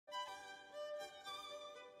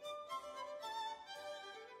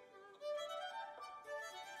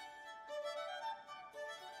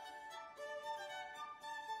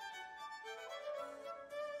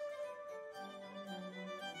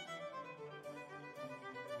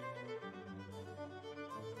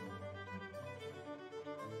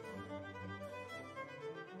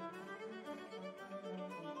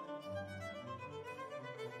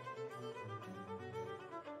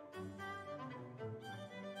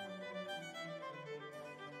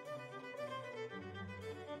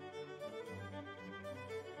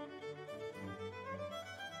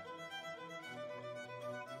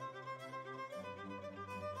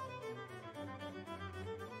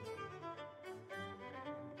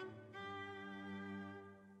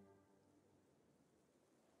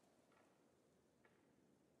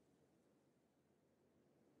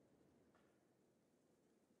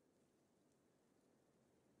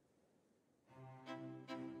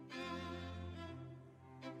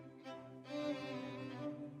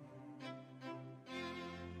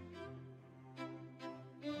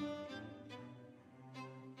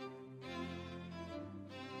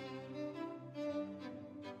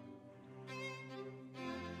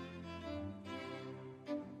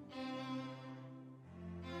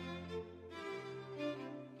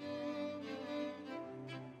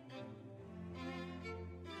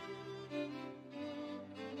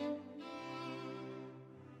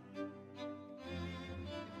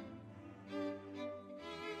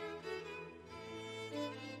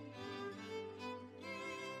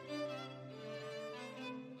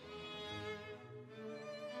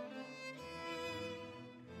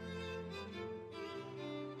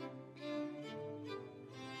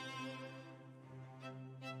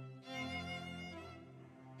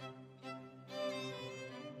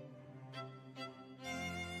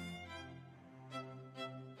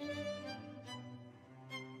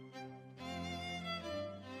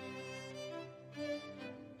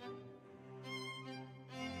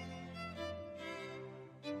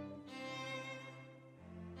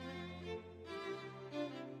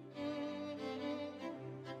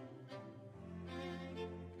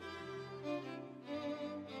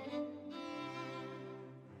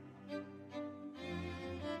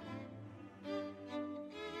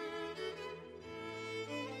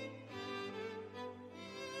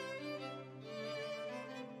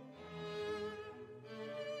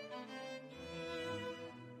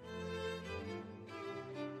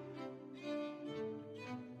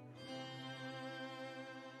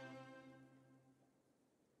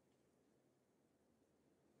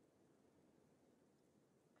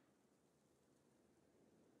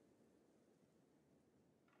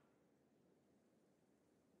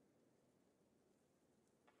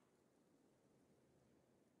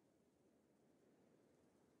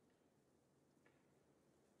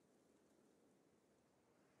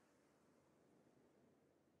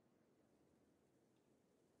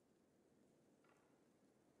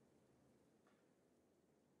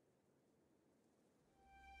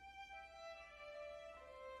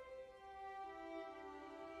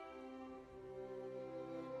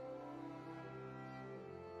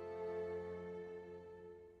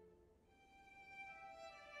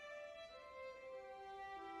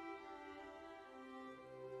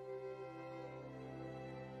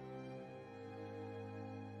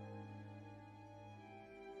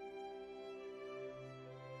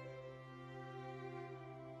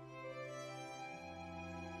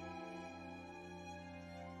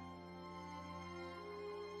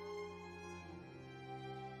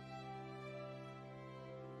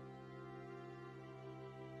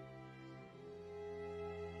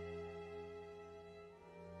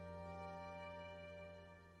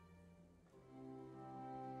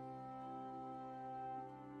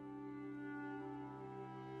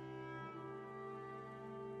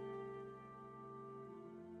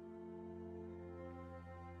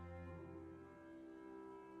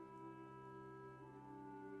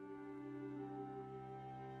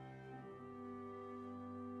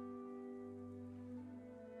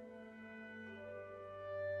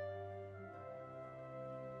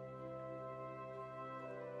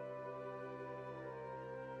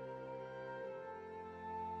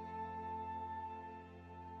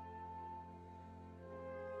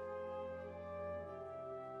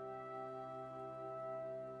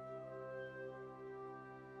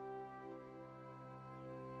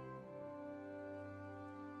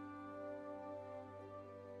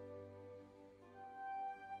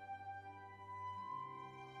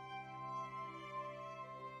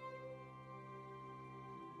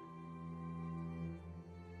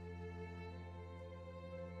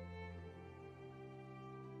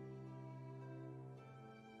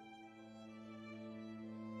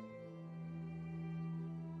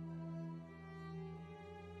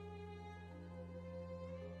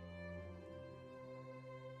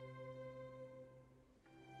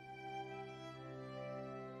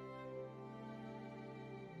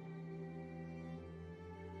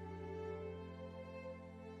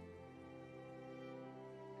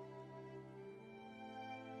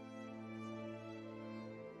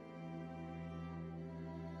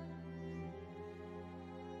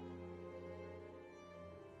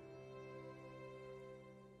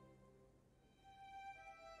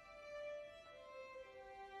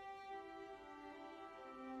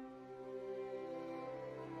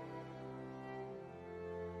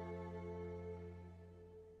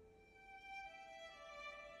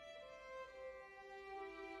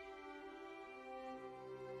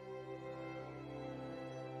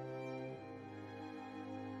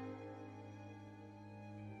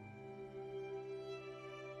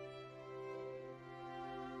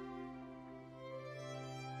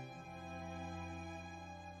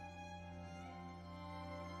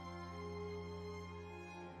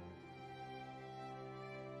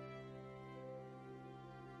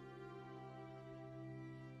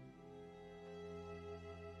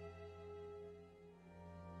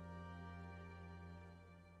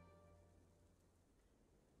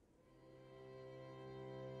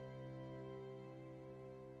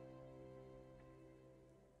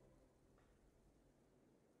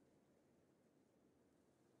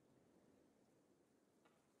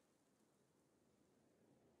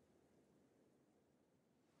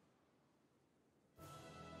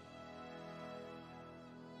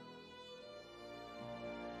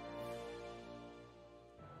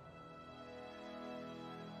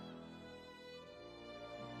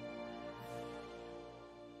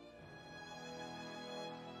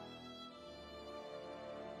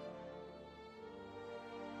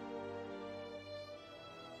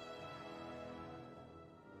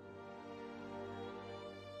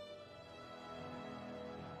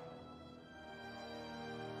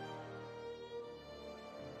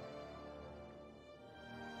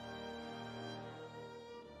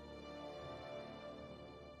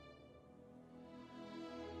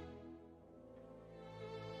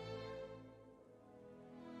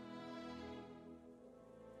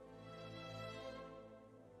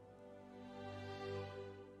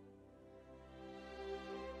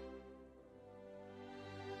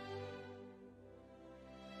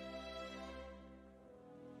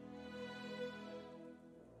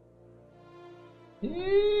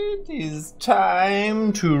It is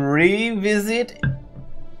time to revisit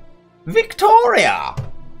Victoria.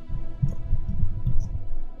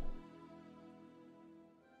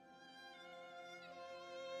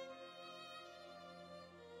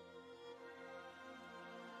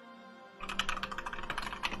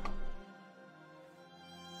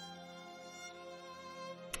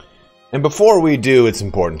 And before we do, it's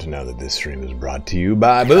important to know that this stream is brought to you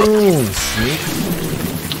by Boom Sneak.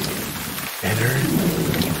 Enter.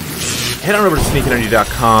 Head on over to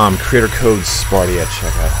sneakenergy.com. Creator code Sparty at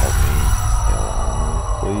checkout. Help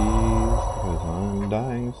me, please, because I'm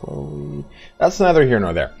dying slowly. That's neither here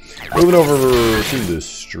nor there. Moving over to the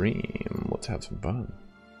stream. Let's have some fun.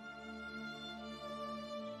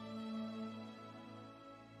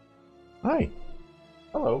 Hi.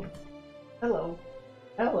 Hello. Hello.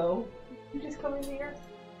 Hello. You just come in here?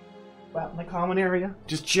 Out in the common area,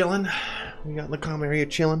 just chilling. We got in the common area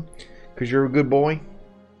chilling, cause you're a good boy.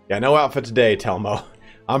 Yeah, no outfit today, Telmo.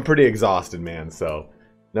 I'm pretty exhausted, man. So,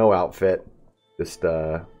 no outfit. Just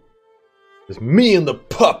me and the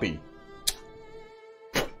puppy.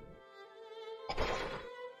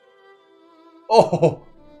 Oh,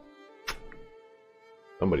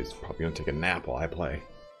 somebody's probably gonna take a nap while I play.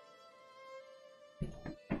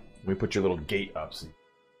 Let me put your little gate up. So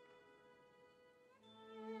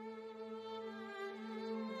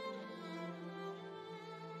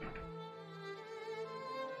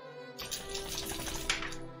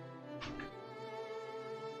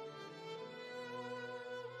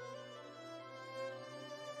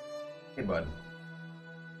hey, bud.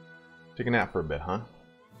 Take a nap for a bit, huh?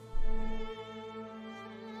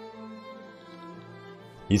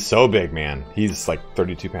 He's so big, man. He's like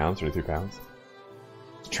 32 pounds, 33 pounds.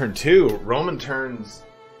 Turn 2. Roman turns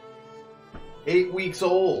 8 weeks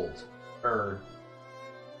old. Or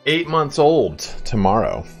 8 months old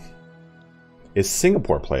tomorrow. Is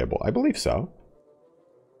Singapore playable? I believe so.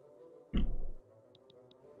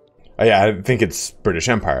 Oh, yeah, I think it's British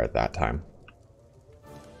Empire at that time.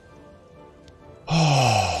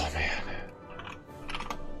 Oh, man.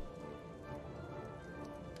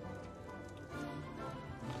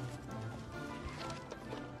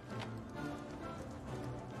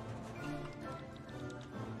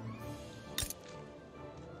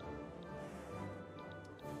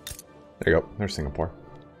 There you go. There's Singapore.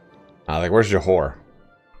 Like, where's Johor?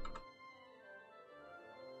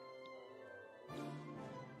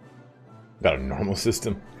 Got a normal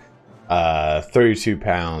system. 32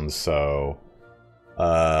 pounds, so...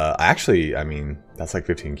 actually, I mean, that's like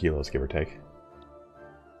 15 kilos, give or take.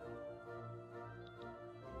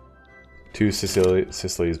 2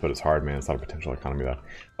 Sicilies, but it's hard, man. It's not a potential economy, though.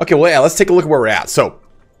 Okay, well, yeah, let's take a look at where we're at. So,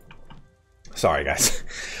 sorry, guys.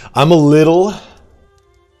 I'm a little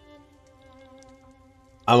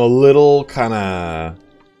kind of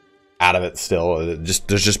out of it still.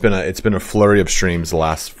 It's been a flurry of streams the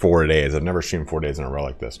last 4 days. I've never streamed 4 days in a row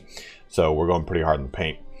like this. So we're going pretty hard in the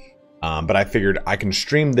paint. But I figured I can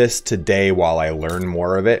stream this today while I learn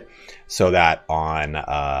more of it, so that on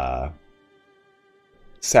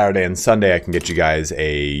Saturday and Sunday I can get you guys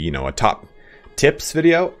a top tips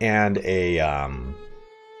video and a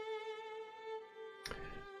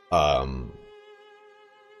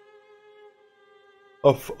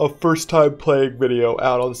first time playing video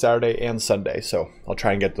out on Saturday and Sunday. So I'll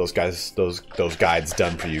try and get those guides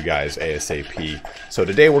done for you guys ASAP. So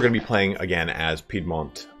today we're going to be playing again as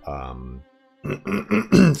Piedmont.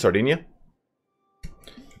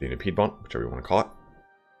 Sardinia-Piedmont, whichever you want to call it.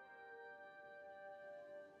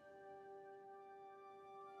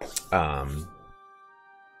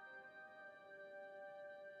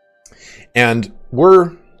 And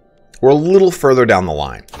we're a little further down the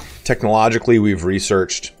line. Technologically, we've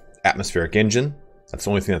researched atmospheric engine. That's the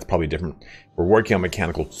only thing that's probably different. We're working on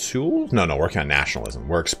mechanical tools. No, working on nationalism.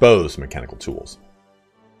 We're exposed to mechanical tools.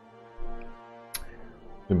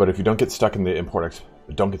 But if you don't get stuck in the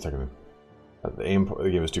don't get stuck in the aim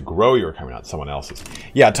they give us to grow your economy, not someone else's.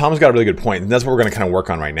 Yeah, Tom's got a really good point, and that's what we're going to kind of work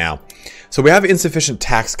on right now. So we have insufficient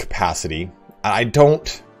tax capacity. I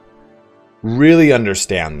don't really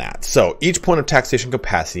understand that. So each point of taxation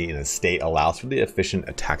capacity in a state allows for the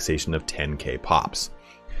efficient taxation of 10k pops.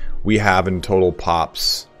 We have in total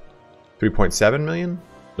pops 3.7 million?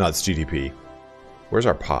 No, it's GDP. Where's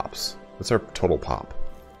our pops? What's our total pop?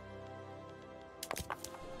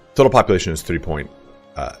 Total population is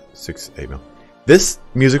 3.68 million. This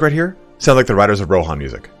music right here sounds like the writers of Rohan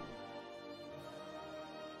music.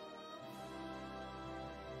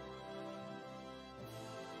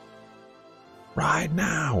 Ride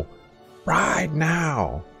now. Ride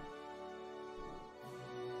now.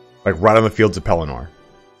 Like right on the fields of Pelennor.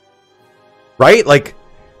 Right? Like,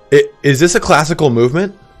 is this a classical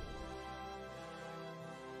movement?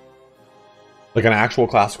 Like an actual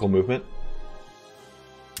classical movement?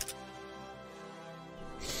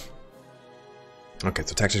 Okay,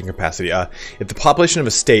 so taxation capacity. If the population of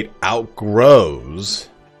a state outgrows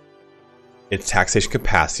its taxation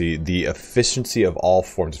capacity, the efficiency of all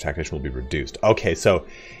forms of taxation will be reduced. Okay, so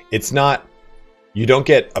it's not, you don't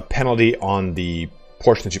get a penalty on the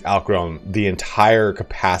portion that you've outgrown. The entire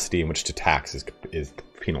capacity in which to tax is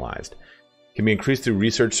penalized. Can be increased through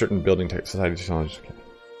research, certain building society technologies. Okay.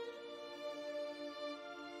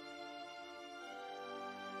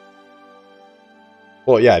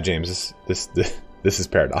 Well, yeah, James, this is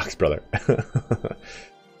paradox, brother.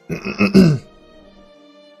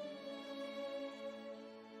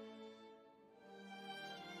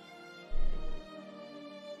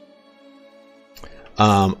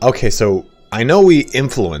 Okay, so I know we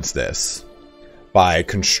influence this by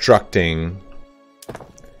constructing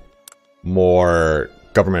more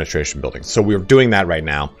government administration buildings. So we're doing that right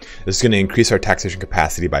now. This is going to increase our taxation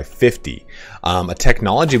capacity by 50. A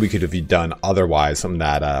technology we could have done otherwise, something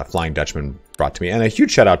that Flying Dutchman brought to me, and a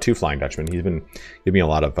huge shout out to Flying Dutchman. He's been giving me a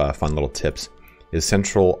lot of fun little tips. Is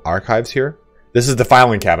Central Archives here? This is the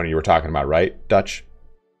filing cabinet you were talking about, right, Dutch?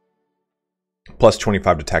 Plus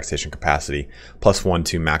 25 to taxation capacity, plus 1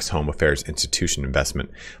 to max home affairs institution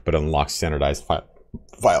investment, but unlocks standardized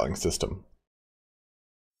filing system.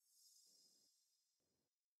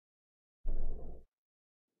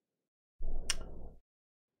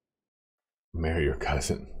 Marry your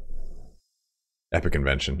cousin. Epic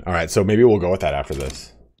invention. All right, so maybe we'll go with that after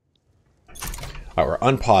this. All right, we're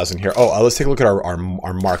unpausing here. Oh, let's take a look at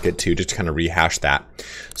our market too, just to kind of rehash that.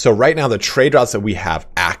 So right now, the trade routes that we have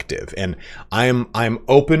active, and I'm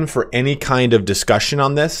open for any kind of discussion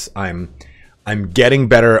on this. I'm getting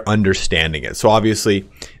better understanding it. So obviously,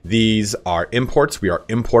 these are imports. We are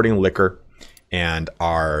importing liquor, and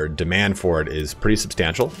our demand for it is pretty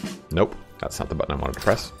substantial. Nope, that's not the button I wanted to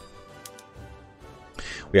press.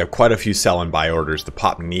 We have quite a few sell and buy orders. The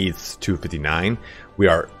pop needs 259. We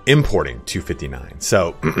are importing 259.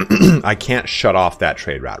 So I can't shut off that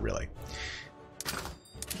trade route, really.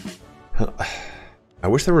 I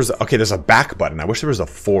wish there was... Okay, there's a back button. I wish there was a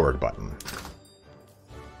forward button.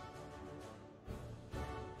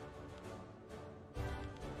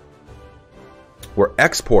 We're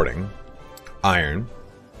exporting iron.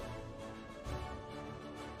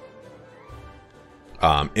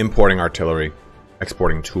 Importing artillery.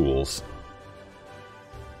 Exporting tools.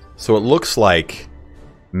 So it looks like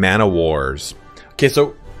Man of Wars. Okay,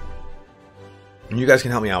 so you guys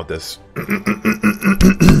can help me out with this.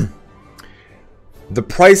 The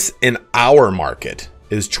price in our market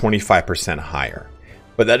is 25% higher,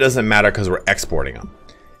 but that doesn't matter because we're exporting them.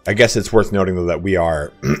 I guess it's worth noting though that we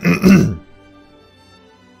are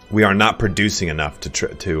we are not producing enough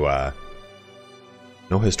to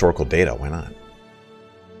no historical data. Why not?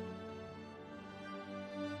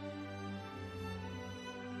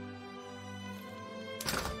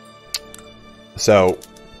 So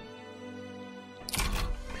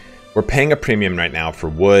we're paying a premium right now for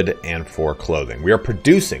wood and for clothing. We are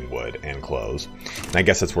producing wood and clothes, and I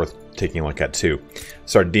guess that's worth taking a look at too.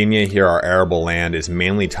 Sardinia here, our arable land, is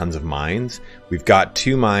mainly tons of mines. We've got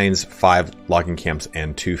 2 mines, 5 logging camps,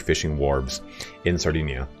 and 2 fishing wharves in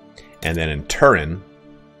Sardinia. And then in Turin,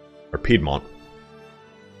 or Piedmont,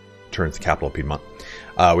 Turin's the capital of Piedmont,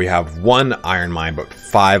 we have 1 iron mine, but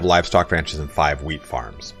 5 livestock ranches and 5 wheat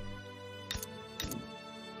farms.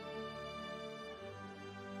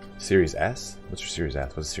 Series S? What's your Series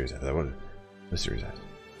S? What's Series S? What's Series S?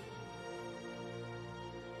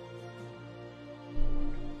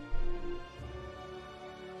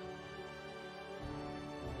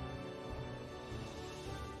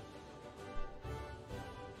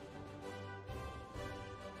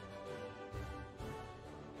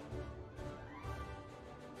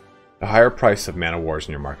 The higher price of Man of Wars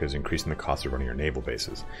in your market is increasing the cost of running your naval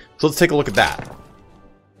bases. So let's take a look at that.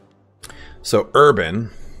 So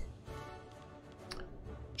urban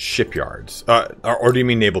shipyards, or do you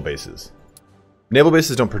mean naval bases? Naval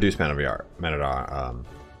bases don't produce man of war.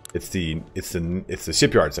 It's the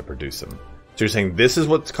shipyards that produce them. So you're saying this is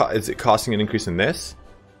what's is it costing an increase in this?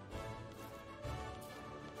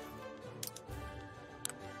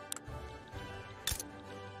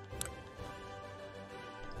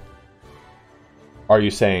 Are you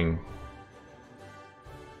saying?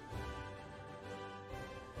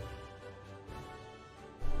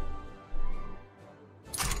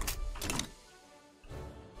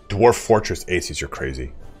 Dwarf Fortress Asus, you're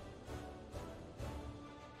crazy.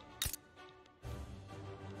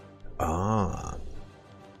 Ah.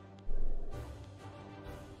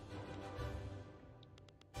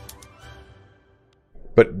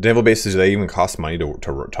 But naval bases, do they even cost money to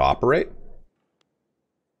operate?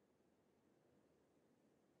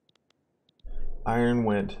 Iron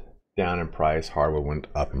went down in price, hardwood went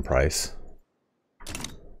up in price.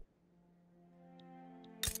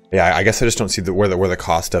 Yeah, I guess I just don't see where the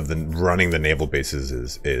cost of running the naval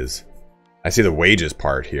bases is. I see the wages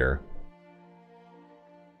part here.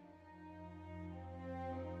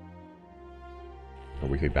 A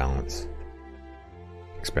weekly balance.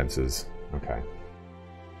 Expenses. Okay.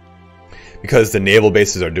 Because the naval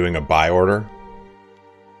bases are doing a buy order.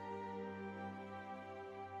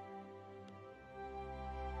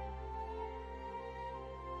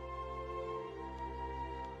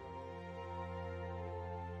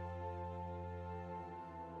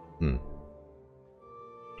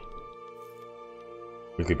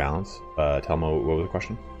 Weekly balance. Tell me what was the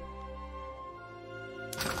question?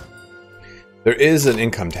 There is an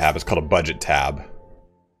income tab. It's called a budget tab. I'm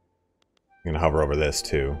gonna hover over this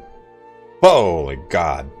too. Holy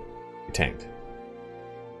God! You tanked.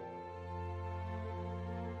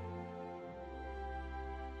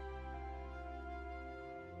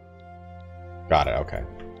 Got it. Okay.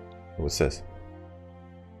 What's this?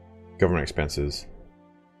 Government expenses,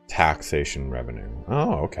 taxation revenue.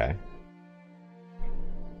 Oh, okay.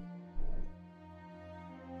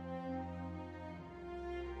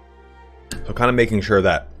 So kind of making sure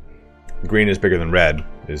that green is bigger than red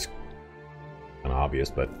is kind of obvious,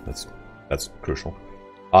 but that's crucial.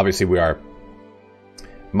 Obviously, we are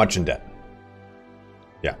much in debt.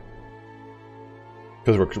 Yeah,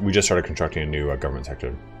 because we just started constructing a new government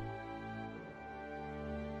sector.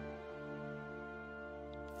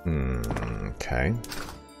 Okay.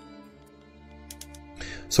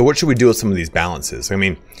 So what should we do with some of these balances? I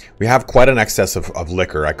mean, we have quite an excess of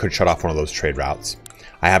liquor. I could shut off one of those trade routes.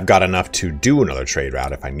 I have got enough to do another trade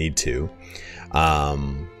route if I need to.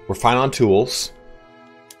 We're fine on tools.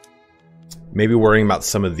 Maybe worrying about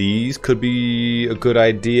some of these could be a good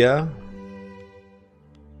idea.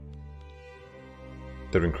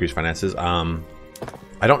 That increase finances. I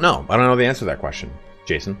don't know. I don't know the answer to that question,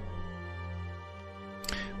 Jason.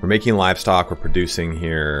 We're making livestock. We're producing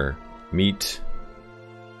here meat.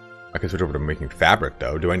 I can switch over to making fabric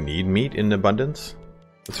though. Do I need meat in abundance?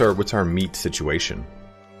 What's our meat situation?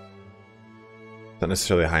 Not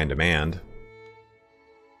necessarily high in demand.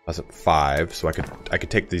 That's at 5, so I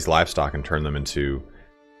could take these livestock and turn them into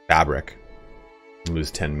fabric and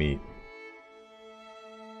lose 10 meat.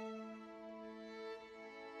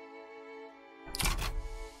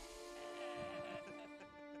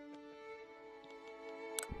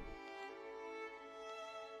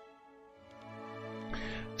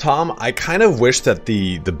 Tom, I kind of wish that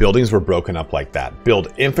the buildings were broken up like that.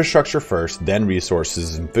 Build infrastructure first, then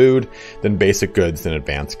resources and food, then basic goods, then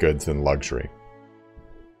advanced goods, then luxury.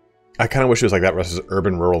 I kind of wish it was like that versus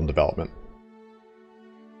urban-rural development.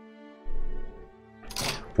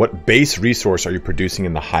 What base resource are you producing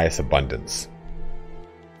in the highest abundance?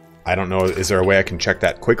 I don't know. Is there a way I can check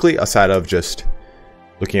that quickly aside of just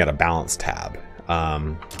looking at a balance tab?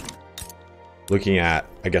 Looking at,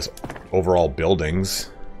 I guess, overall buildings.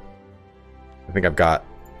 I think I've got...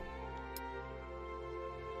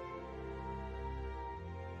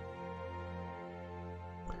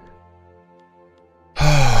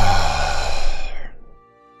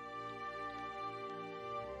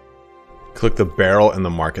 Click the barrel in the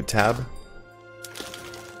market tab.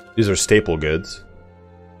 These are staple goods.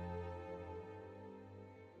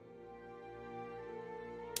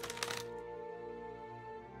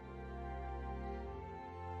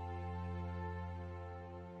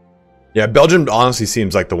 Yeah, Belgium honestly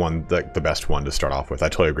seems like the best one to start off with. I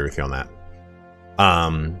totally agree with you on that.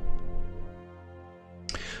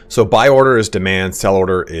 So buy order is demand, sell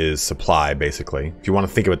order is supply, basically. If you want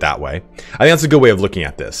to think of it that way. I think that's a good way of looking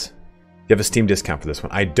at this. You have a Steam discount for this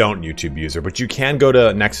one. I don't, YouTube user, but you can go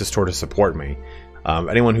to Nexus Store to support me.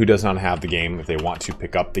 Anyone who does not have the game, if they want to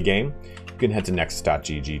pick up the game, you can head to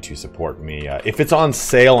nexus.gg to support me. If it's on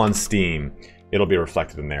sale on Steam, it'll be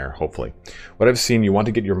reflected in there, hopefully. What I've seen, you want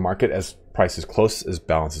to get your market price as close as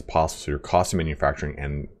balanced as possible, so your cost of manufacturing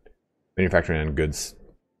and goods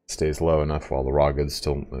stays low enough while the raw goods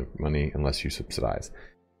still make money unless you subsidize.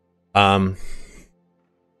 God,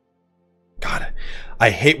 I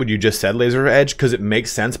hate what you just said, Laser Edge, because it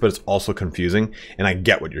makes sense, but it's also confusing, and I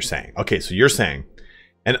get what you're saying. Okay, so you're saying,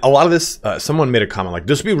 and a lot of this, someone made a comment like,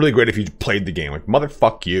 this would be really great if you played the game. Like,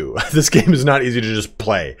 motherfuck you. This game is not easy to just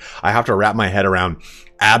play. I have to wrap my head around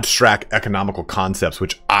abstract economical concepts,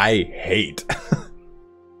 which I hate.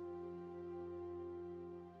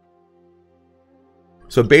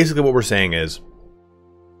 So basically what we're saying is,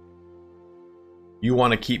 you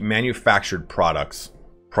want to keep manufactured products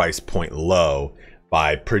price point low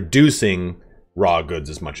by producing raw goods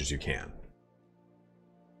as much as you can.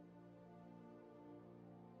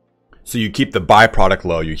 So you keep the byproduct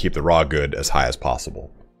low, you keep the raw good as high as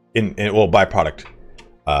possible. Well, byproduct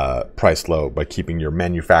price low by keeping your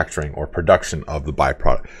manufacturing or production of the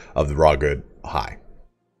byproduct of the raw good high.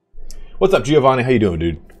 What's up, Giovanni? How you doing,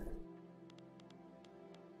 dude?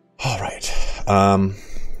 All right.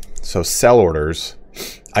 So sell orders.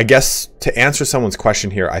 I guess to answer someone's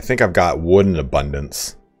question here, I think I've got wood in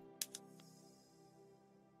abundance.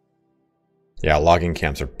 Yeah, logging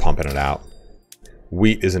camps are pumping it out.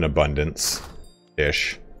 Wheat is in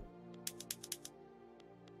abundance-ish.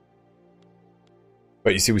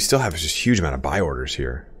 But you see, we still have just a huge amount of buy orders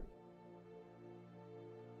here.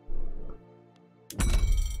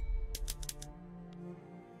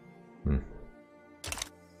 I'm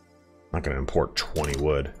not going to import 20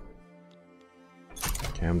 wood.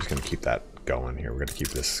 Okay, I'm just going to keep that going here. We're going to keep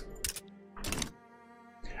this.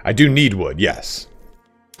 I do need wood, yes.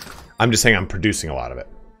 I'm just saying I'm producing a lot of it.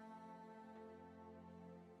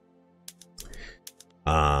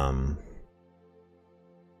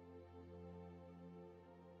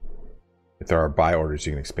 If there are buy orders,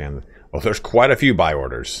 you can expand. Well, there's quite a few buy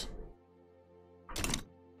orders.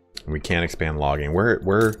 We can't expand logging.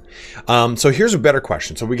 So here's a better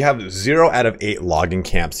question. So we have 0 out of 8 logging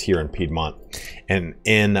camps here in Piedmont, and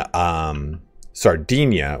in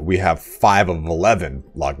Sardinia we have 5 of 11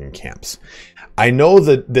 logging camps. I know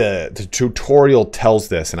that the tutorial tells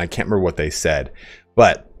this, and I can't remember what they said,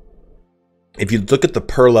 but if you look at the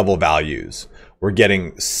per level values, we're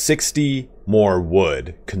getting 60 more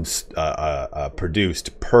wood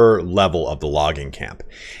produced per level of the logging camp.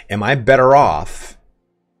 Am I better off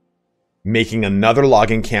making another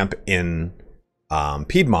logging camp in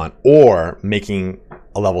Piedmont or making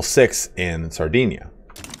a level 6 in Sardinia?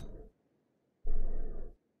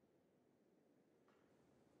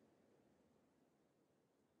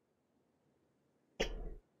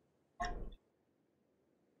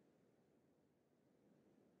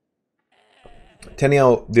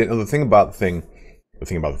 Tenio, the thing about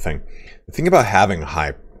having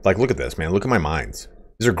high, like, look at this, man. Look at my mines.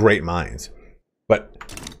 These are great mines, but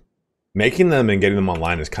making them and getting them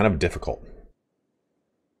online is kind of difficult.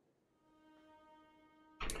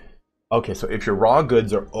 Okay, so if your raw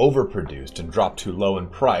goods are overproduced and drop too low in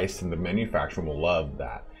price, then the manufacturer will love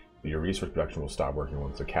that. Your resource production will stop working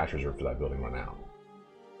once the cash reserve for that building run out.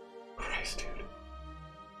 Christ, dude.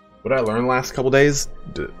 What did I learn the last couple days?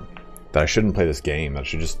 That I shouldn't play this game. That I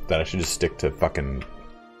should just stick to fucking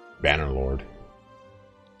Bannerlord.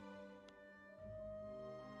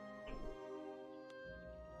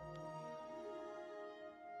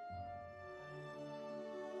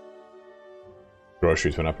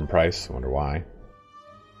 Groceries went up in price. I wonder why.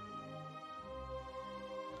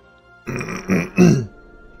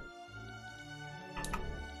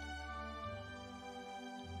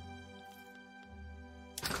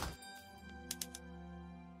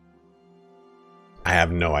 I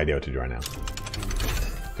have no idea what to do right now.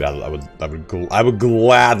 But I would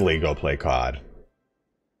gladly go play COD.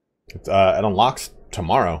 It unlocks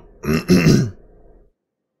tomorrow.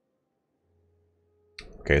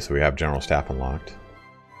 Okay, so we have general staff unlocked.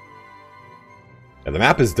 Yeah, the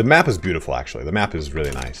map is beautiful, actually. The map is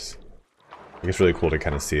really nice. I think it's really cool to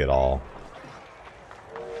kind of see it all.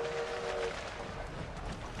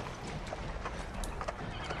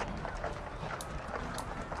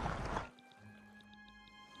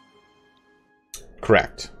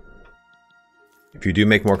 Correct. If you do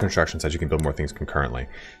make more construction sites, you can build more things concurrently.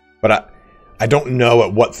 But I don't know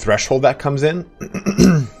at what threshold that comes in.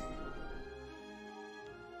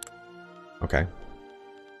 Okay.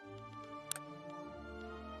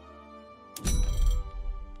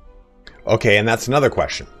 Okay, and that's another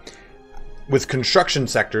question. With construction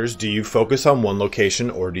sectors, do you focus on one location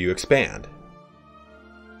or do you expand?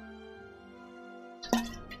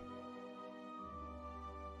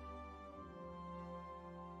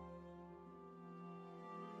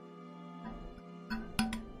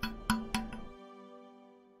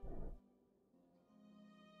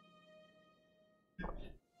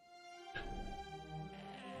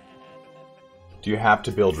 Do you have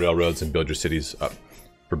to build railroads and build your cities up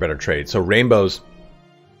for better trade? So rainbows,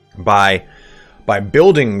 by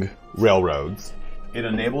building railroads, it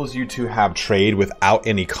enables you to have trade without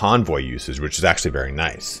any convoy usage, which is actually very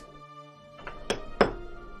nice.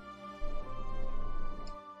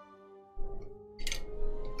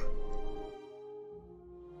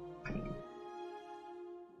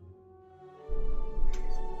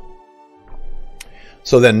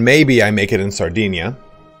 So then maybe I make it in Sardinia,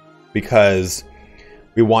 because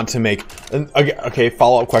We want to make... Okay,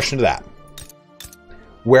 follow-up question to that.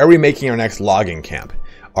 Where are we making our next logging camp?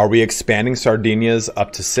 Are we expanding Sardinia's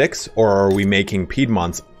up to 6, or are we making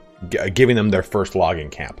Piedmont's, giving them their first logging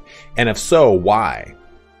camp? And if so, why?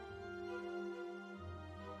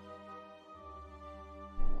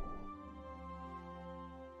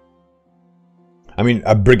 I mean,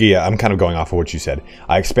 Brigia, I'm kind of going off of what you said.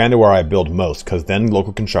 I expanded where I build most, because then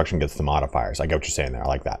local construction gets the modifiers. I get what you're saying there. I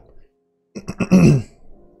like that.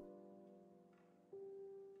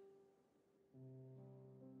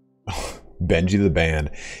 Benji the Band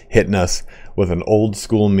hitting us with an old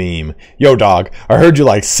school meme. Yo, dog, I heard you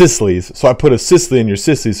like Sicilies, so I put a Sicily in your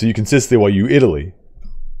Sicily so you can Sicily while you Italy.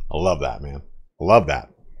 I love that, man. I love that.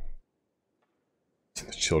 Send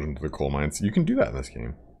the children to the coal mines. You can do that in this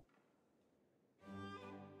game.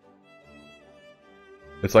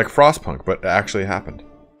 It's like Frostpunk, but it actually happened.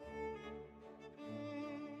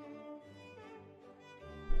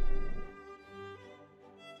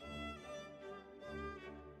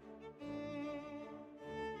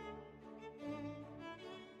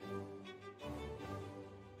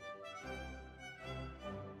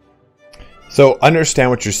 So understand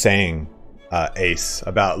what you're saying, Ace,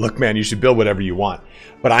 about, look, man, you should build whatever you want.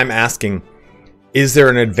 But I'm asking, is there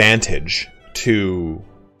an advantage to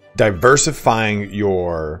diversifying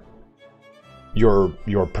your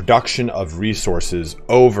production of resources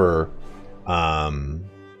over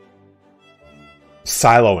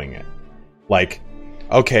siloing it? Like,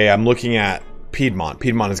 okay, I'm looking at Piedmont.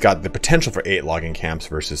 Piedmont has got the potential for 8 logging camps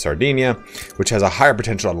versus Sardinia, which has a higher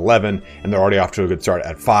potential at 11, and they're already off to a good start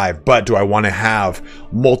at 5. But do I want to have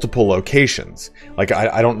multiple locations? Like,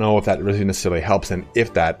 I don't know if that really necessarily helps, and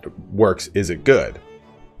if that works, is it good?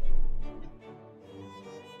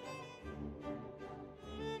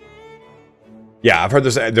 Yeah, I've heard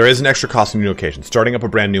this. There is an extra cost in new location. Starting up a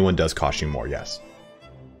brand new one does cost you more, yes.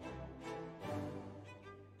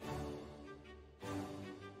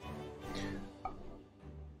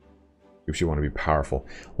 If you want to be powerful,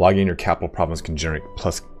 logging in your capital province can generate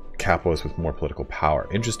plus capitalists with more political power.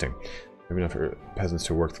 Interesting. Maybe enough for peasants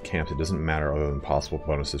to work the camps. It doesn't matter other than possible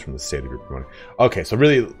bonuses from the state of your promoting. Okay, so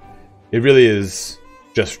really, it really is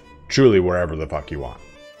just truly wherever the fuck you want.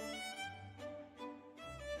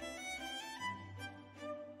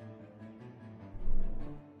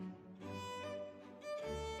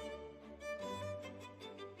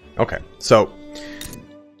 Okay, so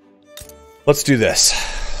let's do this.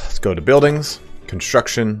 Let's go to buildings,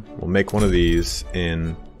 construction. We'll make one of these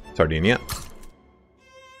in Sardinia.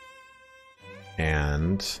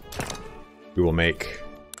 And we will make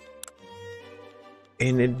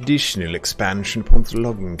an additional expansion upon the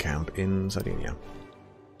logging camp in Sardinia.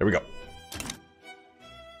 There we go.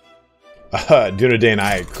 The other day and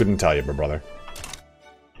I couldn't tell you, my brother.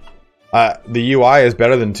 The UI is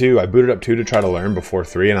better than 2. I booted up 2 to try to learn before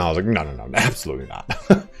 3, and I was like, no, absolutely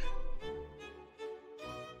not.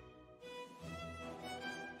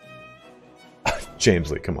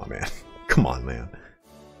 James Lee, come on, man. Come on, man.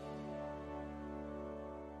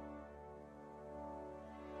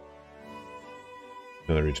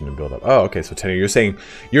 Another region to build up. Oh, okay, so Tenny, you're saying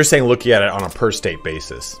looking at it on a per state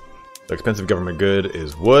basis. The expensive government good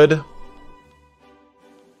is wood.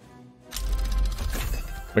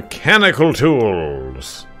 Mechanical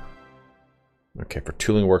tools. Okay, for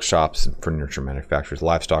tooling workshops and furniture manufacturers,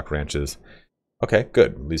 livestock ranches. Okay,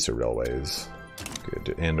 good. Lease of railways.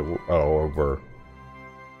 Good. And over.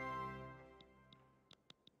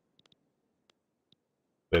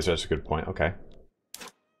 That's a good point. Okay.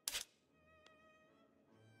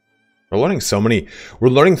 We're learning so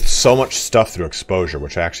much stuff through exposure,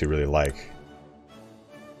 which I actually really like.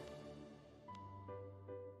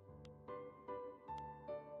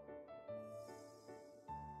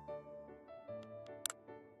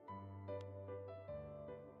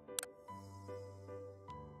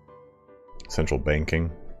 Central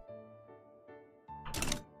banking.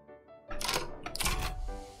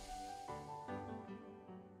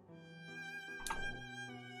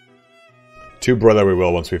 To brother we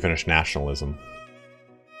will once we finish nationalism.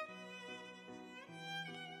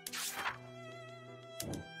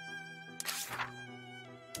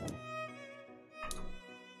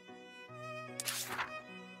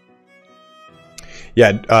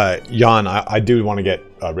 Yeah, Jan, I do want to get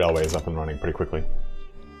railways up and running pretty quickly.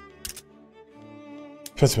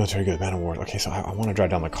 Defensive military good, man of war. Okay, so I want to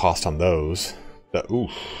drive down the cost on those.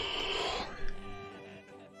 Oof.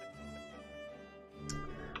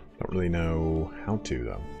 Don't really know how to,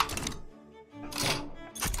 though.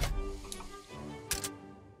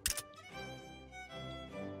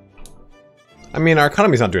 I mean, our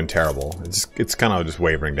economy's not doing terrible. It's kind of just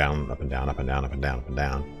wavering down, up and down, up and down, up and down, up and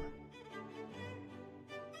down.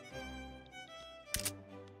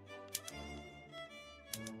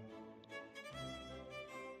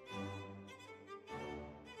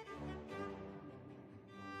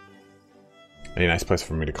 Any nice place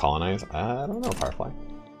for me to colonize? I don't know, Firefly.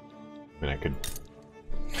 I mean, I could...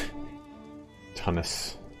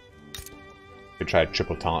 Tunis. Could try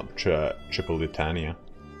Tripolitania.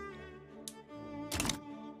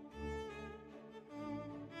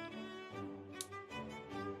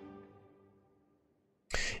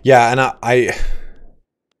 Yeah, and I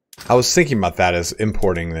was thinking about that as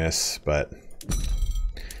importing this, but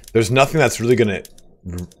there's nothing that's really going to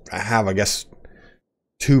have, I guess,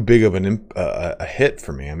 too big of a hit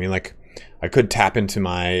for me. I mean, like, I could tap into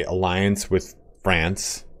my alliance with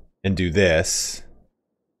France and do this.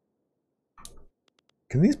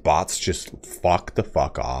 Can these bots just fuck the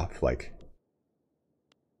fuck off? Like,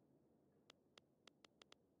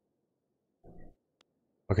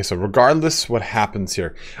 okay, so regardless what happens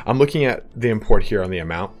here, I'm looking at the import here on the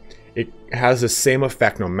amount. It has the same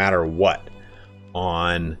effect no matter what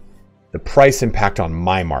on the price impact on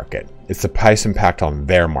my market. It's the price impact on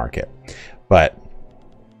their market. But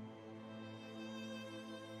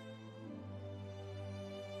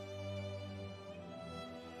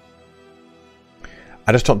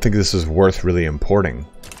I just don't think this is worth really importing.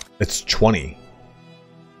 It's 20.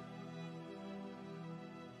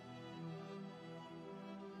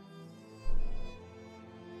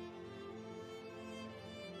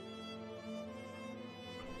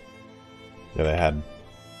 Yeah, they had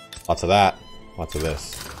lots of that, lots of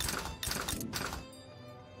this.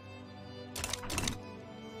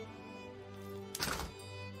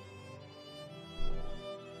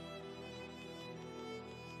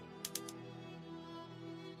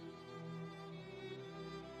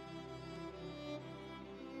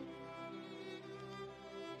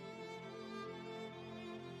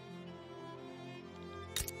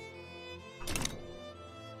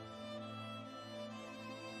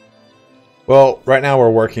 Well, right now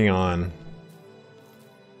we're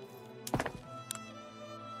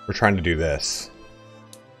trying to do this.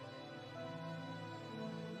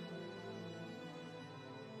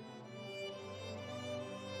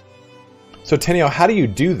 So Tenio, how do you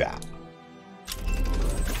do that?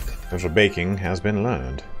 Social baking has been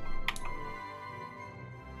learned.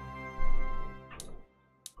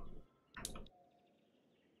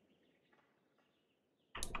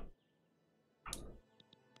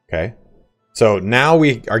 Okay. So now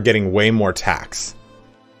we are getting way more tax.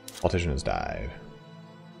 Politician has died.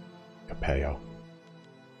 Capello.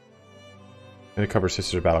 And it covers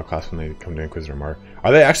Sisters Battle Class when they come to Inquisitor Martyr.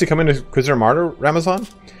 Are they actually coming to Inquisitor Martyr, Ramazan?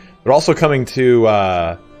 They're also coming to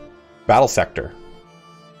Battle Sector.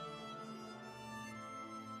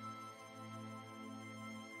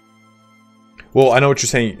 Well, I know what you're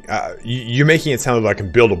saying. You're making it sound like I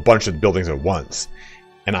can build a bunch of buildings at once.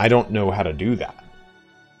 And I don't know how to do that.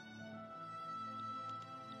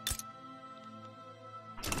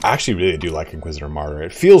 I actually really do like Inquisitor Martyr.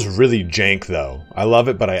 It feels really jank, though. I love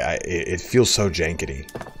it, but it feels so jankety.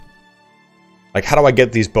 Like, how do I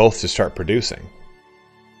get these both to start producing?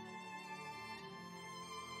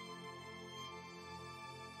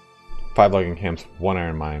 Five logging camps, one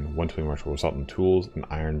iron mine, one tooling works will result in tools and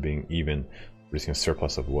iron being even, producing a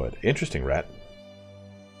surplus of wood. Interesting, Rhett.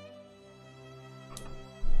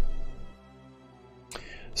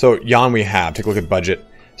 So, Jan, we have. Take a look at budget.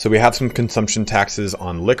 So we have some consumption taxes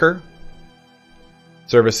on liquor,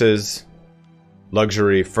 services,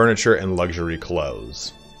 luxury furniture, and luxury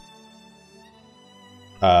clothes.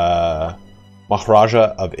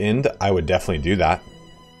 Maharaja of Ind, I would definitely do that.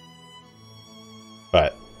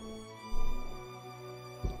 But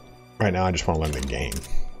right now I just want to learn the game.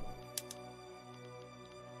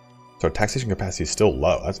 So taxation capacity is still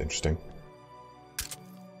low. That's interesting.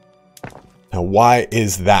 Now why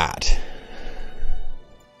is that?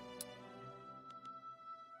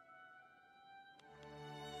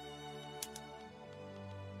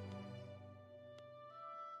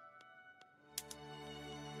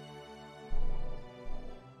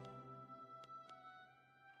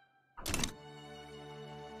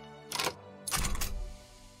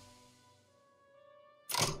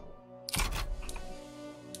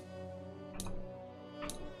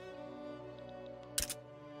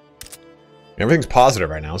 Everything's positive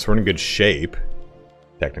right now, so we're in good shape,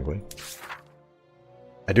 technically.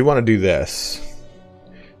 I do want to do this.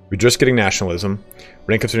 We're just getting nationalism.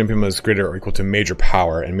 Rank of Sardinia-Piedmont is greater or equal to major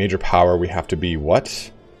power, and major power we have to be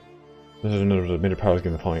what? Major power is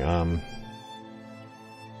given the following.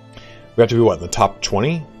 We have to be what? In the top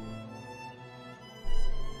 20?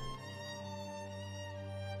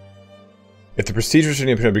 If the prestige of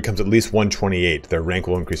Sardinia-Piedmont becomes at least 128, their rank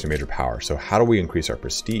will increase in major power. So how do we increase our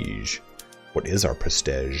prestige? What is our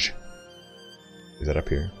prestige? Is that up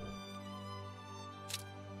here?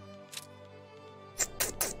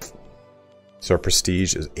 So our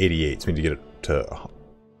prestige is 88. So we need to get it to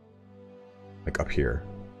like up here.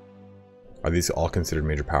 Are these all considered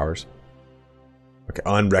major powers? Okay,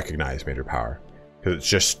 unrecognized major power.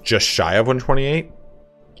 Because it's just shy of 128?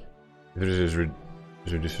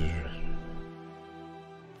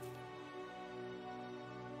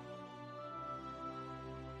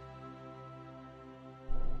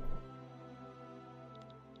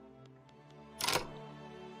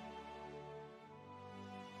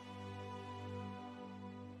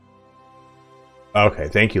 Okay,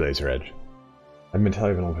 thank you, Laser Edge. I've been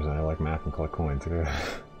telling you I like math and collect coins.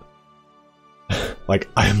 Like,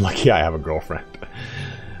 I'm lucky I have a girlfriend.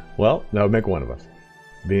 Well, that would make one of us.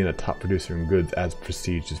 Being a top producer in goods adds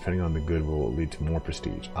prestige. Depending on the good will lead to more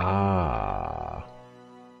prestige. Ah.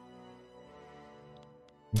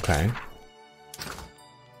 Okay.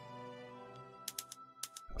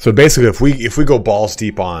 So basically, if we go balls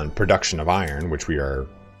deep on production of iron, which we are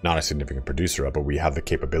not a significant producer of, but we have the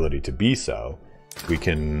capability to be so, we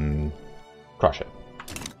can crush it.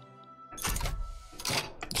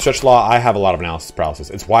 Stretch law, I have a lot of analysis paralysis.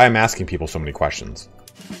 It's why I'm asking people so many questions.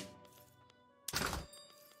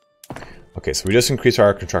 Okay, so we just increased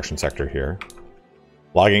our construction sector here.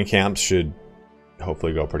 Logging camps should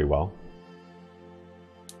hopefully go pretty well.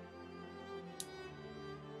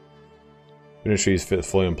 Industries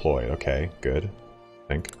fully employed. Okay, good. I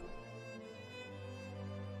think.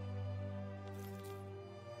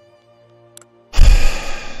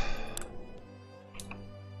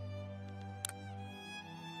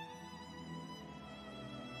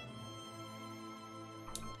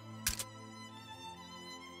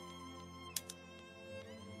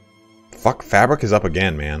 Fuck, fabric is up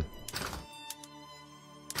again, man.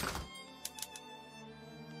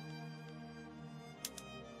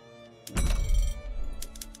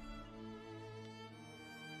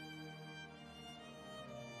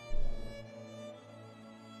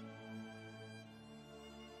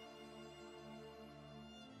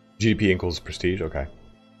 GDP equals prestige, okay.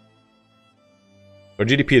 So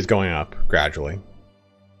GDP is going up gradually.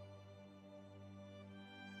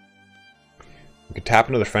 We could tap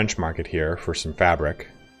into the French market here for some fabric.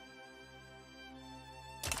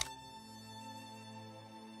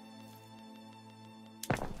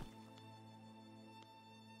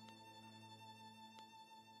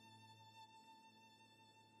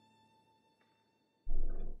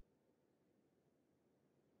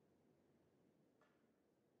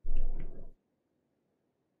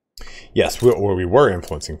 Yes, we were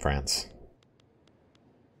influencing France.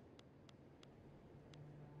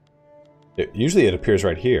 Usually it appears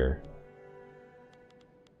right here.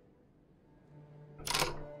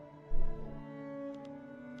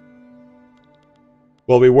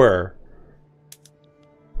 Well, we were.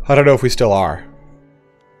 I don't know if we still are.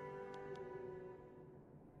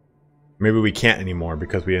 Maybe we can't anymore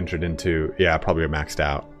because we entered into... Yeah, probably maxed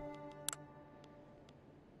out.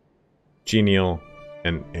 Genial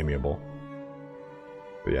and amiable.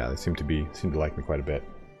 But yeah, they seem to like me quite a bit.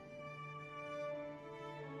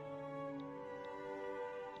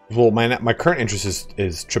 Well, my current interest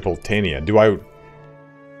is Tripolitania. Do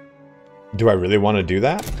I really want to do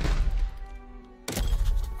that?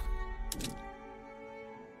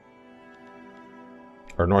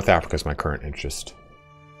 Or North Africa is my current interest.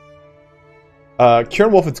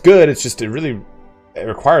 Kieran Wolf, it's good. It's just it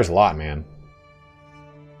requires a lot, man.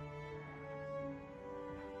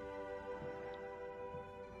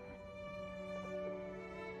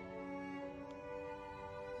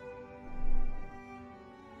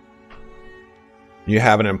 You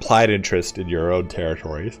have an implied interest in your own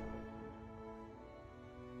territories.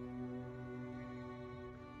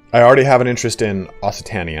 I already have an interest in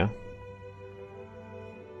Occitania.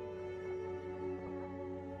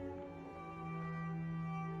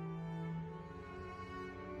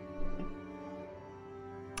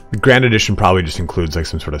 The Grand Edition probably just includes like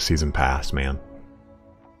some sort of season pass, man.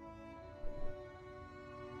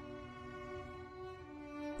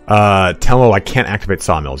 Telmo, I can't activate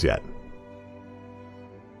sawmills yet.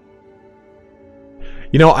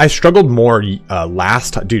 You know, I struggled more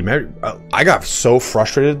last time. Dude, I got so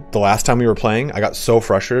frustrated the last time we were playing. I got so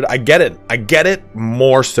frustrated. I get it. I get it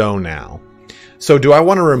more so now. So do I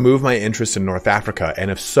want to remove my interest in North Africa?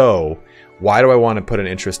 And if so, why do I want to put an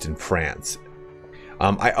interest in France?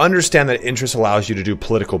 I understand that interest allows you to do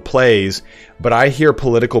political plays, but I hear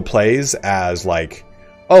political plays as like,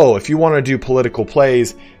 oh, if you want to do political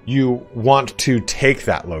plays, you want to take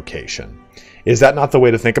that location. Is that not the way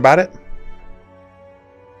to think about it?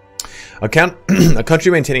 A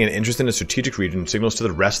country maintaining an interest in a strategic region signals to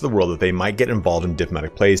the rest of the world that they might get involved in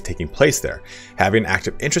diplomatic plays taking place there. Having an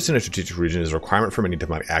active interest in a strategic region is a requirement for any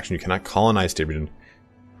diplomatic action. You cannot colonize state region.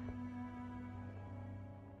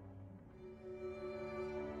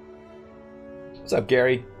 What's up,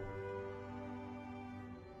 Gary?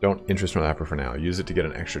 Don't interest North Africa for now. Use it to get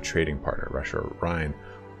an extra trading partner, Russia or Rhine,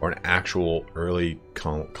 or an actual early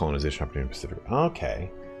colonization opportunity in the Pacific.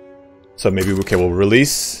 Okay. So maybe, okay, we'll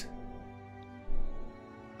release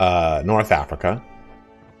North Africa.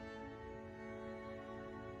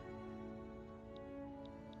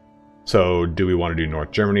 So do we want to do North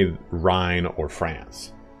Germany, Rhine, or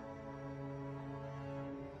France?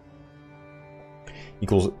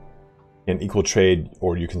 Equals an equal trade,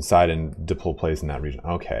 or you can side and diplo plays in that region.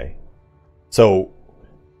 Okay. So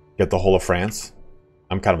get the whole of France.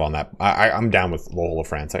 I'm kind of on that. I'm down with the whole of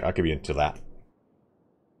France. I'll give you into that.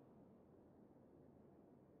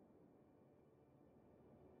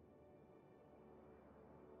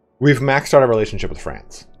 We've maxed out our relationship with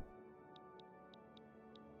France.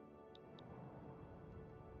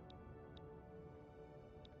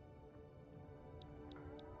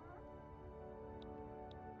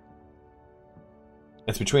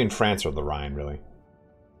 It's between France or the Rhine, really.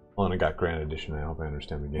 Oh, and I got Grand Edition. I hope I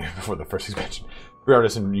understand the game before the first expansion. Free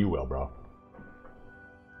Artisan, you will, bro.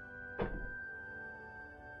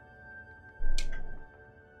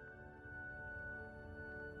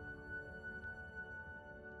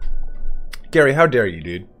 Gary, how dare you,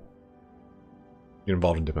 dude? Get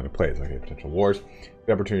involved in diplomatic plays, like potential wars,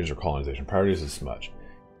 the opportunities or colonization priorities is much.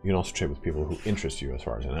 You can also trade with people who interest you, as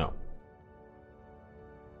far as I know.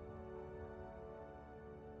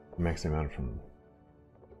 Max the amount from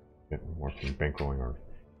more from bankrolling, or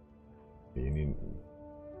you need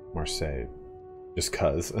Marseille, just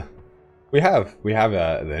cause we have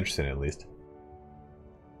the interest in it, at least.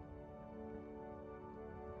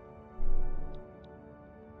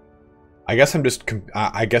 I guess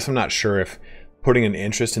I'm not sure if putting an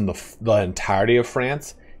interest in the entirety of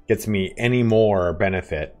France gets me any more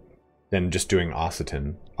benefit than just doing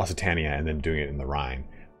Occitania and then doing it in the Rhine,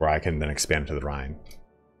 where I can then expand to the Rhine.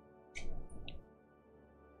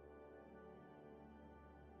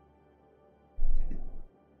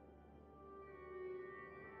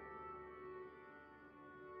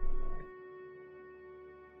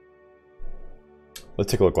 Let's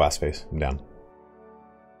take a look. Glass face. I'm down.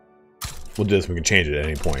 We'll do this. We can change it at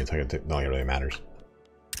any point. It's not like it really matters.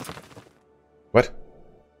 What?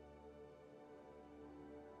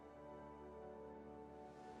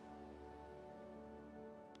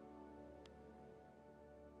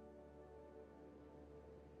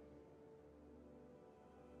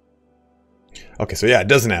 Okay, so yeah, it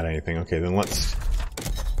doesn't add anything. Okay, then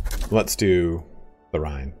let's do the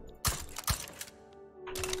Rhine.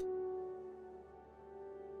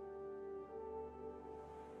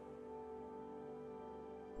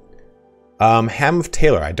 Ham of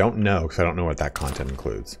Taylor, I don't know, because I don't know what that content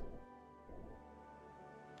includes.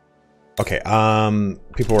 Okay,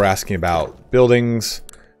 people were asking about buildings,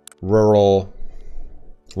 rural,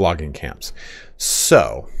 logging camps.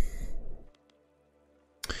 So,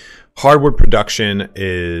 hardwood production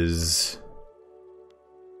is...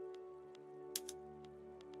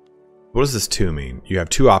 What does this 2 mean? You have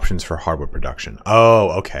 2 options for hardwood production. Oh,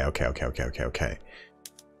 okay.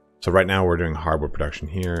 So right now we're doing hardwood production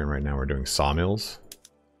here, and right now we're doing sawmills.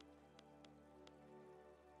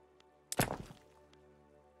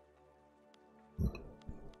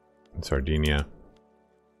 And Sardinia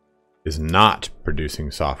is not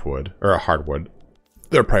producing softwood, or hardwood.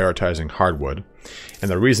 They're prioritizing hardwood.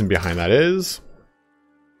 And the reason behind that is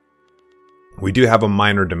we do have a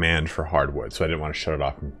minor demand for hardwood, so I didn't want to shut it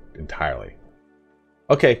off entirely.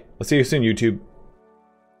 Okay, let's see you soon, YouTube.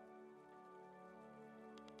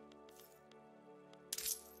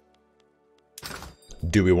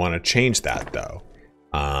 Do we want to change that, though?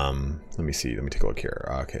 Let me see. Let me take a look here.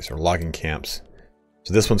 Okay, so logging camps.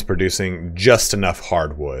 So this one's producing just enough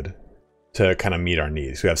hardwood to kind of meet our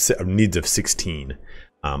needs. We have needs of 16.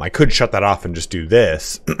 I could shut that off and just do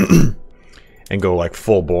this and go like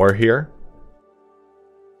full bore here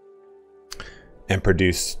and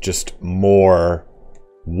produce just more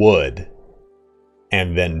wood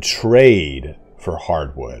and then trade for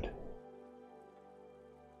hardwood.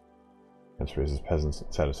 That's raises peasants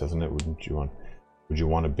status, doesn't it? Would you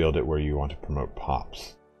want to build it where you want to promote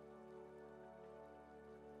pops?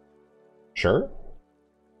 Sure.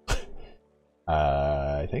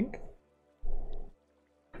 I think.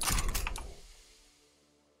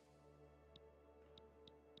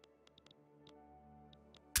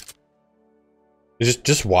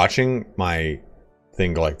 Just watching my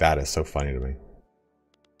thing go like that is so funny to me.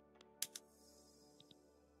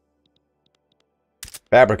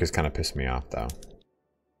 Fabric is kind of pissing me off, though.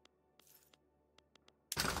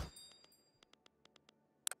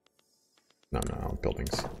 No,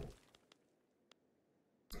 buildings.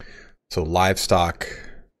 So livestock,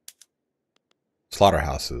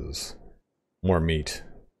 slaughterhouses, more meat.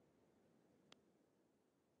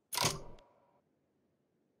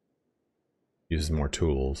 Uses more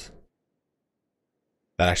tools.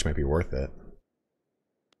 That actually might be worth it.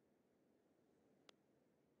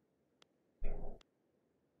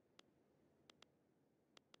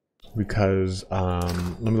 Because,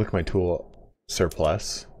 let me look at my tool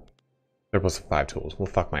surplus. Surplus of 5 tools. Well,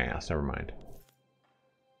 fuck my ass. Never mind.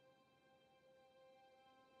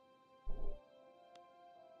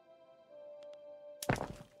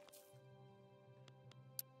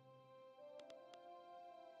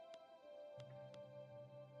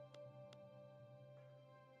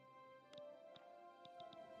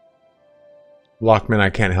 Lockman, I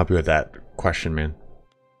can't help you with that question, man.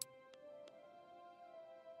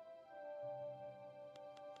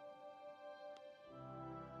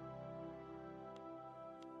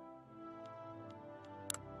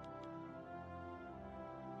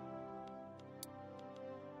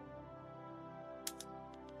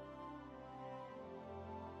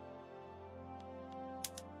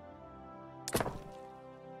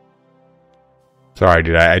 Sorry,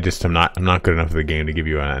 dude. I'm not good enough at the game to give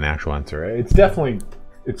you an actual answer. It's definitely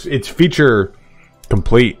it's feature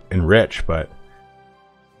complete and rich, but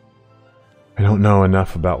I don't know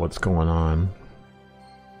enough about what's going on.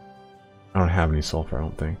 I don't have any sulfur, I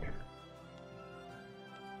don't think.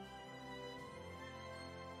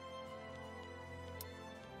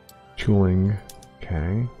 Tooling,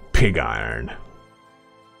 okay. Pig iron.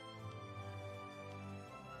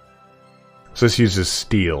 So this uses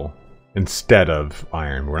steel instead of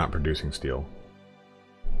iron. We're not producing steel.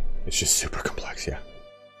 It's just super complex, yeah.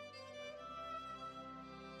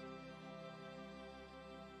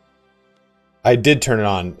 I did turn it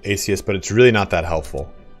on, Asus, but it's really not that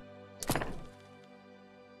helpful.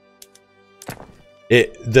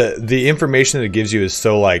 The information that it gives you is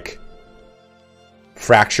so like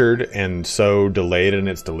fractured and so delayed in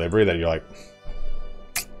its delivery that you're like,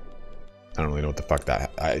 I don't really know what the fuck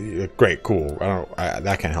that. Great, cool.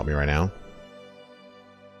 That can't help me right now.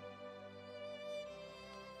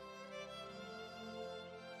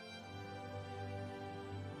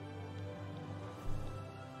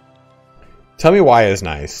 Tell me why is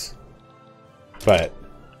nice, but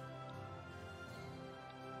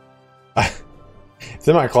it's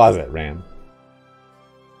in my closet, Ram.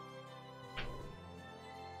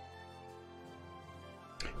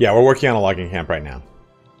 Yeah, we're working on a logging camp right now.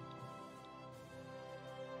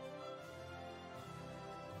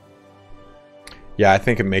 Yeah, I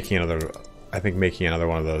think making another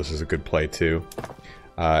one of those is a good play too.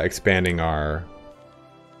 Expanding our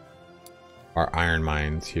iron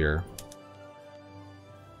mines here.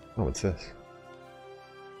 Oh, what's this?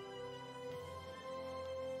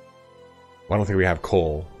 Well, I don't think we have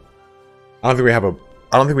coal. I don't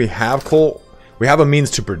think we have coal. We have a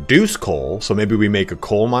means to produce coal, so maybe we make a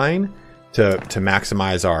coal mine to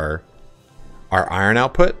maximize our iron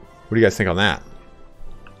output. What do you guys think on that?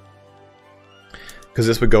 Because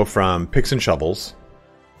this would go from picks and shovels.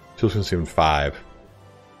 Tools consumed 5.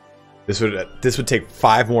 This would take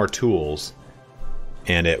 5 more tools,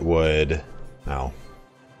 and it would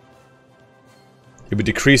it would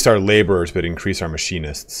decrease our laborers but increase our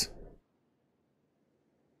machinists.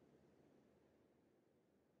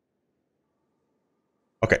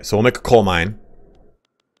 Okay, so we'll make a coal mine.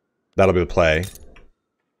 That'll be the play.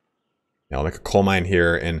 Yeah, I'll make a coal mine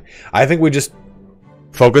here, and I think we just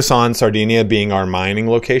focus on Sardinia being our mining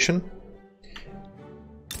location.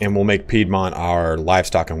 And we'll make Piedmont our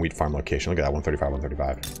livestock and wheat farm location. Look at that, 135,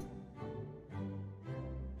 135.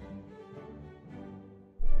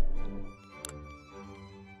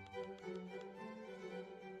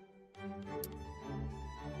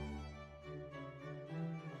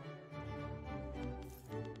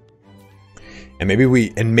 And maybe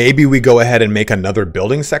we go ahead and make another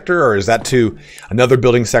building sector, or is that too another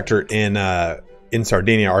building sector in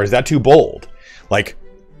Sardinia, or is that too bold? Like,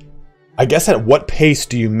 I guess at what pace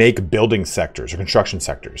do you make building sectors or construction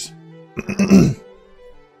sectors?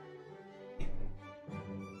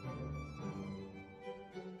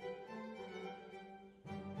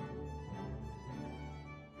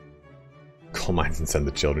 Coal mines and send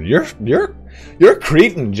the children. You're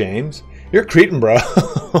Cretan, James. You're Cretan, bro.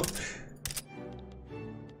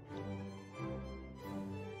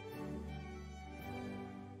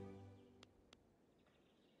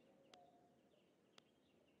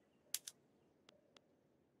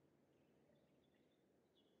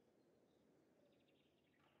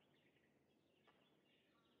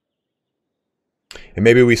 And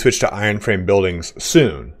maybe we switch to iron frame buildings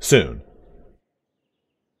soon.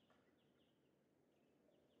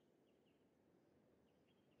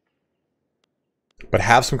 But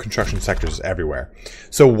have some construction sectors everywhere.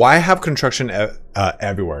 So why have construction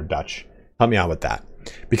everywhere, Dutch? Help me out with that.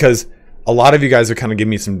 Because a lot of you guys are kind of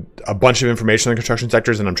giving me a bunch of information on construction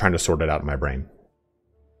sectors, and I'm trying to sort it out in my brain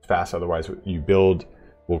fast. Otherwise, you build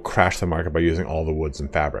will crash the market by using all the woods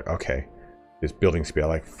and fabric. Okay, this building speed,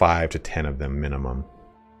 like 5 to 10 of them minimum.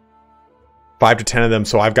 5 to 10 of them.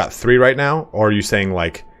 So I've got 3 right now. Or are you saying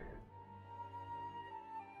like?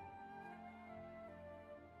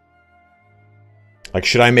 Like,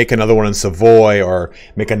 should I make another one in Savoy or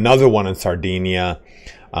make another one in Sardinia?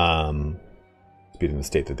 Speed in the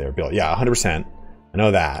state that they're built. Yeah, 100%. I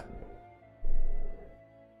know that.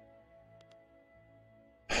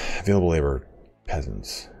 Available labor,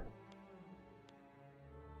 peasants.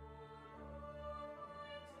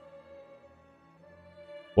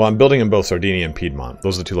 Well, I'm building in both Sardinia and Piedmont.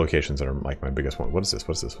 Those are the 2 locations that are like my biggest one. What is this?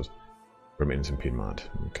 What's this? Road maintenance in Piedmont.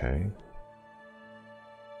 Okay.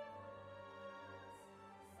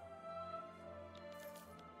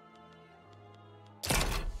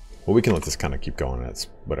 Well, we can let this kind of keep going. That's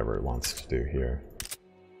whatever it wants to do here.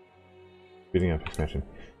 Speeding up expansion.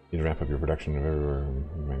 You need to ramp up your production of everywhere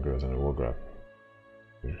man grows and it will grow.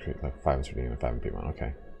 You create like 5 in Sardinia and 5 in Piedmont.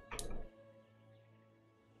 Okay.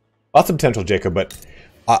 Lots of potential, Jacob, but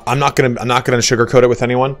I'm not gonna sugarcoat it with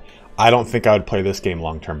anyone. I don't think I would play this game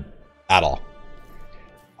long term at all.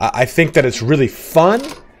 I think that it's really fun,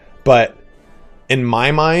 but in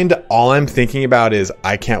my mind, all I'm thinking about is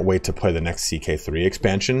I can't wait to play the next CK3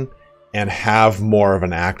 expansion and have more of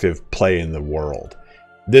an active play in the world.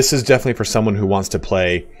 This is definitely for someone who wants to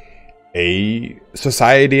play a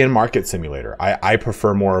society and market simulator. I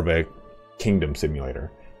prefer more of a kingdom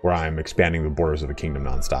simulator where I'm expanding the borders of a kingdom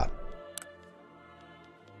nonstop.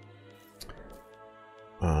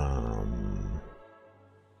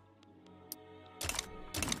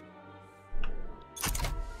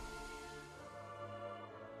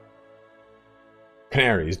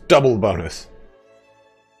 Canaries, double bonus.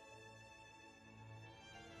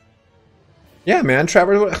 Yeah, man,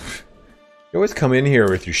 Trevor, you always come in here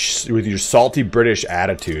with your salty British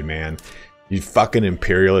attitude, man. You fucking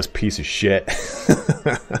imperialist piece of shit.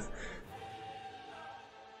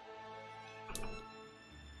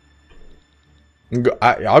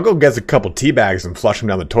 I'll go get a couple tea bags and flush them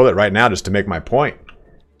down the toilet right now just to make my point.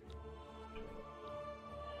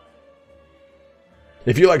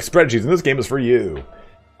 If you like spreadsheets, then this game is for you.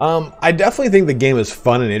 I definitely think the game is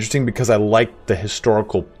fun and interesting because I like the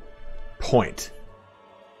historical point.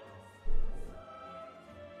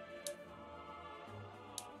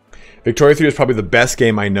 Victoria 3 is probably the best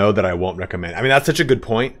game I know that I won't recommend. I mean, that's such a good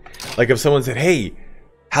point. Like if someone said, hey,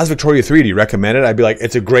 how's Victoria 3? Do you recommend it? I'd be like,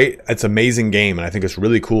 it's an amazing game, and I think it's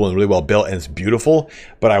really cool and really well built, and it's beautiful,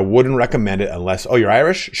 but I wouldn't recommend it unless, oh, you're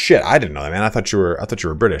Irish? Shit, I didn't know that, man. I thought you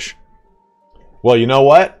were British. Well, you know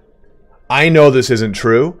what? I know this isn't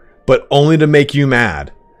true, but only to make you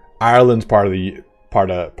mad. Ireland's part of the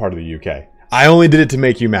UK. I only did it to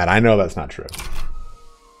make you mad. I know that's not true.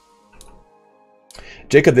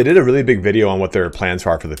 Jacob, they did a really big video on what their plans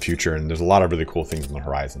are for the future, and there's a lot of really cool things on the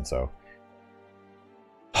horizon, so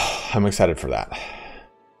I'm excited for that.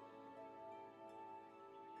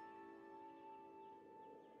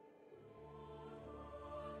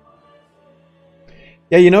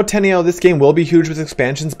 Yeah, you know, Tenio, this game will be huge with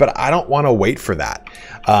expansions, but I don't want to wait for that.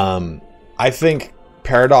 I think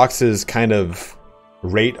Paradox's kind of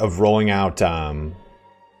rate of rolling out...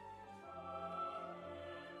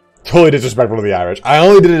 totally disrespectful to the Irish. I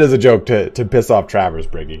only did it as a joke to piss off Travers,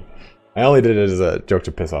 Briggy. I only did it as a joke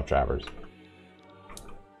to piss off Travers.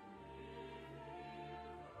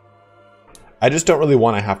 I just don't really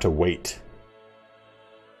want to have to wait.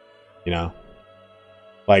 You know?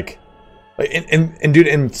 Like... And dude,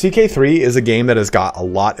 and CK3 is a game that has got a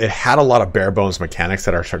lot, it had a lot of bare bones mechanics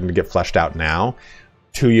that are starting to get fleshed out now,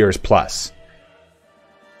 2 years plus.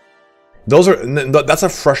 That's a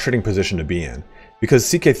frustrating position to be in, because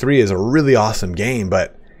CK3 is a really awesome game,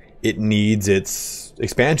 but it needs its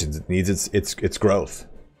expansions, it needs its growth.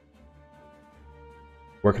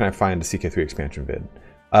 Where can I find a CK3 expansion vid?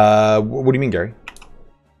 What do you mean, Gary?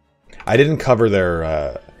 I didn't cover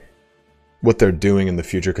their... what they're doing in the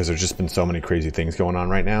future, because there's just been so many crazy things going on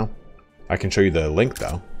right now. I can show you the link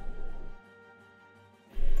though.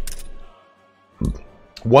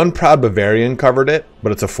 One Proud Bavarian covered it,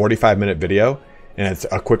 but it's a 45-minute video, and it's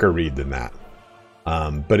a quicker read than that.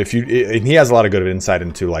 But if you, and he has a lot of good insight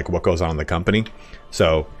into like what goes on in the company.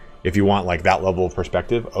 So if you want like that level of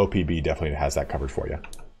perspective, OPB definitely has that covered for you.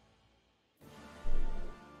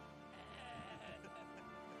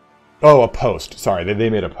 Oh, a post. Sorry, they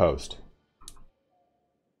made a post.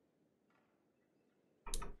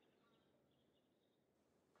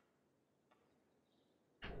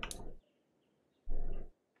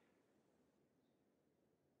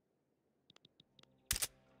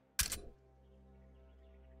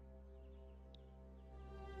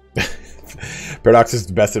 Paradox is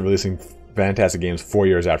the best at releasing fantastic games 4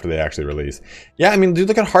 years after they actually release. Yeah, I mean, dude,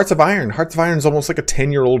 look at Hearts of Iron. Hearts of Iron is almost like a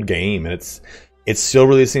 10-year-old game, and it's still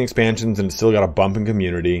releasing expansions, and it's still got a bump in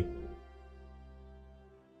community.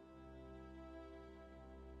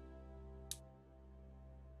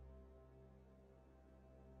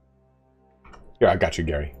 Here, I got you,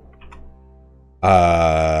 Gary.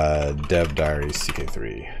 Dev Diary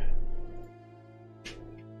CK3.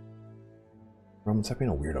 Roman, stop being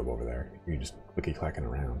a weirdo over there. You just clicky clacking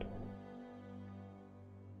around.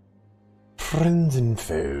 Friends and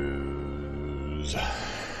foes.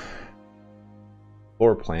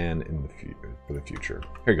 Floor plan in the for the future.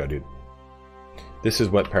 Here you go, dude. This is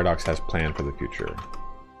what Paradox has planned for the future.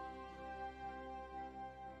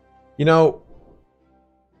 You know,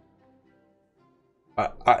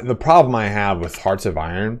 the problem I have with Hearts of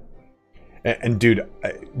Iron, and dude,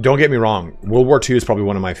 don't get me wrong, World War II is probably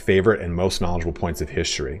one of my favorite and most knowledgeable points of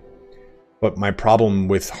history. But my problem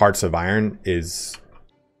with Hearts of Iron is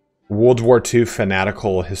World War II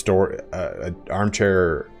fanatical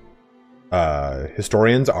armchair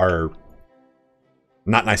historians are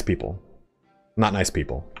not nice people. Not nice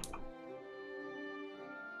people.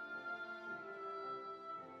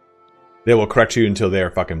 They will correct you until they are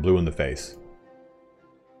fucking blue in the face.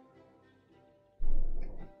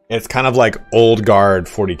 It's kind of like old guard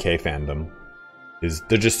 40k fandom.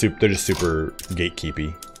 They're just super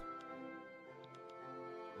gatekeepy.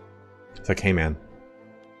 It's like, hey man,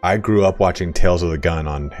 I grew up watching Tales of the Gun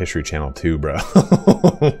on History Channel 2, bro.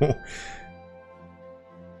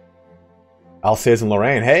 Alsace and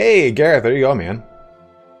Lorraine. Hey, Gareth, there you go, man.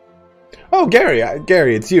 Oh, Gary,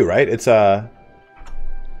 it's you, right? It's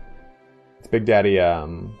Big Daddy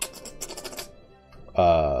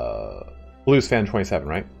Blues Fan 27,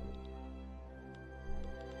 right?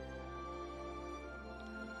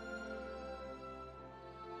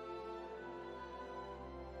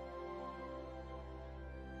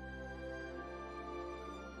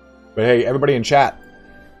 But hey, everybody in chat,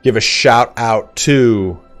 give a shout out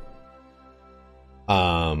to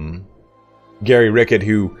Gary Rickett,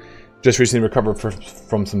 who just recently recovered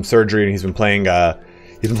from some surgery, and he's been playing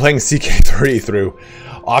CK3 through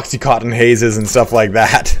Oxycontin hazes and stuff like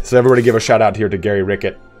that. So everybody give a shout out here to Gary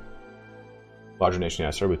Rickett. Larger nation, yeah,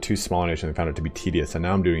 I started with 2 smaller nations and found it to be tedious, and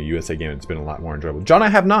now I'm doing a USA game and it's been a lot more enjoyable. John, I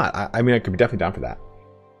have not. I mean, I could be definitely down for that.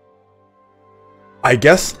 I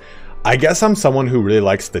guess I'm someone who really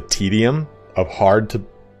likes the tedium of hard to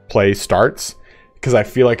play starts, because I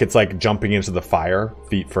feel like it's like jumping into the fire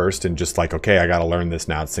feet first and just like, okay, I gotta learn this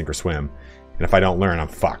now, it's sink or swim. And if I don't learn, I'm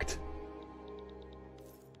fucked.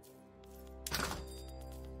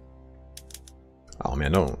 Oh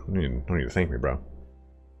man, don't need to thank me, bro.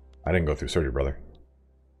 I didn't go through surgery, brother.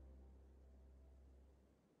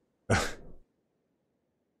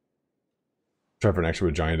 Try for an extra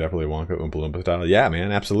with Johnny Depp, Willy Wonka, Oompa Loompa style. Yeah,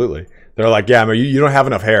 man, absolutely. They're like, yeah, man, you don't have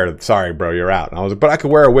enough hair. Sorry, bro, you're out. And I was like, but I could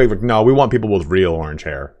wear a wig. Like, no, we want people with real orange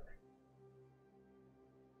hair.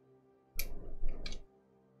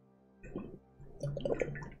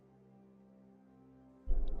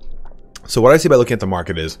 So what I see by looking at the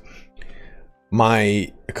market is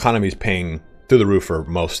my economy is paying through the roof for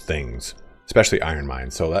most things, especially iron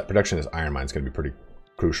mines. So that production of this iron mine is going to be pretty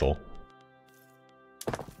crucial.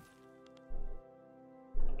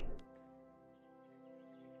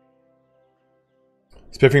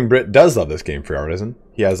 Spiffing Brit does love this game for Artisan.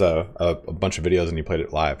 He has a bunch of videos and he played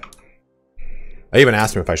it live. I even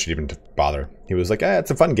asked him if I should even bother. He was like,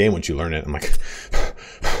 it's a fun game once you learn it. I'm like...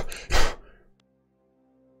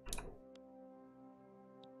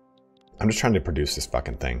 I'm just trying to produce this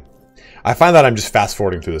fucking thing. I find that I'm just fast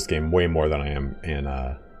forwarding through this game way more than I am in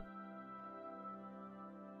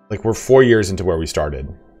like, we're 4 years into where we started.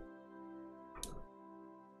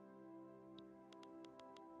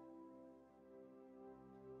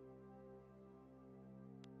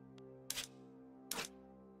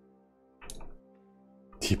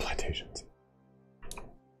 Tea plantations.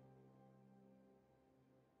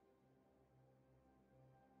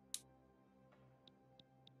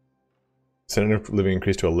 Standard of living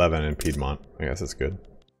increased to 11 in Piedmont. I guess that's good.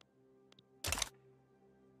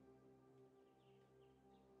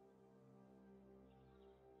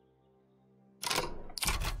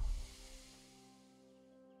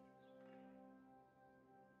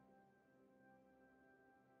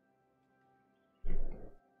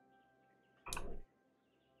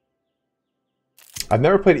 I've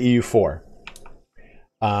never played EU4.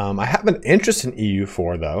 I have an interest in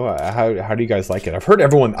EU4 though. How do you guys like it? I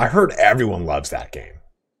heard everyone loves that game.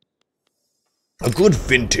 A good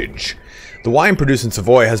vintage. The wine produced in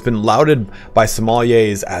Savoy has been lauded by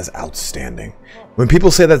sommeliers as outstanding. When people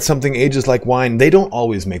say that something ages like wine, they don't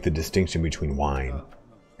always make the distinction between wine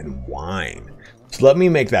and wine. So let me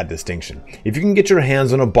make that distinction. If you can get your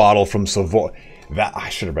hands on a bottle from Savoy, I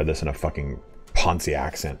should have read this in a fucking Ponzi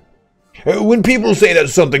accent. When people say that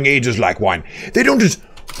something ages like wine, they don't just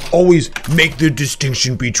always make the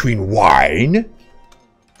distinction between wine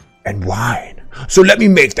and wine. So let me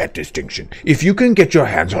make that distinction. If you can get your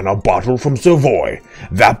hands on a bottle from Savoy,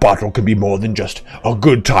 that bottle can be more than just a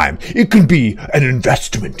good time. It can be an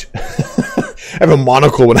investment. I have a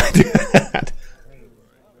monocle when I do that.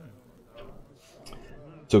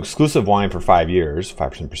 So exclusive wine for 5 years,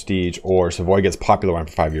 5% prestige, or Savoy gets popular wine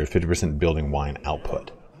for 5 years, 50% building wine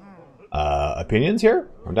output. Opinions here?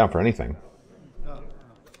 I'm down for anything.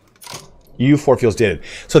 EU4 feels dated.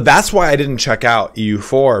 So that's why I didn't check out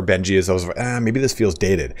EU4, Benji, as I was like, maybe this feels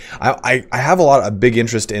dated. I have a big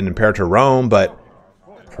interest in Imperator Rome, but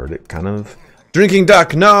I've heard it kind of... Drinking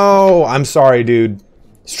Duck, no! I'm sorry, dude.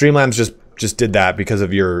 Streamlabs just did that because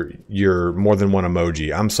of your more than one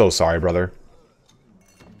emoji. I'm so sorry, brother.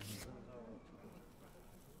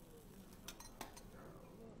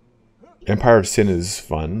 Empire of Sin is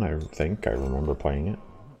fun, I think. I remember playing it.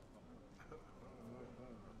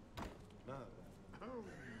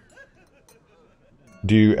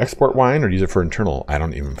 Do you export wine or use it for internal? I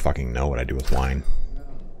don't even fucking know what I do with wine.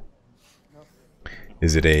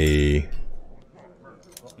 Is it a...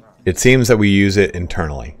 It seems that we use it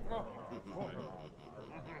internally.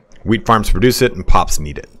 Wheat farms produce it and pops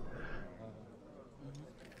need it.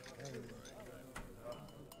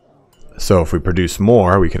 So if we produce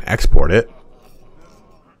more, we can export it.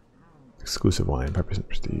 Exclusive wine, 5%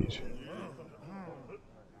 prestige.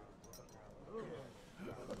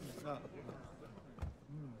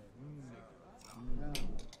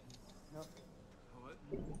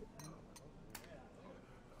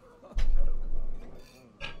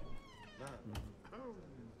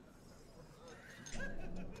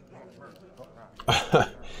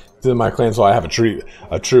 This is my claim, so I have a truce,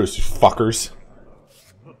 you fuckers.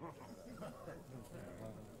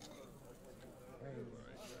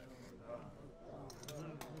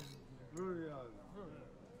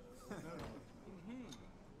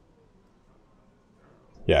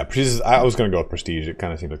 Yeah, I was gonna go with prestige. It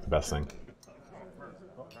kind of seemed like the best thing.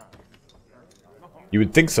 You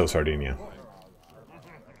would think so, Sardinia.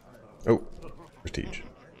 Oh, prestige.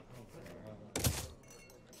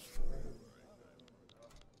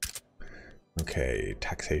 Okay,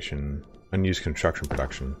 taxation, unused construction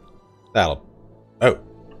production. Oh,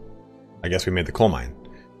 I guess we made the coal mine.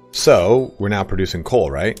 So we're now producing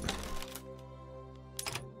coal, right?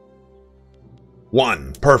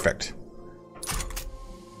 1, perfect.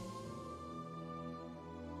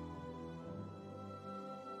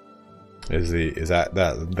 Is that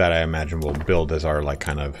I imagine we'll build as our like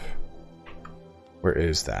kind of, where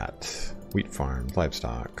is that? Wheat farms,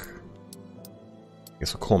 livestock. I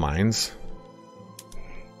guess coal mines.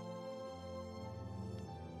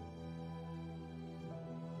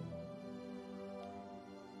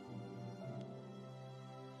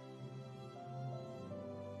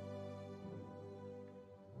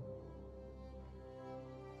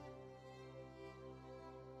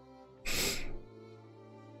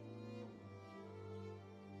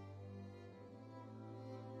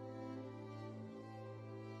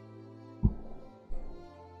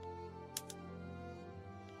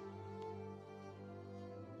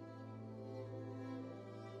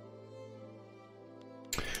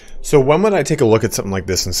 So when would I take a look at something like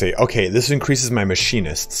this and say, okay, this increases my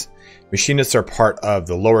machinists. Machinists are part of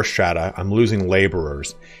the lower strata. I'm losing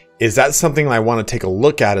laborers. Is that something I want to take a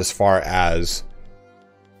look at as far as...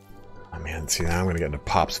 Oh man, see, now I'm going to get into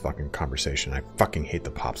Pops fucking conversation. I fucking hate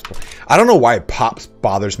the Pops. I don't know why Pops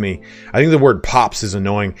bothers me. I think the word Pops is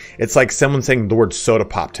annoying. It's like someone saying the word soda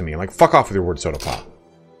pop to me. I'm like, fuck off with your word soda pop.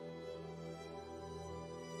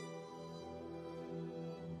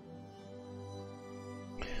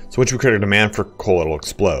 So once we create a demand for coal, it'll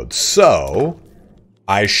explode. So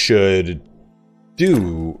I should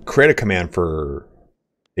create a command for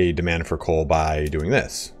a demand for coal by doing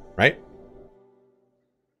this, right?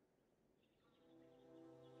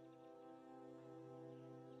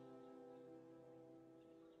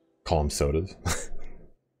 Call them sodas.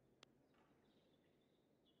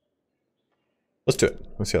 Let's do it.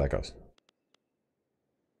 Let's see how that goes.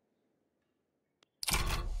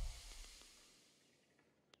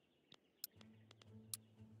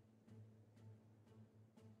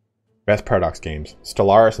 Best Paradox games.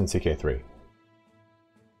 Stellaris and CK3.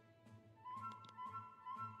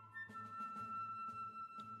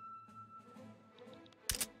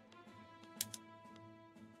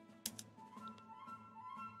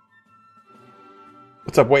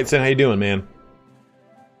 What's up, Waitson? How you doing, man?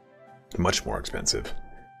 Much more expensive.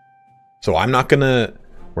 So I'm not gonna...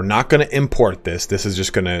 We're not gonna import this. This is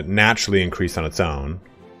just gonna naturally increase on its own.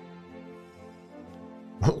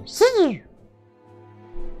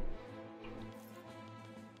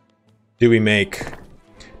 Do we make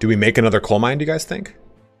another coal mine, do you guys think?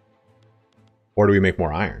 Or do we make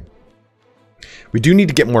more iron? We do need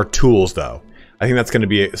to get more tools, though. I think that's going to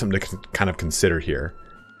be something to kind of consider here.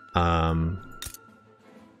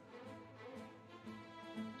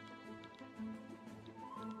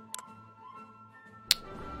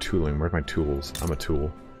 Tooling. Where's my tools? I'm a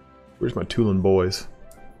tool. Where's my tooling boys?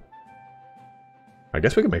 I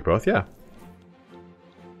guess we can make both, yeah.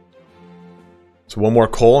 So one more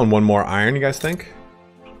coal and one more iron, you guys think?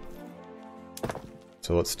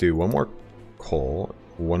 So let's do one more coal,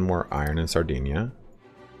 one more iron in Sardinia.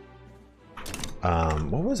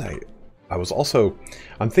 What was I? I was also...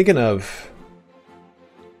 I'm thinking of...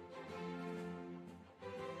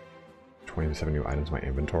 20 to 70 new items in my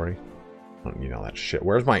inventory. I don't need all that shit.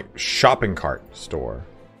 Where's my shopping cart store?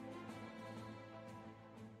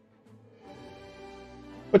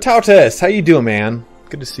 Batautis, how you doing, man?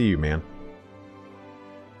 Good to see you, man.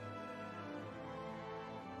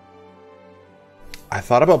 I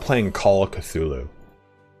thought about playing Call of Cthulhu.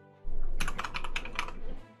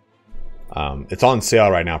 It's on sale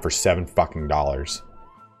right now for $7 fucking.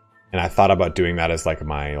 And I thought about doing that as like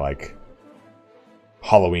my like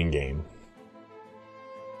Halloween game.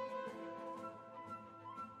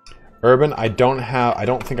 Urban, I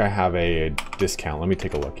don't think I have a discount. Let me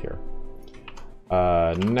take a look here.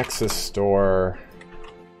 Nexus store.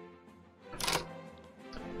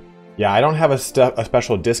 Yeah, I don't have a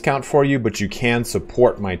special discount for you, but you can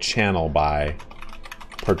support my channel by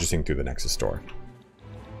purchasing through the Nexus store.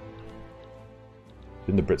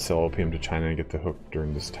 Didn't the Brits sell opium to China and get the hook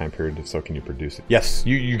during this time period? If so, can you produce it? Yes,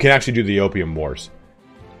 you can actually do the opium wars.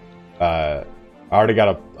 I already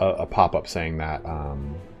got a pop-up saying that.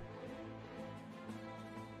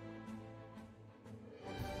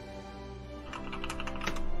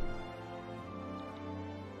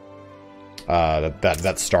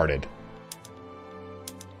 That started.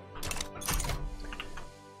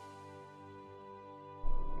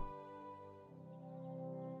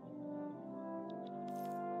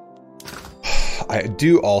 I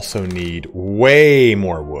do also need way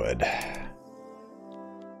more wood.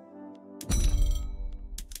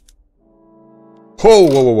 Whoa,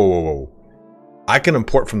 whoa, whoa, whoa, whoa, whoa. I can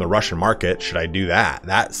import from the Russian market. Should I do that?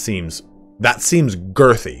 That seems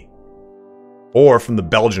girthy. Or from the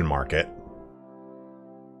Belgian market.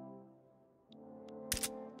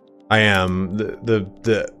 I am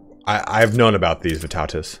I've known about these,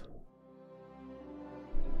 Vitatis.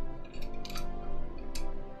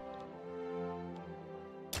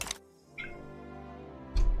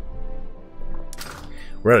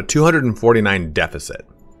 We're at a 249 deficit.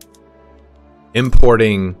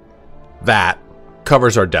 Importing that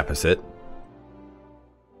covers our deficit.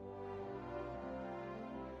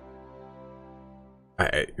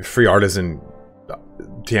 Free artisan,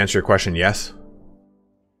 to answer your question, yes.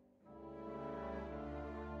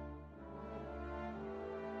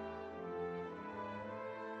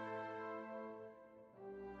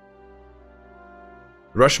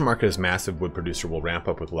 The Russian market is massive. Wood producer will ramp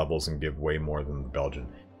up with levels and give way more than the Belgian.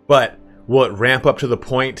 But will it ramp up to the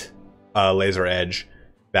point, Laser Edge,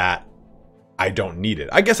 that I don't need it?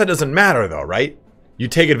 I guess that doesn't matter though, right? You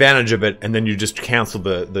take advantage of it and then you just cancel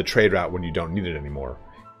the trade route when you don't need it anymore.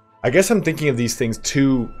 I guess I'm thinking of these things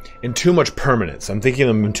in too much permanence. I'm thinking of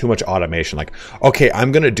them in too much automation. Like, okay,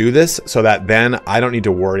 I'm going to do this so that then I don't need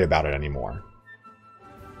to worry about it anymore.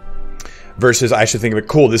 Versus I should think of it,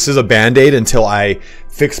 cool, this is a band-aid until I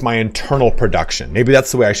fix my internal production. Maybe that's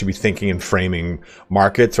the way I should be thinking and framing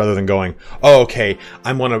markets rather than going, oh, okay,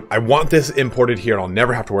 I want this imported here and I'll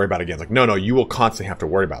never have to worry about it again. It's like, no, you will constantly have to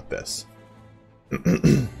worry about this.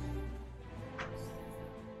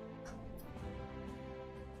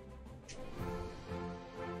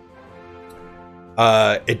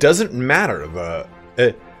 It doesn't matter.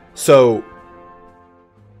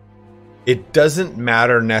 It doesn't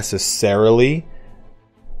matter necessarily.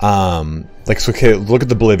 Okay, look at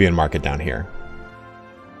the Bolivian market down here.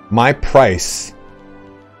 My price,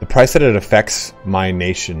 the price that it affects my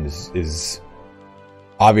nation is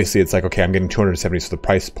obviously, it's like, okay, I'm getting 270, so the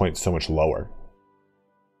price point is so much lower.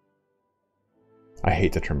 I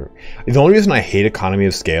hate the term. The only reason I hate economy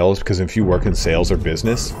of scale is because if you work in sales or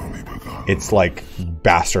business, it's like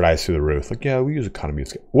bastardized through the roof. Like, yeah, we use economy of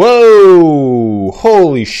scale. Whoa!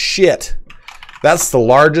 Holy shit! That's the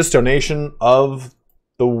largest donation of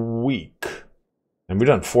the week. And we've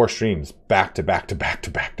done 4 streams back to back to back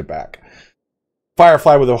to back to back.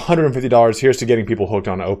 Firefly with $150. Here's to getting people hooked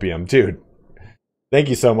on opium. Dude, thank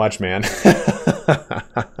you so much, man.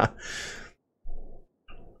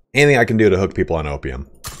 Anything I can do to hook people on opium.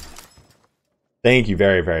 Thank you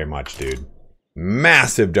very, very much, dude.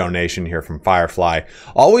 Massive donation here from Firefly.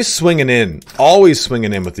 Always swinging in. Always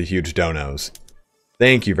swinging in with the huge donos.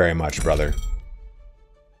 Thank you very much, brother.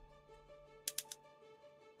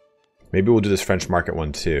 Maybe we'll do this French market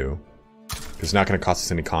one, too. It's not going to cost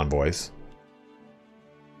us any convoys.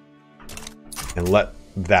 And let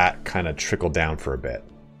that kind of trickle down for a bit.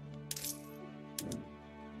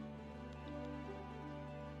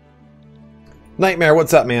 Nightmare,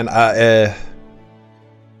 what's up, man? I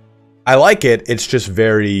like it. It's just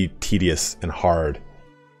very tedious and hard.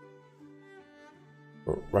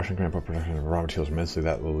 Russian grandpa production of raw materials immensely.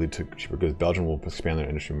 That will lead to cheaper goods. Belgium will expand their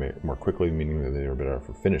industry more quickly, meaning that they are better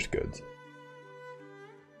for finished goods.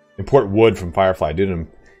 Import wood from Firefly. Dude,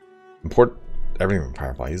 import everything from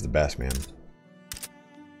Firefly. He's the best, man.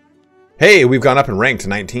 Hey, we've gone up in rank to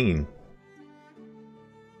 19.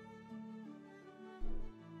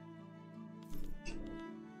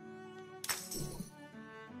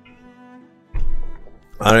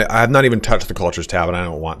 I have not even touched the cultures tab, and I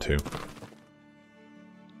don't want to.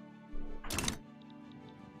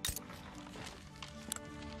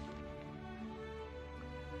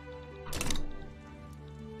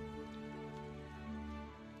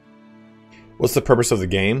 What's the purpose of the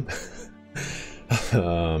game?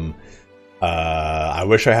 I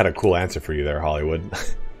wish I had a cool answer for you there, Hollywood.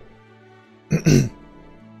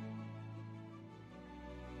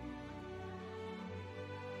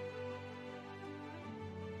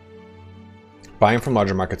 Buying from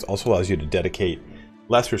larger markets also allows you to dedicate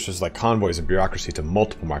less resources like convoys and bureaucracy to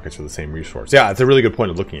multiple markets for the same resource. Yeah, it's a really good point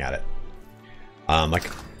of looking at it.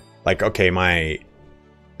 Like okay, do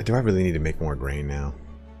I really need to make more grain now?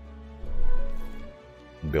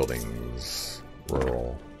 Buildings,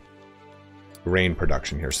 rural, grain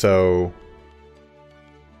production here. So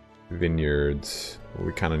vineyards, well,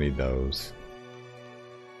 we kind of need those.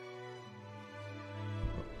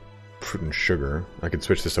 Fruit and sugar. I could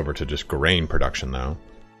switch this over to just grain production though.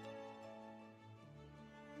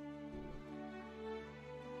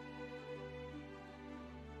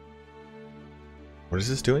 What is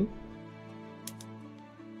this doing?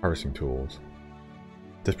 Harvesting tools.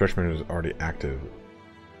 This pressure meter is already active.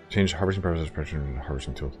 Change harvesting purposes pressure to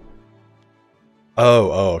harvesting tools.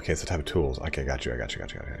 Oh, okay, it's the type of tools. Okay, got you.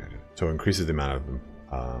 So it increases the amount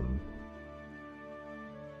of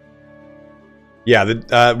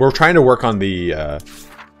yeah, we're trying to work on the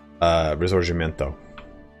Risorgimento.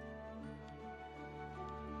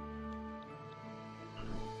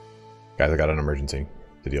 Guys, I got an emergency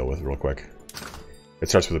to deal with real quick. It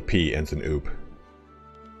starts with a P, ends in oop.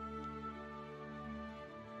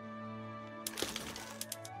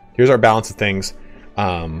 Here's our balance of things.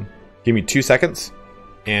 Give me 2 seconds,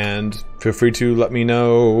 and feel free to let me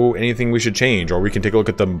know anything we should change, or we can take a look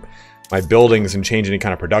at my buildings and change any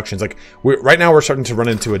kind of productions. Like right now, we're starting to run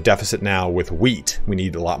into a deficit now with wheat. We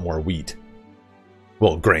need a lot more wheat.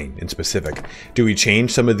 Well, grain in specific. Do we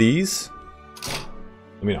change some of these?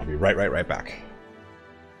 Let me know. I'll be right back.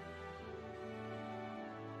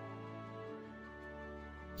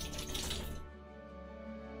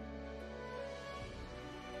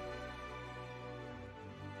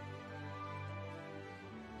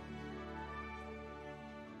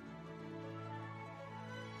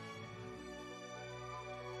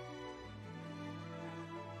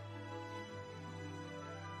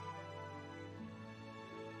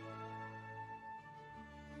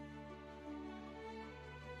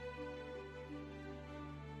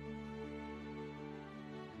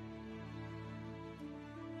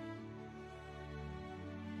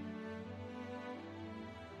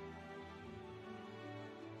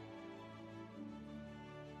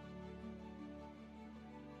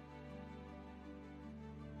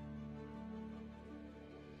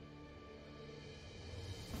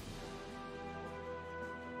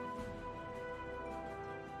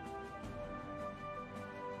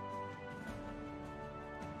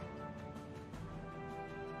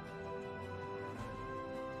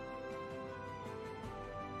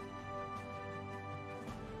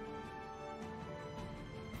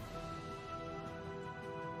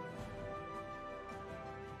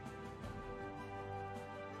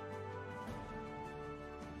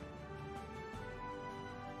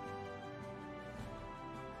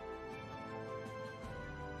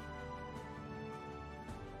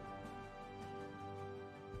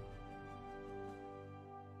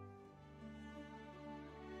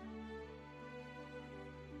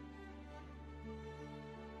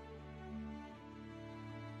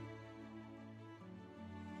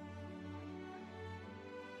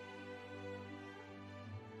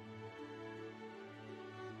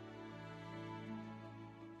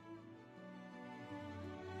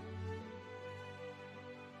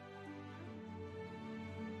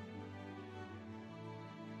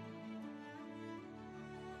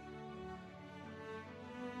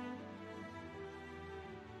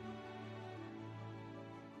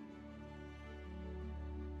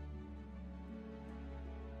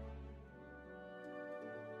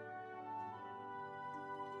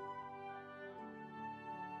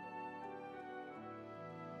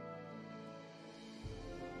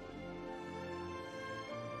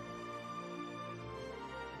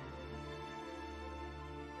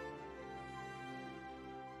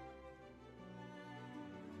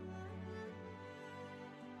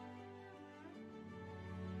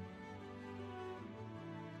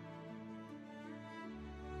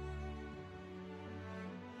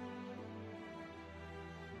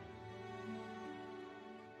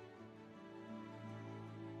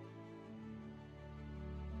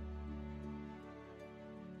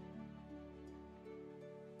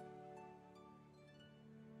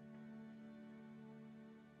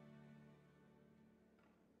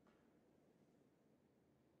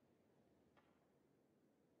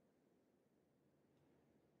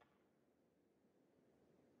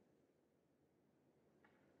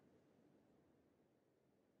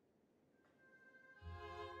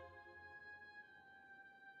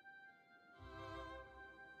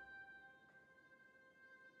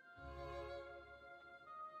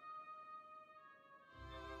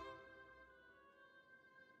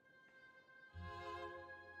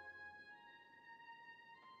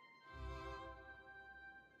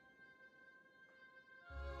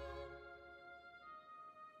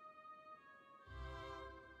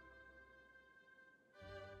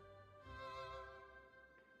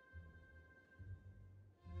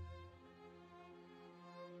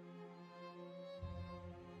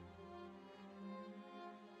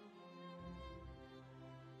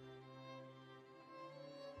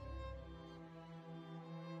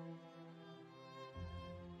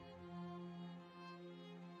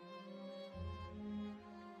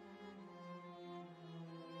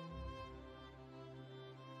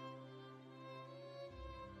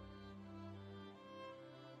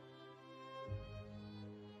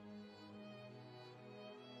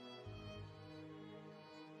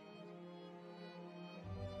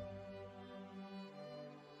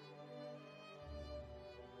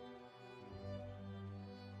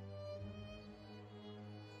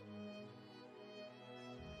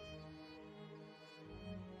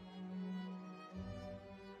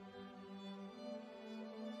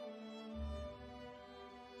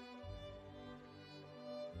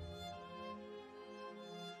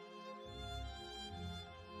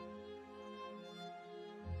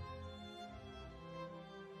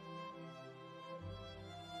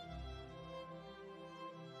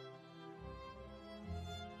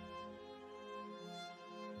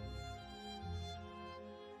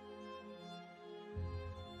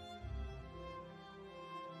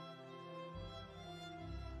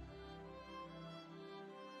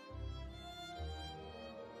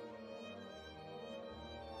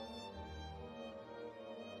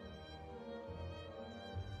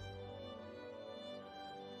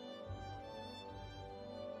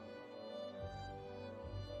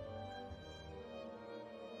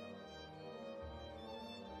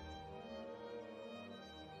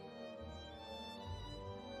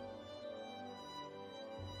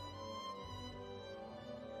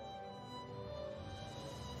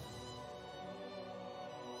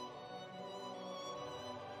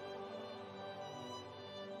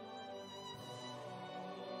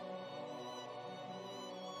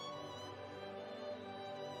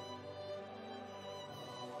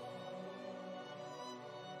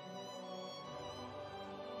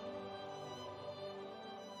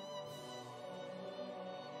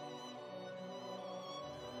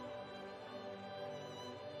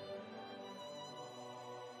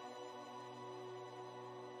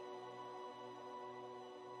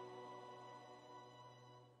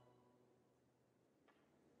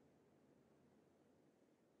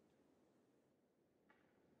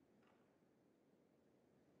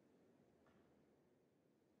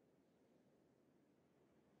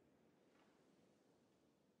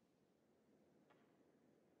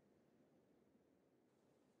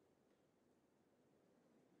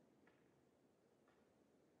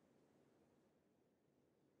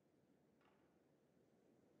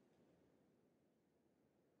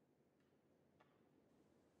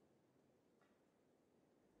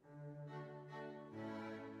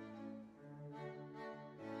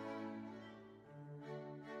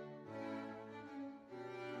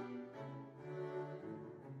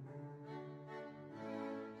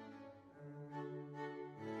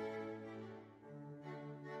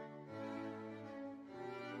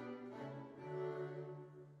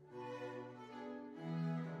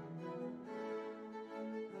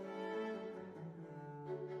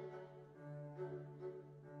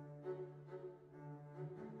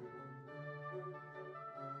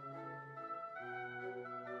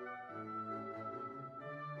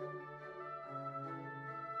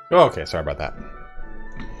 Oh, okay, sorry about that.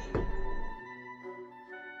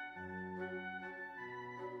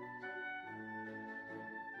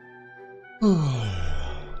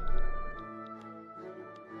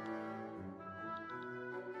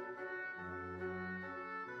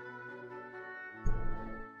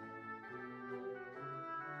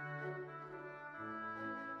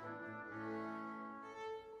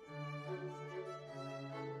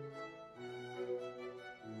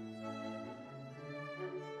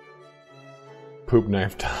 Poop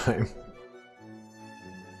knife time.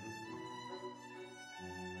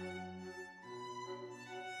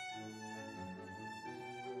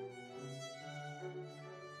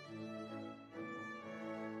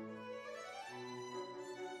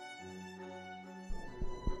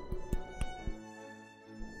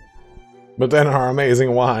 But then our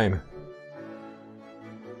amazing wine.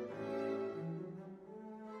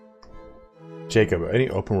 Jacob, any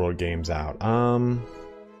open world games out?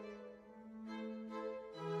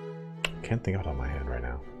 Can't think of it on my head right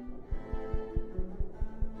now.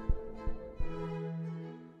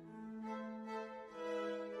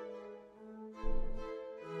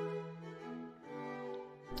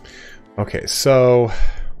 Okay, so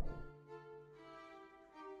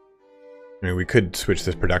I mean, we could switch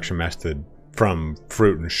this production method from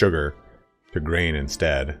fruit and sugar to grain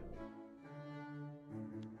instead.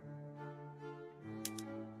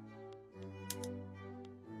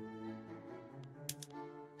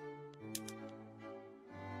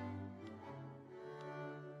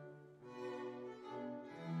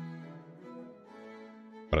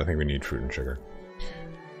 But I think we need fruit and sugar.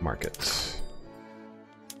 Markets.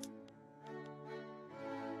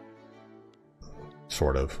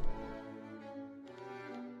 Sort of.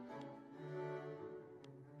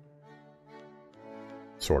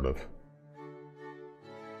 Sort of.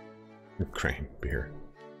 Grain, beer.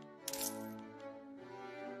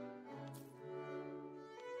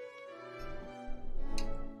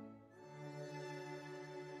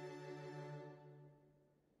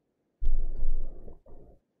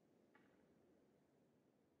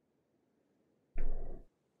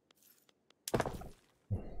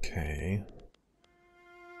 Okay.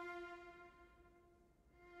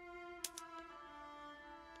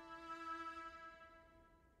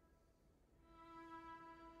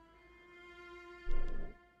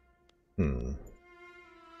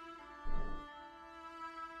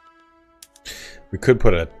 We could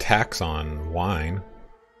put a tax on wine.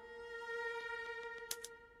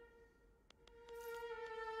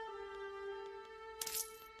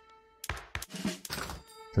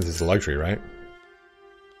 Since it's a luxury, right?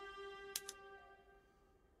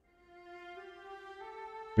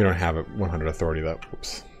 We don't have a 100 authority though.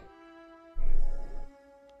 Oops.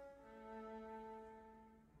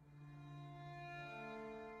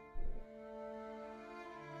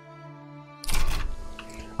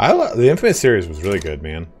 The Infamous series was really good,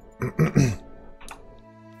 man.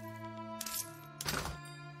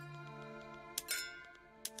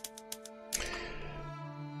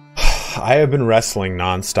 I have been wrestling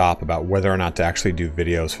non-stop about whether or not to actually do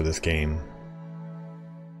videos for this game.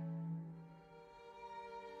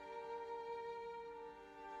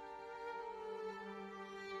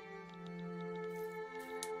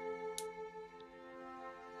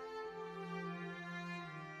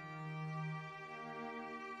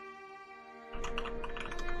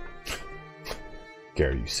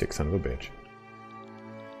 Gary, you sick son of a bitch.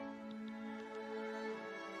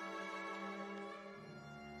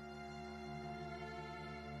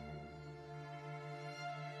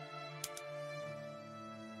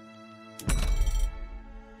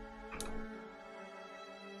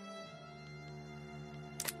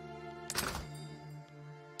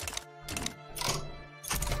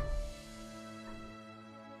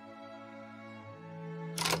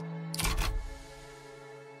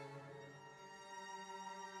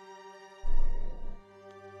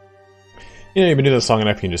 You know, you've been doing this long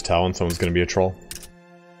enough, you can just tell when someone's going to be a troll.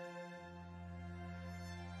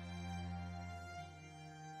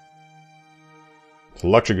 So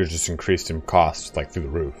electric is just increased in cost, like through the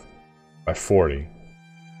roof, by 40.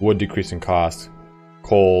 Wood decreased in cost.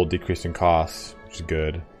 Coal decreased in cost, which is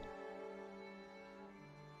good.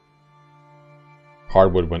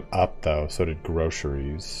 Hardwood went up, though, so did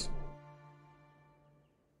groceries.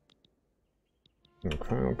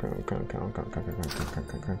 Okay.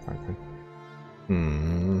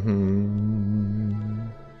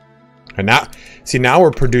 And now, see, now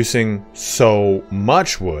we're producing so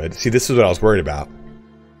much wood. See, this is what I was worried about.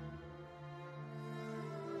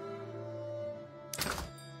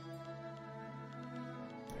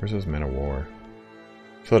 Where's those men of war?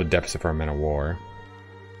 Still at a deficit for our men of war.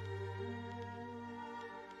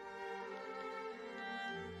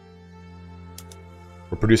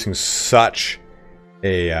 producing such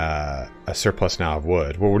a surplus now of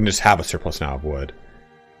wood. Well, we wouldn't just have a surplus now of wood.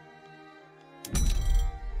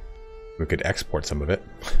 We could export some of it.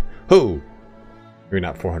 Who? Maybe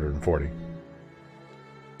not 440.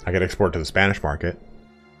 I could export to the Spanish market.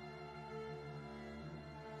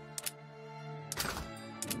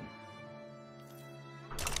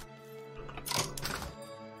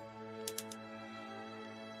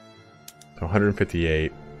 So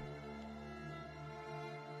 158.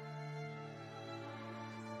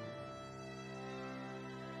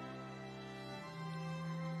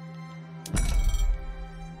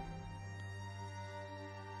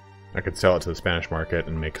 I could sell it to the Spanish market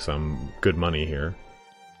and make some good money here.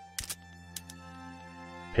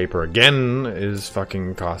 Paper again is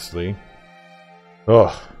fucking costly.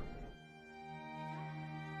 Ugh.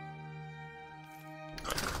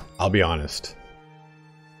 I'll be honest.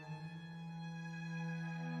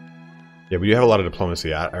 Yeah, we do have a lot of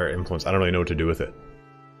diplomacy or influence. I don't really know what to do with it.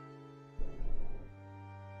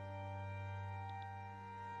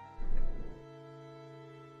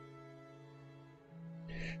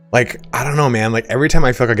 Like, I don't know, man. Like, every time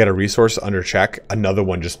I feel like I get a resource under check, another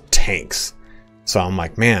one just tanks. So I'm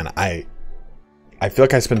like, man, I feel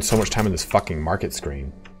like I spend so much time in this fucking market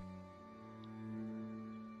screen.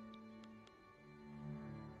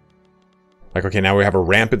 Like, okay, now we have a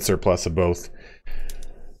rampant surplus of both.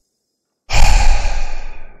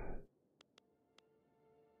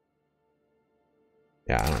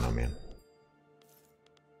 Yeah, I don't know, man.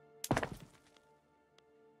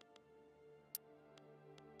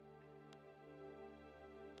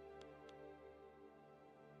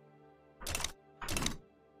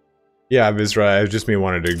 Yeah, Vizra, it's just me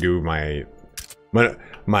wanted to do my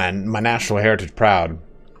national heritage proud.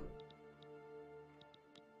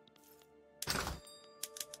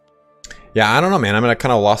 Yeah, I don't know, man. I'm at a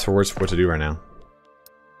kind of loss for words for what to do right now.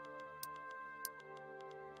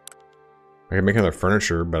 I could make another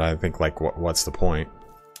furniture, but I think, like, what's the point?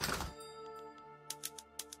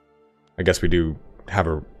 I guess we do have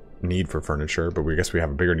a need for furniture, but I guess we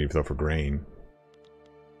have a bigger need, though, for grain.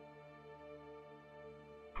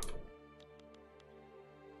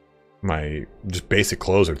 My just basic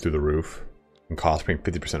clothes are through the roof and cost me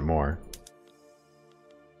 50% more.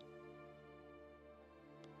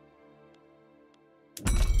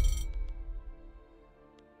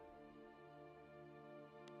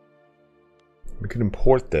 We could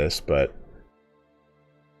import this, but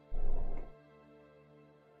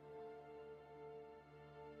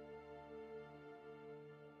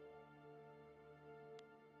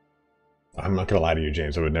I'm not gonna lie to you,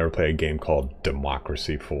 James. I would never play a game called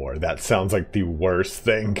Democracy 4. That sounds like the worst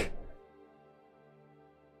thing.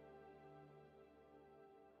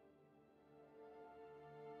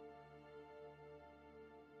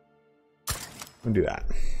 We'll do that.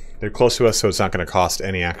 They're close to us, so it's not gonna cost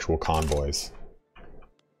any actual convoys.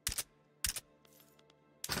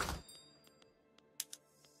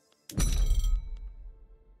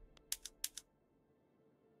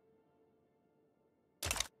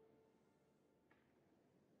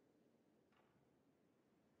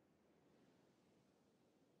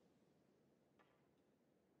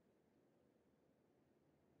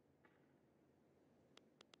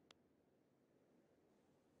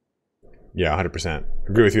 Yeah, 100%.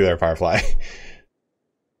 Agree with you there, Firefly.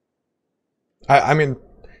 I mean,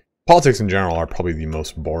 politics in general are probably the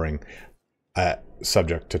most boring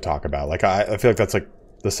subject to talk about. Like, I feel like that's like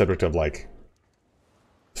the subject of like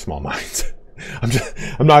small minds.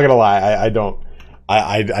 I'm not gonna lie.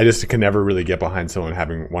 I just can never really get behind someone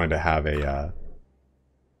wanting to have a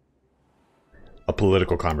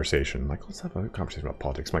political conversation. Like, let's have a conversation about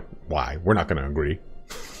politics. I'm like, why? We're not gonna agree.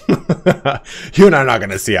 You and I are not going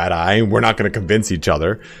to see eye to eye. We're not going to convince each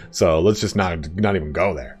other. So let's just not even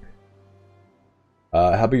go there.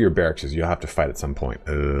 How about your barracks? You'll have to fight at some point.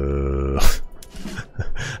 These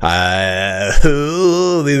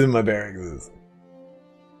are my barracks.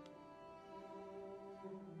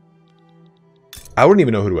 I wouldn't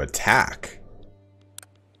even know who to attack.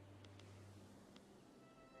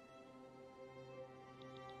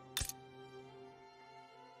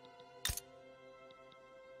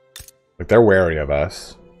 Like, they're wary of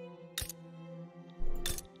us.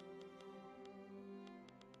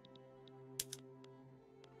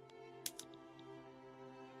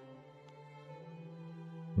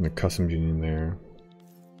 And the customs union there.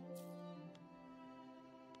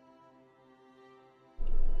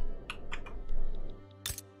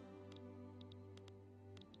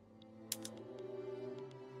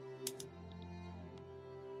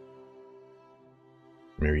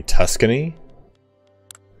 Maybe Tuscany?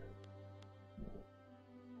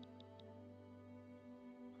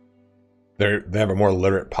 They have a more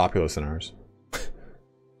literate populace than ours.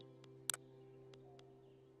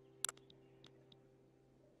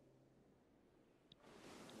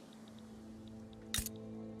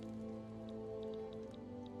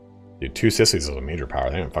 Dude, 2 Sicilies is a major power.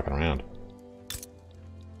 They ain't fucking around.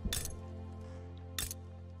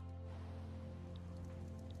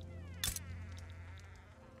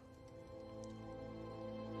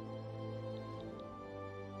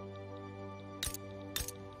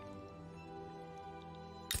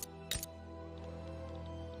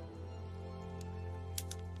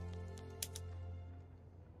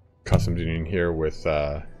 Customs union here with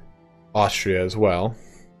Austria as well.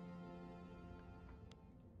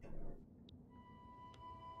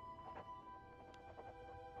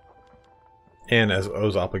 And as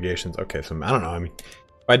owes obligations. Okay, so I don't know. I mean,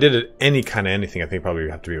 if I did it any kind of anything, I think probably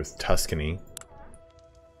would have to be with Tuscany.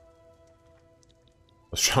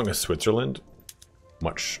 As strong as Switzerland.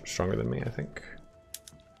 Much stronger than me, I think.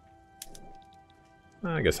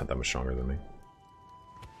 I guess not that much stronger than me.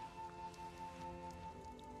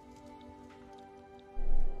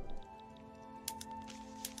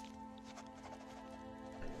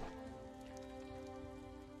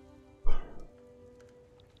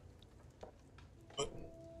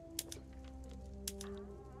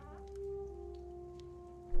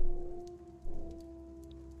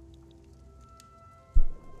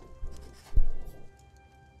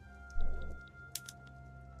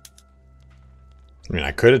 I mean,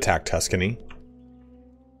 I could attack Tuscany.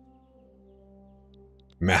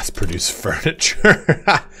 Mass-produce furniture.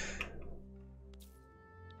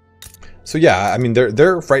 So yeah, I mean,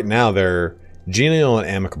 they're right now they're genial and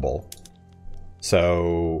amicable.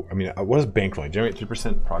 So I mean, what is bankrolling? Generate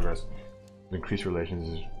 3% progress, increase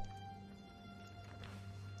relations.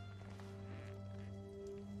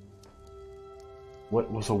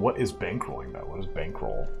 What? So what is bankrolling though? What is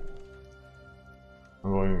bankroll? I'm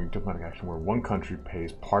going diplomatic action where one country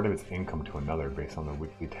pays part of its income to another based on their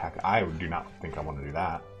weekly tax. I do not think I want to do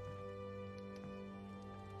that.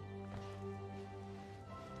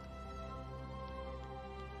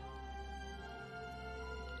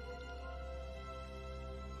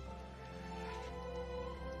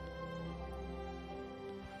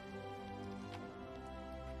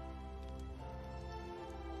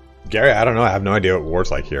 Gary, I don't know. I have no idea what war's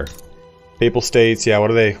like here. Papal states, yeah, what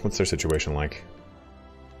are they? What's their situation like?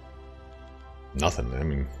 Nothing. I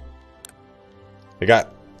mean, they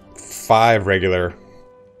got 5 regular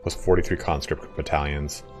plus 43 conscript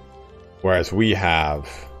battalions, whereas we have,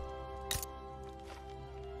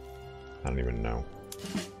 I don't even know,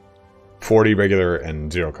 40 regular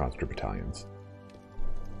and 0 conscript battalions.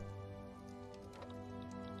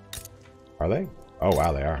 Are they? Oh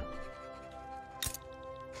wow, they are.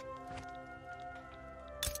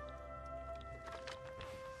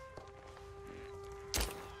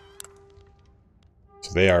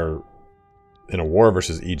 They are in a war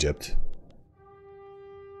versus Egypt.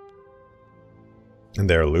 And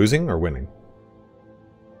they're losing or winning?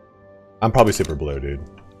 I'm probably super blue, dude.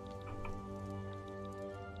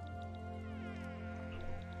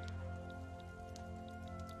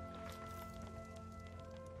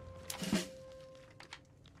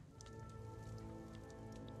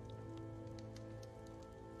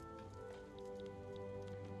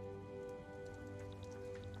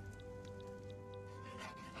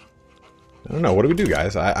 I don't know. What do we do,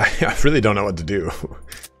 guys? I really don't know what to do.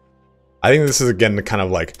 I think this is, again, the kind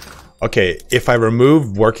of like, okay, if I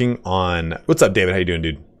remove working on... What's up, David? How you doing,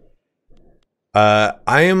 dude? I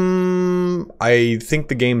think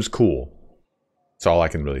the game's cool. That's all I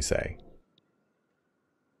can really say.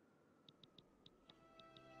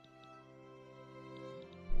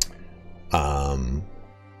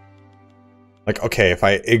 Like, okay, if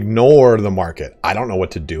I ignore the market, I don't know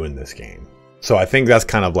what to do in this game. So I think that's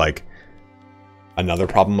kind of like another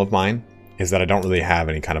problem of mine, is that I don't really have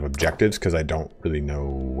any kind of objectives because I don't really know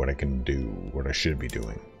what I can do, what I should be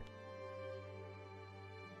doing.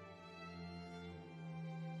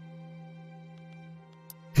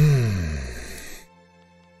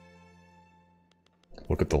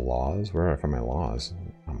 Look at the laws. Where are I find my laws?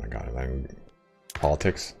 Oh my god,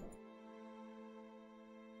 politics.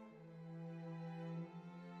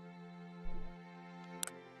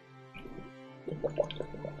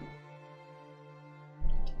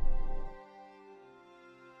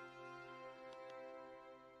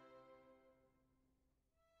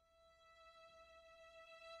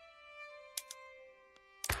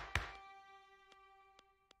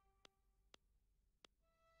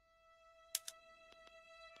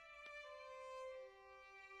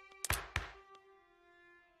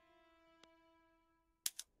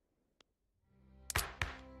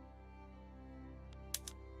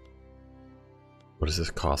 What does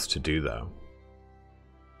this cost to do, though?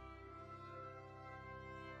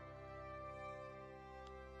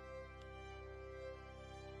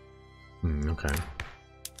 Okay.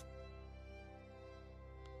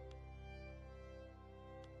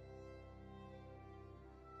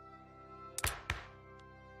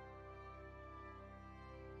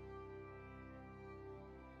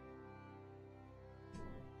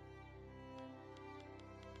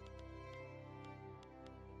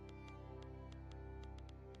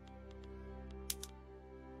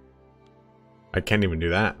 I can't even do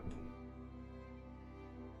that.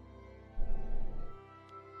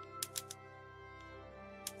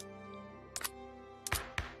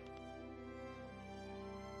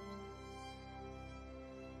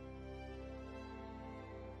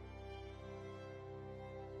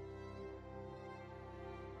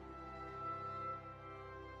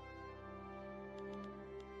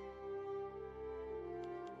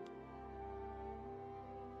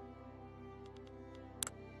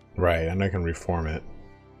 Right, and I can reform it.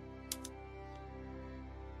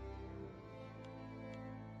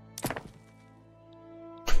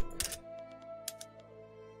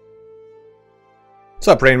 What's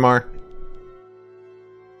up, Rainmar?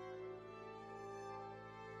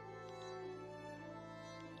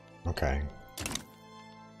 Okay.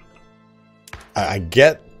 I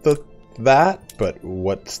get that, but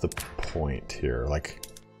what's the point here? Like,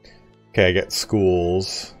 okay, I get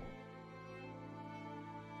schools.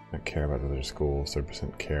 I don't care about other schools.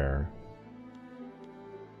 30% care.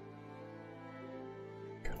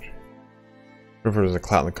 Country. Rivers, a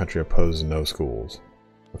clout in the country opposes no schools.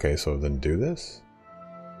 Okay, so then do this.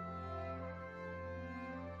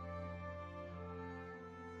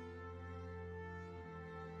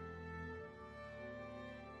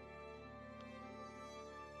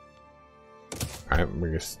 All right, we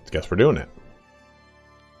guess we're doing it.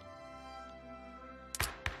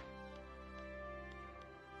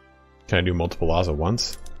 Can I do multiple laws at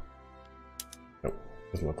once? Nope,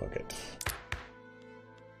 doesn't look like it.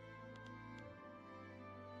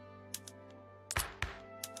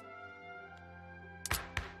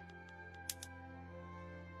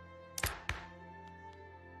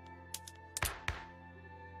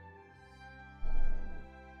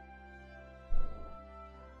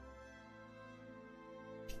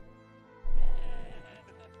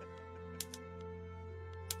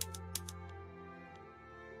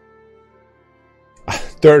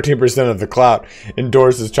 %of the clout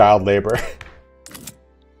endorses child labor.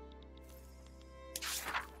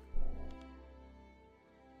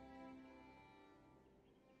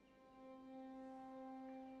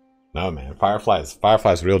 No, man,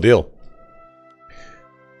 Firefly's real deal.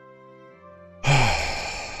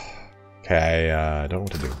 Okay, I don't know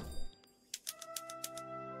what to do.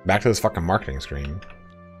 Back to this fucking marketing screen.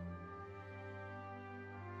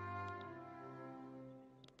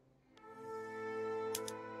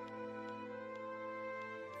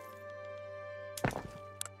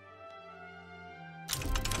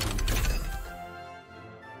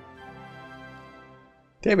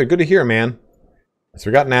 David, good to hear, man. So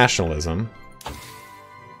we got nationalism.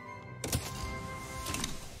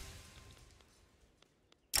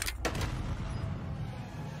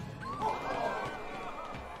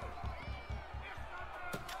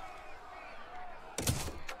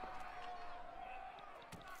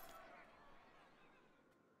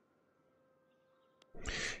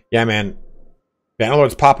 Yeah, man.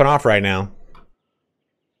 Bannerlord's popping off right now.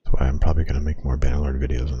 That's why I'm probably going to make more Bannerlord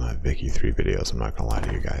videos and not Vicky 3 videos. I'm not going to lie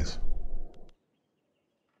to you guys.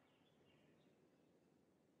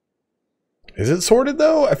 Is it sorted,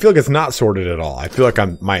 though? I feel like it's not sorted at all. I feel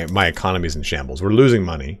like my economy's in shambles. We're losing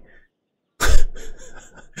money.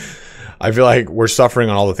 I feel like we're suffering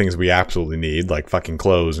on all the things we absolutely need, like fucking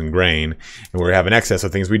clothes and grain, and we have an excess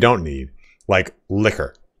of things we don't need, like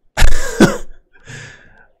liquor.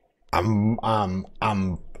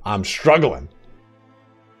 I'm struggling.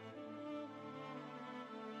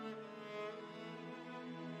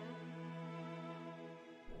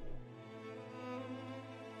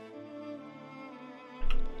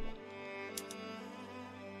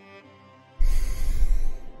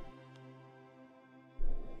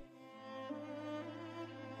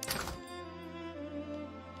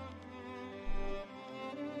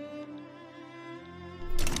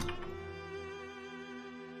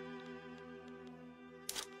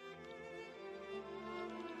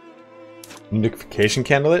 Unification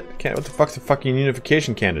candidate? What the fuck's a fucking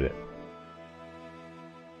unification candidate?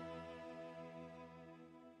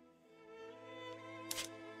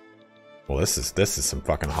 Well, this is some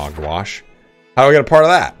fucking hogwash. How do I get a part of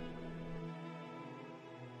that?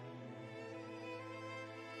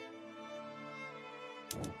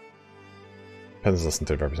 Peasants less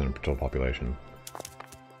than 35% of total population.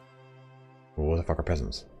 Well, what the fuck are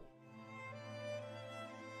peasants?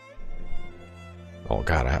 Oh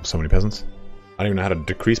god, I have so many peasants. I don't even know how to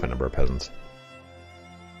decrease my number of peasants.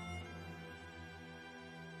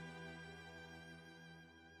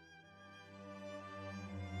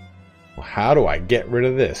 Well, how do I get rid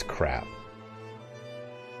of this crap?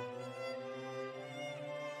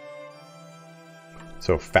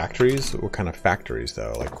 So factories? What kind of factories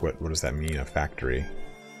though? Like what does that mean, a factory?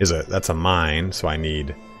 That's a mine, so I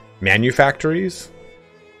need manufactories?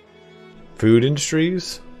 Food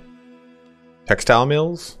industries? Textile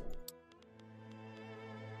mills?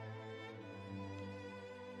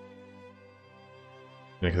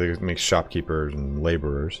 It makes shopkeepers and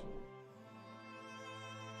laborers.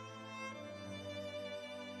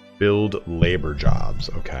 Build labor jobs,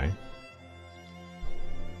 okay.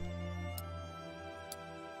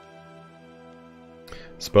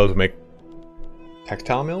 Suppose we make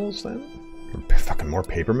textile mills then? Or fucking more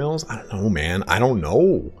paper mills? I don't know, man. I don't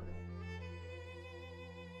know.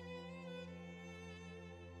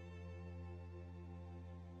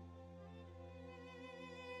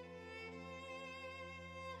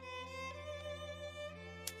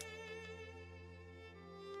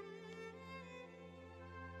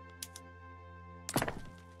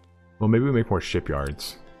 Well, maybe we make more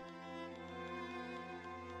shipyards.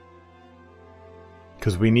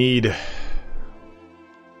 Because we need... Okay,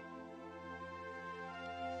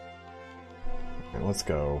 let's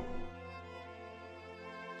go.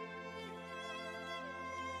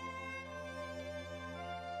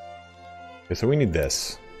 Okay, so we need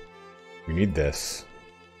this. We need this.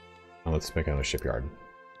 Now let's make another shipyard.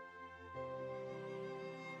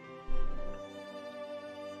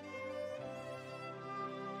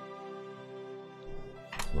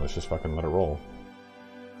 Let's just fucking let it roll.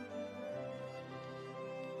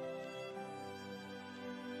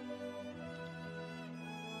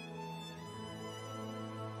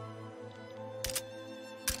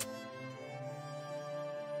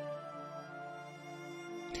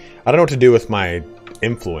 I don't know what to do with my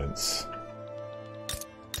influence.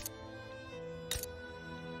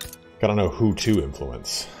 I don't know who to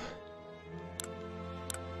influence.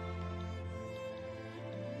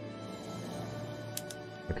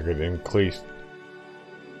 Like I could increase.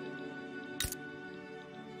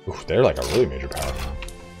 Oof, they're like a really major power now.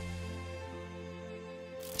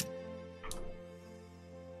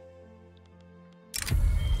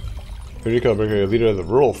 Federico, a leader of the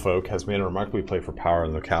rural folk, has made a remarkably play for power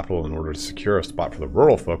in the capital in order to secure a spot for the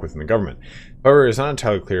rural folk within the government. However, it is not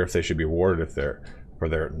entirely clear if they should be awarded for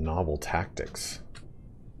their novel tactics.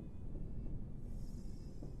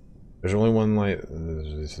 There's only one light. This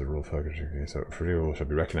is the rural folk. Okay, so Federico should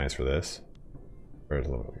be recognized for this. I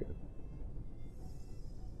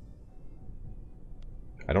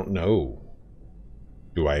don't know.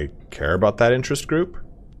 Do I care about that interest group?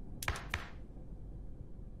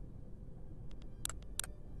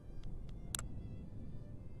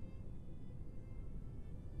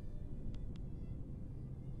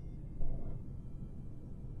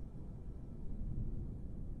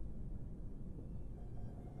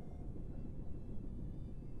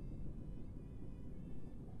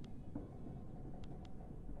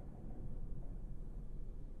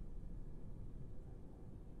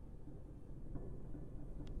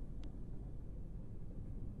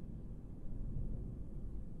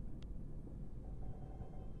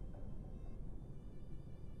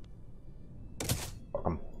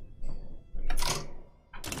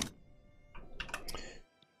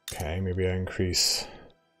 Okay, maybe I increase.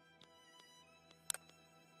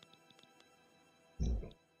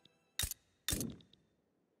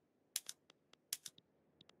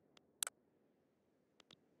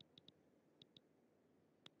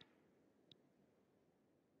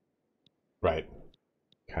 Right.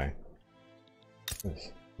 Okay.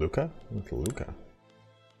 Luca? What's Luca?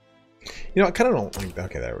 You know, I kind of don't like.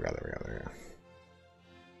 Okay, there we go.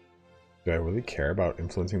 Do I really care about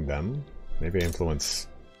influencing them? Maybe I influence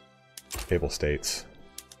Papal States.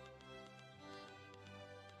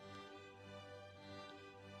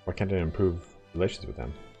 Why can't I improve relations with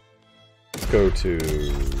them? Let's go to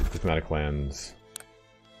diplomatic lands.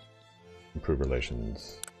 Improve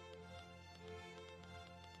relations.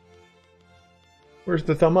 Where's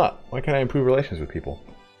the thumb up? Why can't I improve relations with people?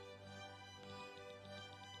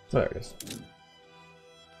 Oh, there it is.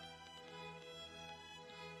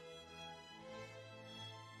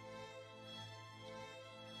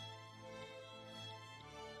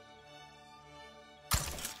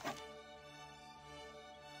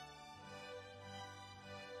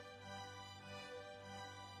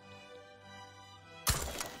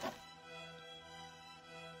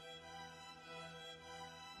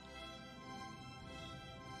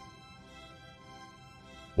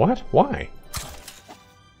 What? Why?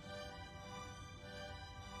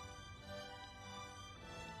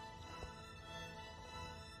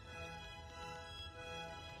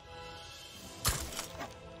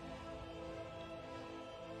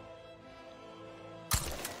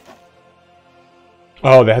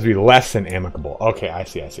 Oh, that has to be less than amicable. Okay, I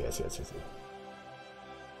see.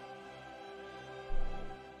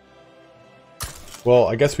 Well,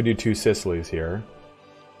 I guess we do 2 Sicilies here.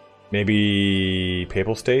 Maybe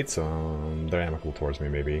Papal States? They're amicable towards me,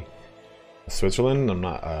 maybe. Switzerland? I'm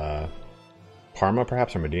not... Parma,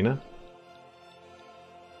 perhaps, or Medina?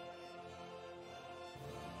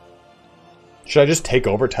 Should I just take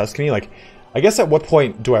over Tuscany? Like, I guess at what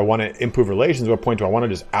point do I want to improve relations? At what point do I want to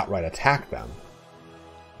just outright attack them?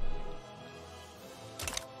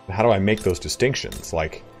 How do I make those distinctions?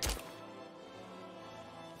 Like,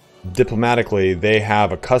 diplomatically, they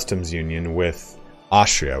have a customs union with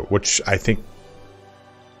Austria, which I think...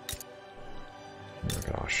 Look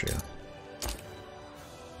at Austria.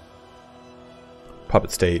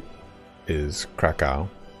 Puppet state is Krakow.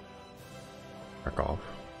 Krakow.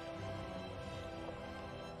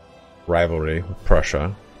 Rivalry with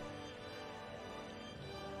Prussia.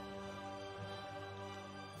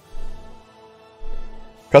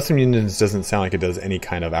 Custom unions doesn't sound like it does any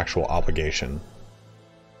kind of actual obligation.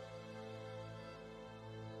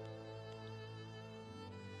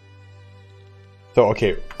 So,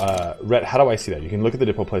 okay, Rhett, how do I see that? You can look at the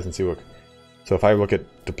diplo plays and see what... So if I look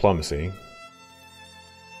at diplomacy...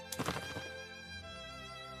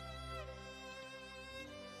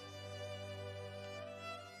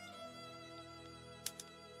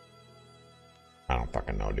 I don't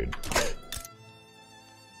fucking know, dude.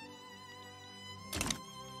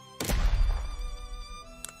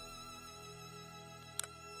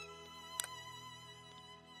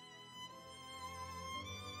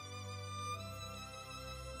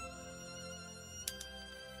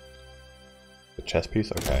 The chess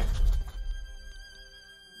piece? Okay.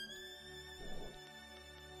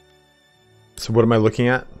 So what am I looking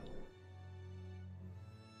at?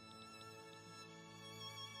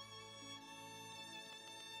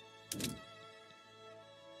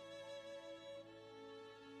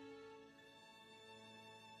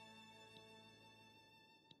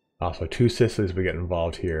 Also, 2 Sicilies would get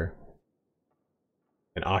involved here.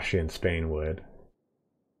 And Austria and Spain would.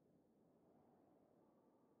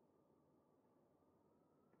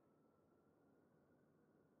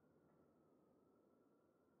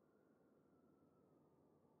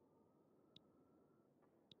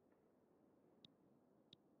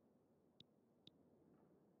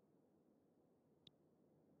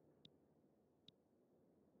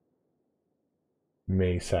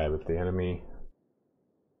 May side with the enemy.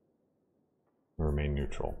 Remain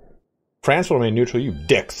neutral. France will remain neutral, you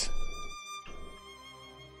dicks.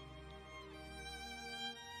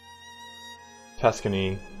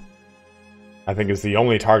 Tuscany, I think, is the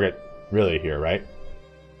only target really here, right?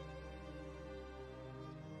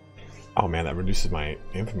 Oh man, that reduces my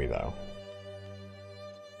infamy though.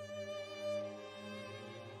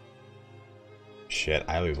 Shit,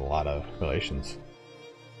 I lose a lot of relations.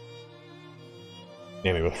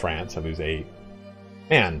 Namely with France, I lose 8.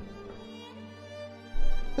 Man.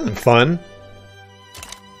 This isn't fun.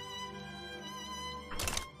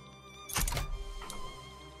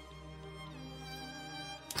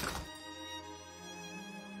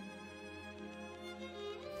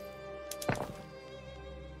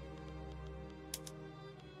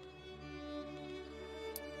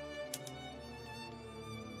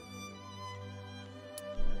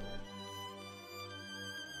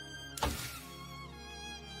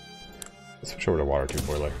 Let's switch over to water tube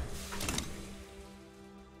boiler.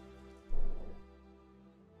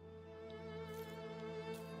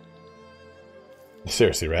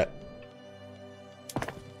 Seriously, Rhett.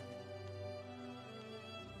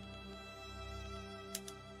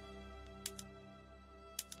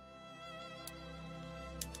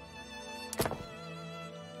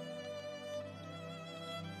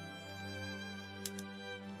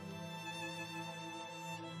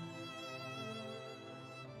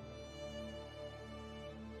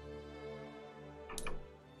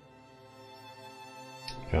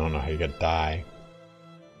 I don't know how you get die.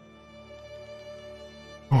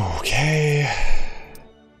 Okay.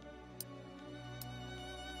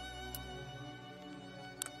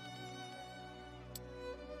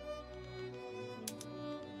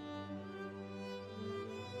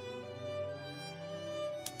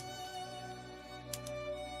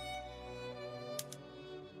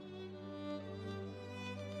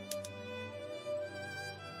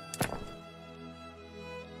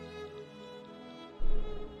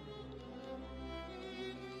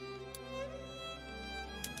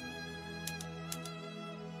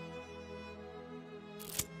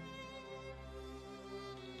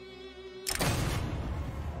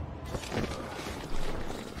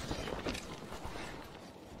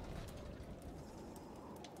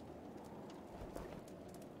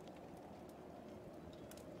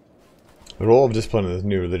 The role of discipline in the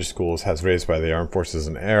new religious schools has raised by the armed forces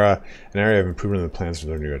an area of improvement in the plans for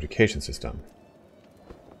their new education system.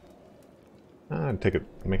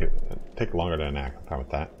 Take longer to enact. I'm fine with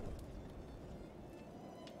that.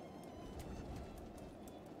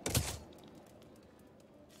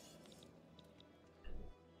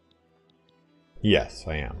 Yes,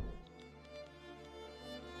 I am.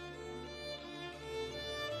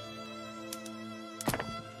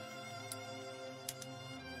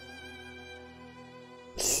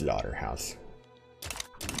 Slaughterhouse.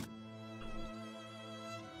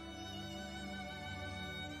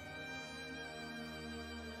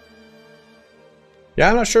 Yeah,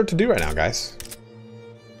 I'm not sure what to do right now, guys.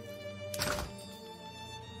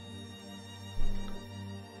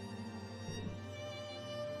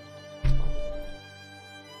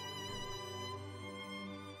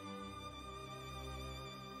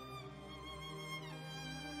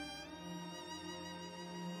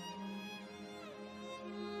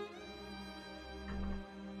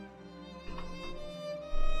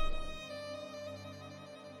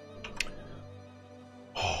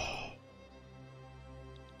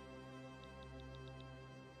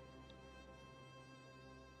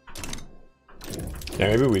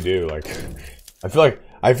 Yeah, maybe we do. Like, I feel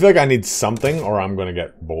like I need something, or I'm gonna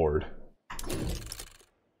get bored.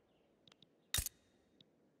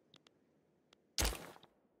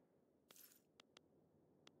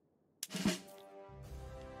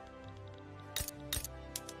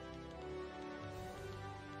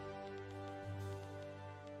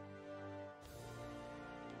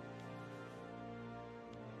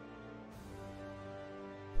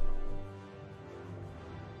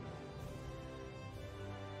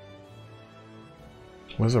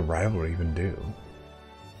 What does a rivalry even do?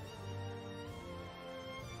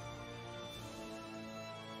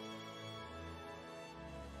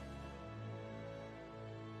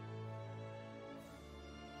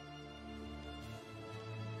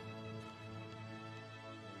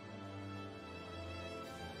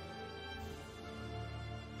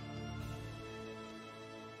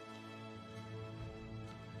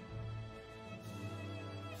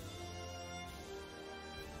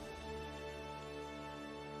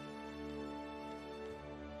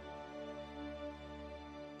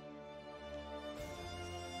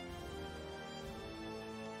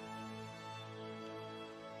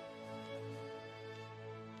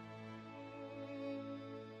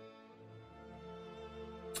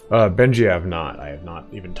 Benji, I have not. I have not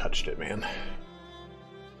even touched it, man.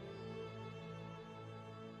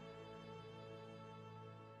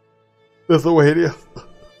 Lithuania.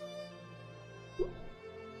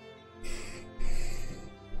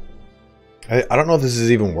 I don't know if this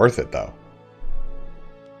is even worth it, though.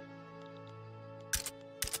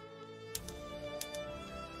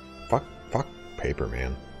 Fuck paper,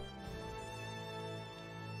 man.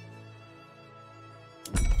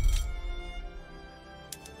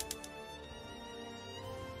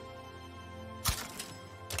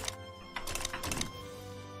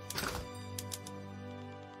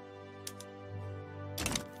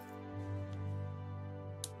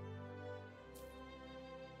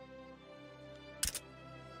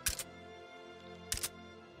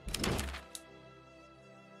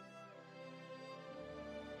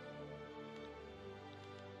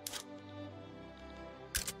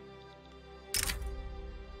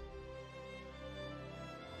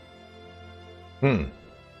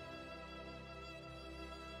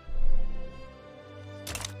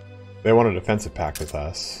 They want a defensive pact with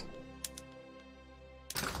us.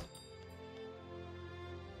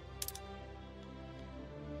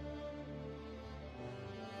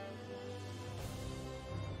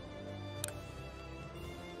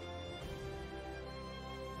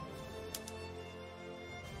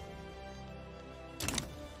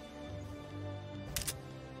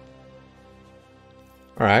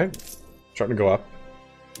 Alright. Starting to go up.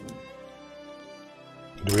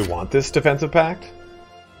 Do we want this defensive pact?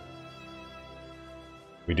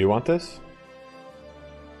 We do want this?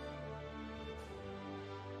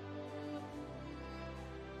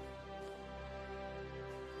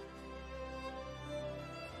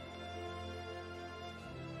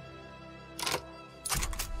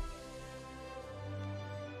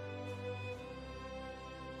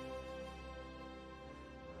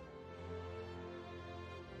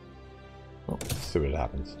 Oh, let's see what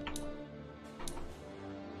happens.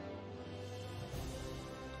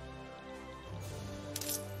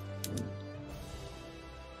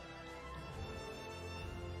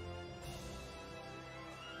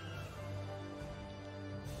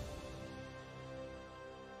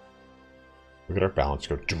 Look at our balance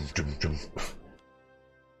go.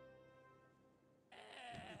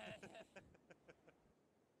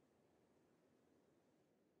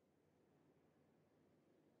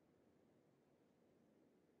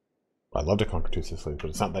 I'd love to conquer two Sicilies, but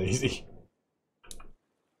it's not that easy.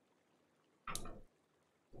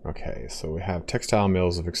 Okay, so we have textile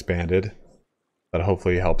mills have expanded. That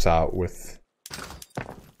hopefully helps out with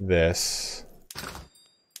this.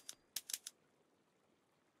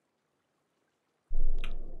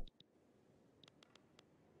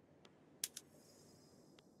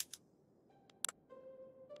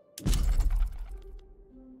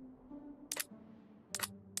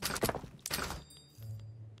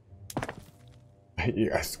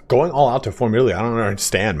 Going all out to form Italy, I don't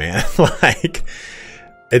understand, man. Like,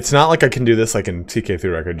 it's not like I can do this like in TK3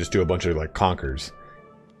 where I could just do a bunch of like conquers.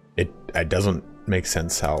 It doesn't make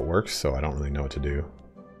sense how it works, so I don't really know what to do.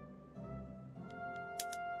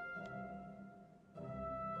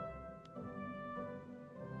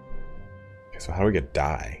 Okay, so how do we get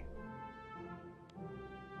dye?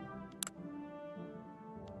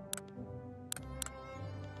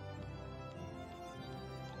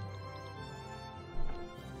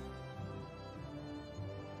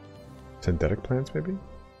 Synthetic plants, maybe?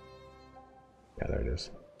 Yeah, there it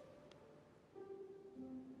is.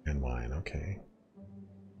 And wine, okay.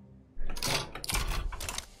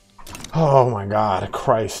 Oh my god,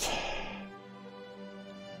 Christ.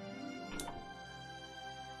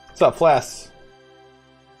 What's up, Flass?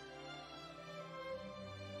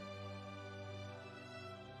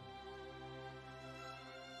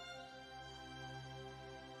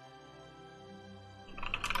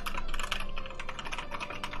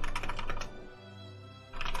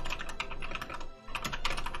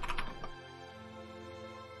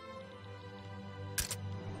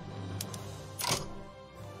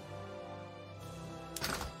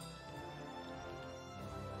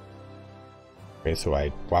 Okay, so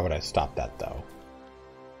why would I stop that though?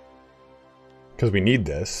 Because we need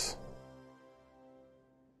this.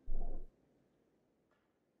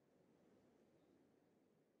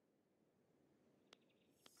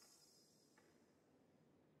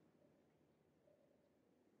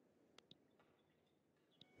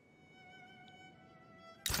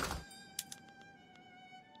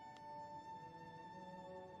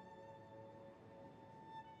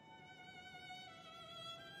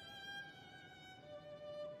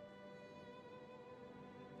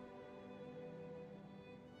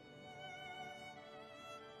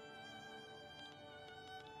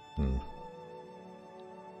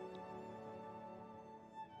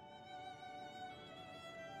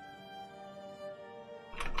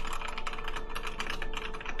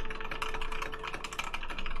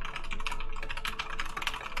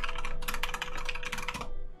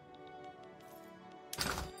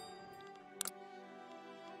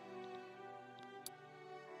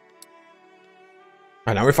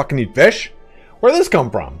 Alright, now we fucking need fish? Where did this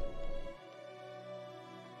come from?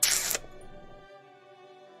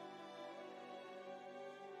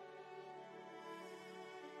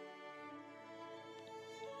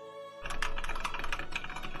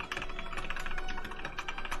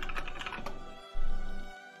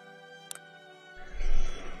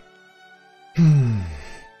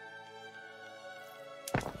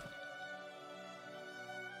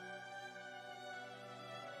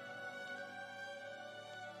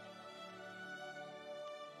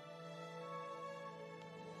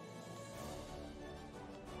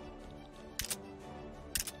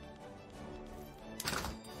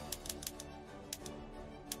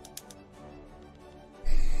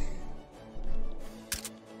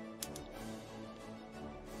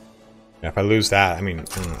 Yeah, if I lose that, I mean, I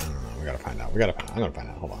don't know. We gotta find out. I'm gonna find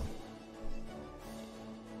out. Hold on.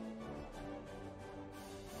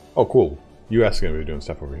 Oh, cool. US is gonna be doing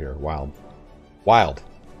stuff over here. Wild. Wild.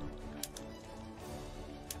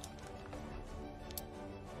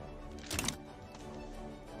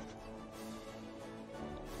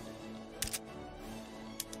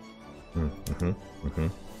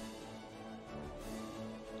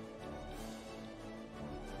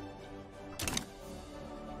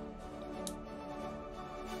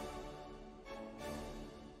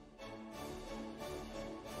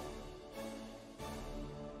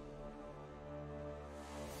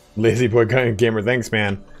 Lazy boy gamer, thanks,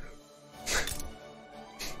 man. It's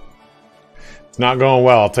not going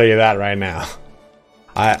well, I'll tell you that right now.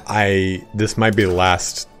 This might be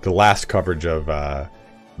the last coverage of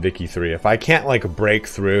Vicky 3. If I can't like break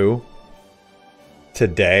through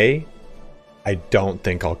today, I don't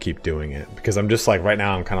think I'll keep doing it because I'm just like right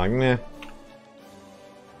now I'm kind of like meh.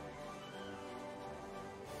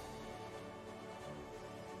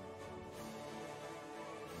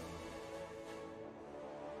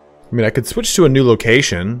 I mean, I could switch to a new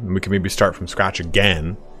location and we could maybe start from scratch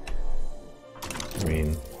again. I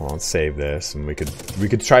mean, hold on, let's save this, and we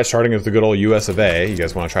could try starting with the good old US of A. You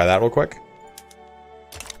guys want to try that real quick?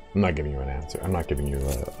 I'm not giving you an answer. I'm not giving you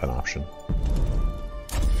an option.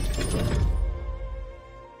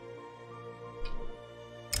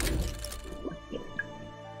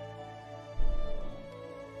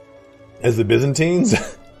 As the Byzantines?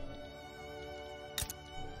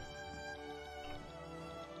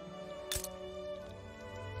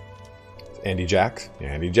 Andy Jacks? Yeah,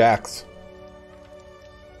 Andy Jacks.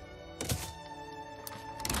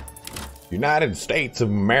 United States of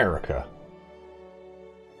America.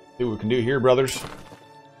 See what we can do here, brothers.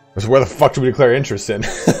 Where the fuck do we declare interest in?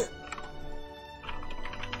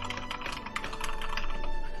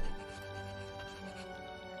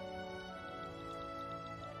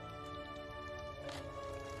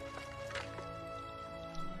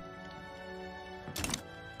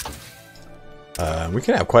 We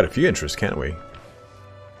can have quite a few interests, can't we?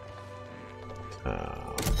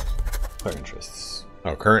 Declare interests.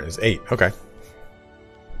 Oh, current is 8. Okay.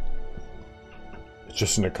 It's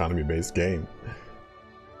just an economy-based game.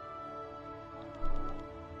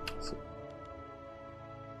 So.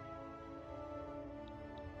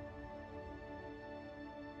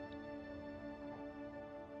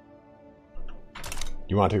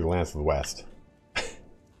 You want to take the lands to the west.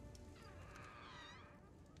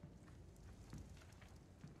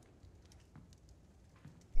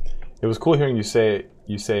 It was cool hearing you say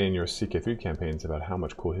in your CK3 campaigns about how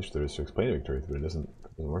much cool history there is to explain a victory through. It doesn't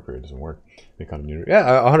work for you. It doesn't work. Yeah,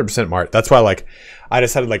 100% Mart. That's why, like, I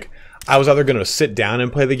decided, like, I was either going to sit down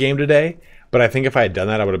and play the game today, but I think if I had done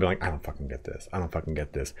that, I would have been like, I don't fucking get this. I don't fucking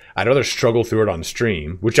get this. I'd rather struggle through it on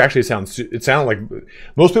stream, which actually sounded like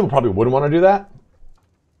most people probably wouldn't want to do that.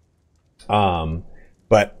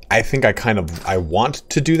 But I think I want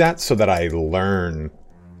to do that so that I learn.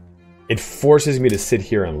 It forces me to sit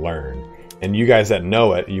here and learn. And you guys that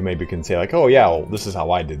know it, you maybe can say like, oh yeah, well, this is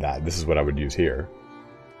how I did that. This is what I would use here.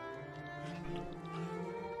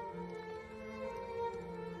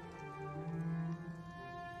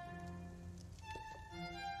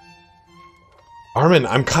 Armin,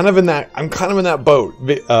 I'm kind of in that boat.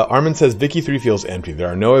 Armin says Vicky 3 feels empty. There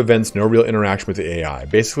are no events, no real interaction with the AI.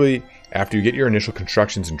 Basically, after you get your initial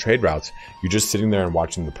constructions and trade routes, you're just sitting there and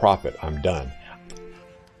watching the profit. I'm done.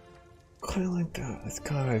 Kind of like that. That's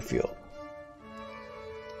kind of how I feel.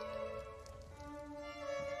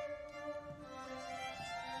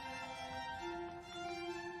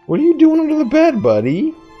 What are you doing under the bed,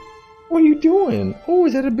 buddy? What are you doing? Oh,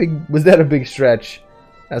 was that a big stretch?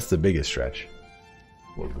 That's the biggest stretch.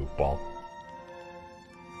 Little goofball.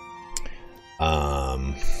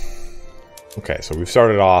 Okay, so we've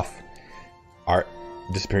started off our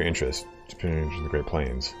disappearing interest in the Great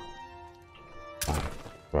Plains.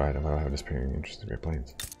 Right, I don't have a disappearing interest in the Great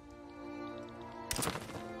Plains.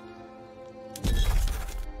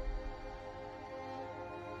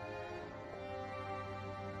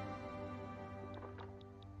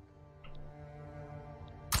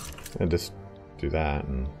 And just do that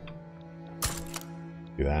and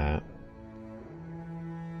do that.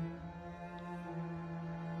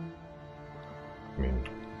 I mean,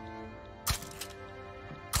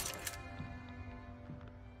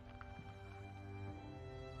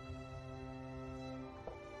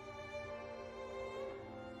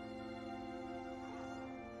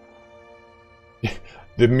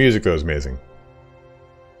 the music though is amazing.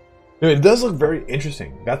 It does look very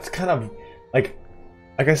interesting. That's kind of like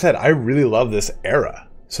I said, I really love this era.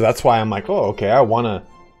 So that's why I'm like, oh, okay, I want to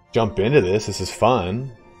jump into this. This is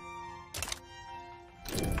fun.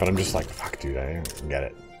 But I'm just like, fuck, dude, I don't get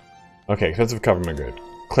it. Okay, expensive government good.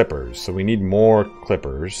 Clippers. So we need more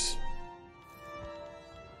clippers.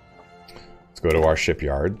 Let's go to our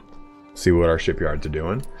shipyard. See what our shipyards are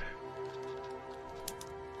doing.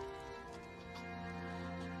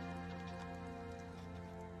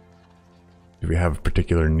 Do we have a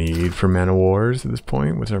particular need for Man of Wars at this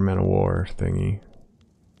point? What's our Man of War thingy?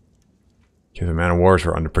 Because the Man of Wars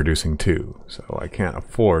are underproducing too, so I can't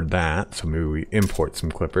afford that. So maybe we import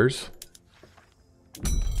some clippers.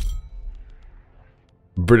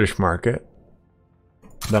 British market.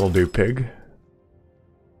 That'll do, pig.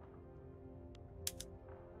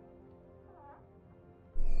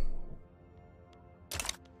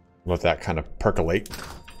 Let that kind of percolate.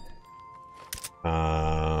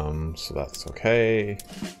 So that's okay.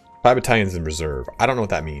 5 battalions in reserve. I don't know what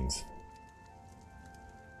that means.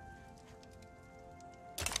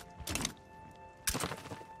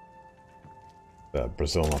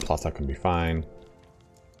 Brazil and La Plata can be fine.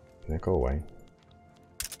 Can that go away?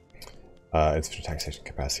 Insufficient taxation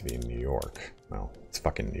capacity in New York. Well, it's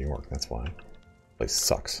fucking New York, that's why. Place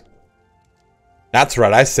sucks. That's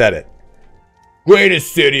right, I said it.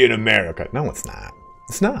 Greatest city in America. No, it's not.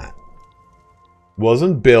 It's not.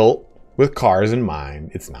 Wasn't built with cars in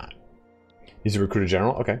mind. It's not. He's a recruiter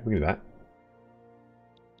general? Okay, we can do that.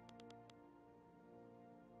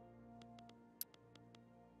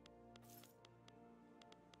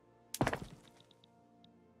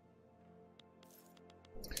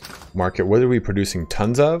 Market, what are we producing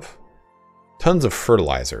tons of? Tons of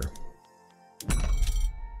fertilizer.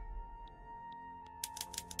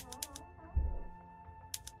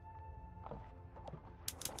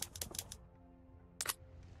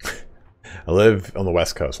 I live on the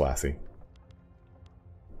West Coast, Lassie.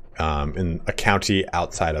 In a county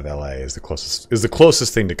outside of LA is the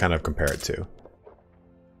closest thing to kind of compare it to.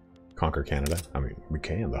 Conquer Canada. I mean, we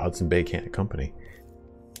can. The Hudson Bay Company.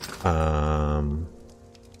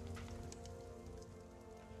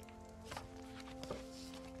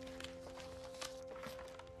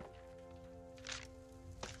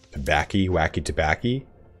 Tobacco, wacky tobacco.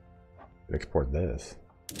 Export this.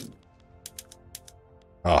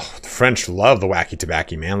 Oh, the French love the wacky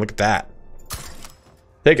tobacco, man. Look at that.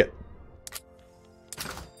 Take it.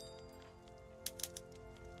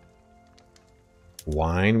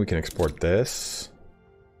 Wine, we can export this.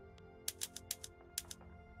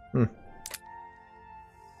 I'll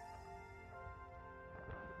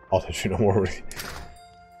let you know more.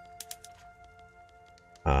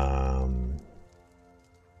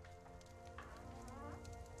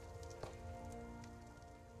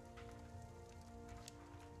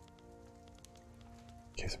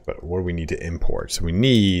 But what do we need to import? So we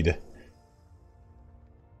need...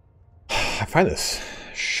 I find this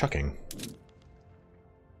shocking.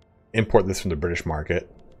 Import this from the British market.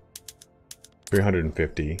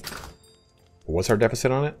 350. What's our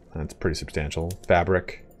deficit on it? That's pretty substantial.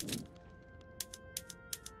 Fabric.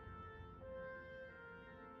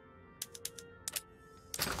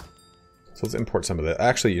 So let's import some of that.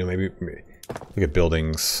 Actually, you know, maybe look at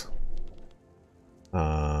buildings.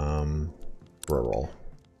 Rural.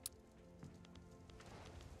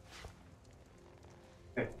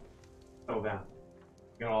 Settle down.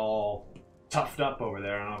 Get all toughed up over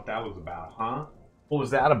there. I don't know what that was about, huh? What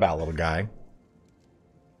was that about, little guy?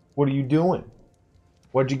 What are you doing?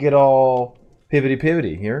 What'd you get all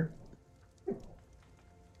pivoty here?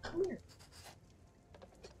 Come here.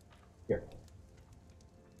 Here.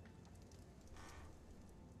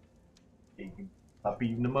 Big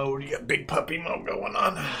puppy mode. You got big puppy mode going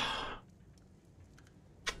on.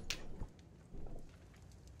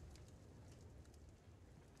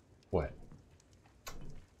 What?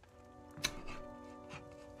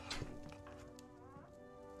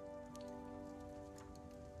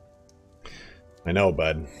 I know,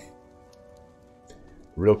 bud. The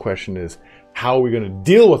real question is, how are we gonna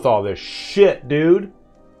deal with all this shit, dude?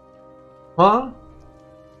 Huh? What are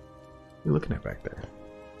you looking at back there?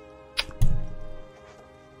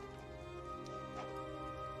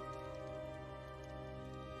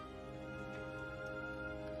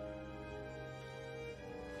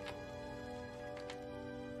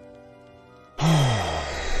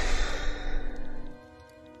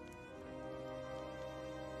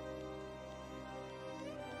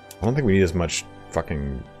 I don't think we need as much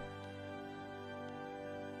fucking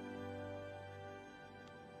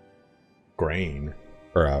grain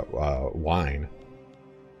or wine.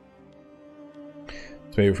 So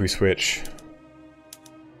maybe if we switch.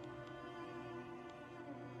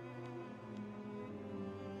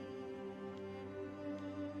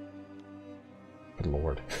 Good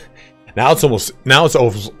Lord. Now it's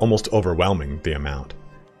almost overwhelming, the amount.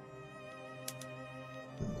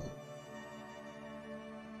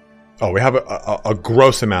 Oh, we have a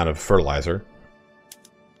gross amount of fertilizer.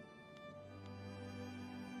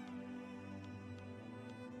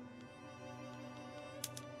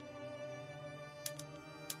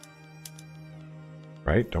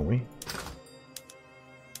 Right, don't we?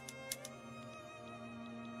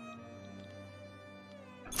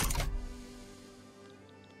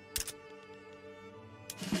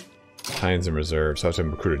 Tines in reserve, so I have to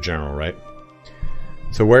recruit a general, right?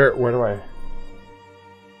 So where do I...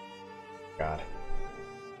 God.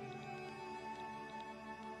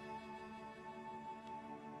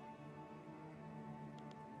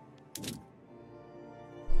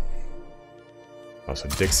 Oh, so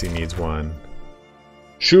Dixie needs one.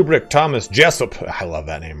 Shubrick Thomas Jessup. I love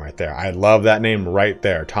that name right there. I love that name right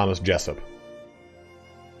there. Thomas Jessup.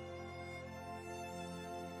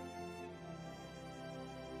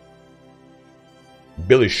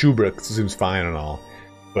 Billy Shubrick seems fine and all.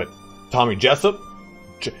 But Tommy Jessup?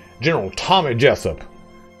 General Tommy Jessup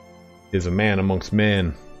is a man amongst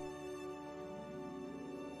men.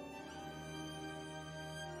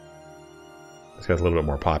 This guy's a little bit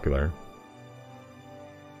more popular.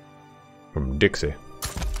 From Dixie.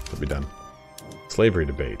 That'll be done. Slavery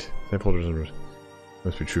debate. Slaveholders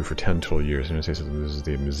must be true for 10 total years. The United States loses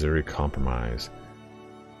the Missouri Compromise.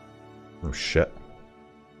 Oh shit.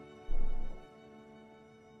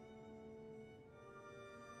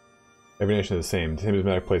 Every nation is the same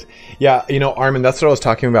as place. Yeah, you know, Armin, that's what I was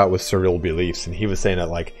talking about with surreal beliefs, and he was saying that,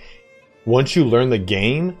 like, once you learn the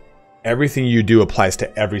game, everything you do applies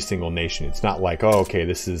to every single nation. It's not like, oh, okay,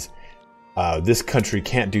 this is this country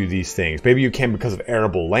can't do these things. Maybe you can because of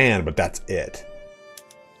arable land, but that's it.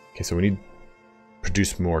 Okay, so we need to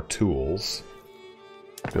produce more tools.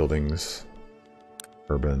 Buildings.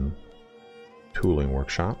 Urban. Tooling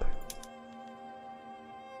workshop.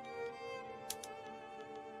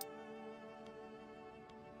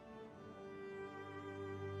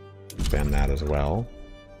 Expand that as well.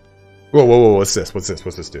 Whoa, whoa, whoa, what's this? What's this?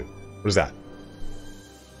 What's this do? What is that?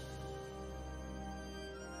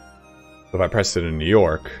 So if I press it in New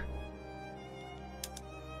York...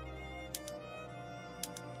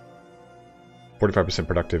 45%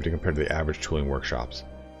 productivity compared to the average tooling workshops.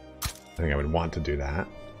 I think I would want to do that.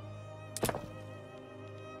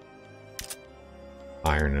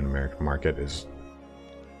 Iron in American market is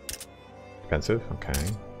expensive. Okay.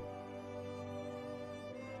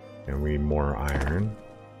 And we need more iron.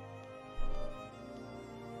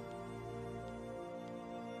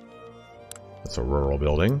 That's a rural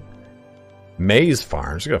building. Maize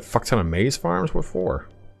farms. You got a fuck ton of maize farms? What for?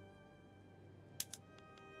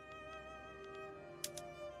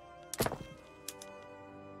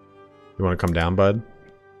 You want to come down, bud?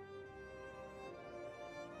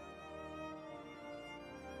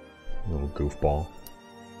 Little goofball.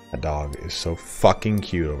 That dog is so fucking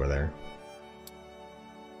cute over there.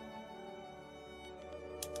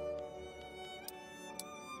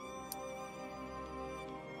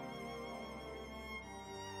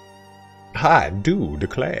 I do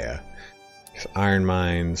declare. Iron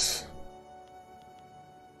mines.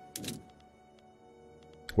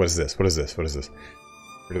 What is this? What is this? What is this?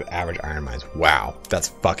 Rid of the average iron mines. Wow, that's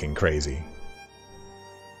fucking crazy.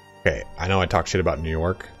 Okay, I know I talk shit about New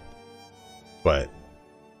York, but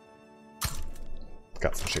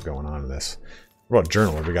got some shit going on in this. What about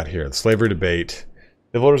journal? What do we got here? The slavery debate.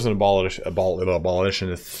 The voters and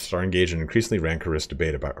abolitionists are engaged in increasingly rancorous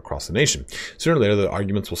debate across the nation. Sooner or later, the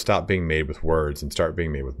arguments will stop being made with words and start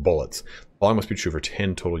being made with bullets. The following must be true for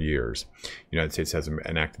 10 total years. The United States has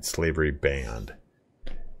enacted slavery ban.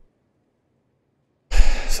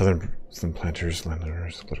 Southern planters,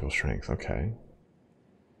 landowners, political strength. Okay.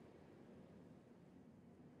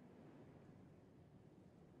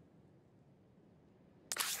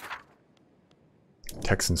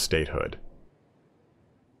 Texan statehood.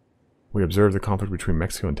 We observe the conflict between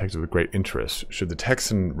Mexico and Texas with great interest. Should the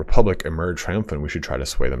Texan Republic emerge triumphant, we should try to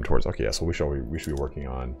sway them towards... Okay, yeah, so we should be working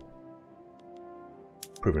on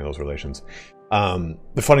improving those relations. The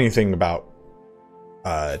funny thing about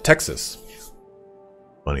Texas...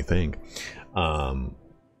 Funny thing.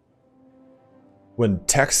 When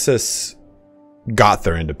Texas got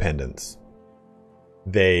their independence,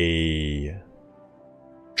 they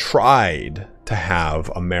tried to have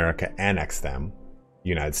America annex them, the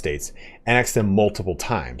United States, annex them multiple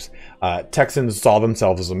times. Texans saw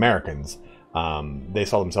themselves as Americans. They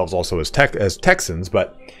saw themselves also as Texans,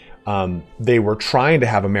 but they were trying to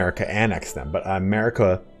have America annex them. But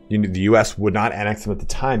America, the U.S. would not annex them at the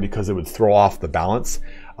time because it would throw off the balance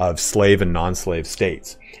of slave and non-slave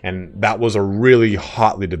states. And that was a really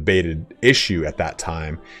hotly debated issue at that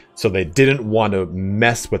time. So they didn't want to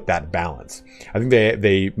mess with that balance. I think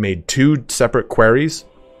they made 2 separate queries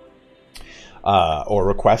or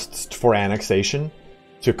requests for annexation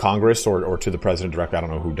to Congress or to the president directly. I don't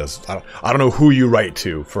know who does. I don't know who you write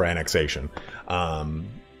to for annexation.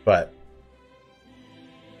 But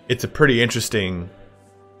it's a pretty interesting.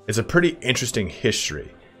 It's a pretty interesting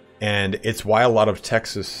history, and it's why a lot of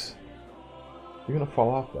Texas. You're gonna fall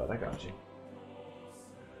off, bud. I got you.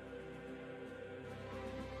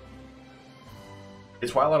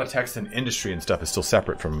 It's why a lot of Texan industry and stuff is still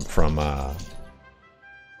separate from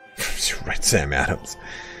right, Sam Adams,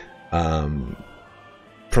 from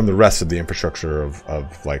the rest of the infrastructure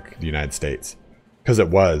of like the United States, because it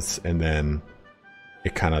was, and then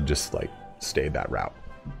it kind of just like stayed that route.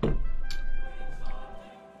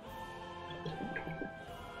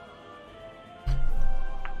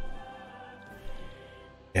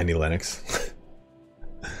 Andy Lennox.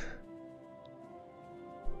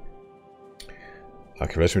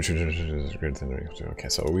 Okay, okay,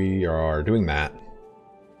 so we are doing that.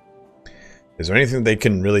 Is there anything they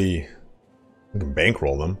can really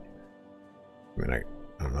bankroll them? I mean, I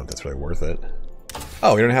don't know if that's really worth it.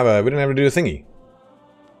 Oh, we didn't have to do a thingy.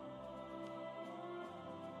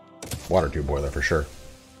 Water tube boiler for sure.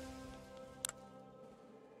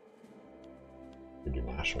 We do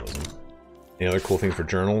nationalism. Any other cool things for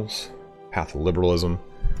journals? Path of liberalism.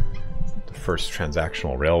 The first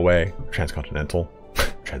transactional railway. Transcontinental.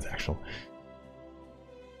 Transactional.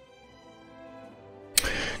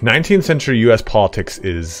 19th century US politics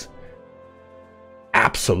is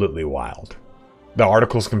absolutely wild. The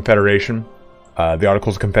Articles of Confederation. The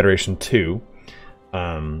Articles of Confederation 2.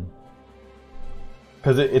 Because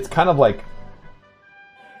it's kind of like...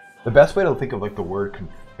 The best way to think of like the word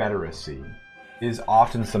confederacy is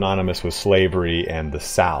often synonymous with slavery and the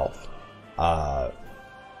South. But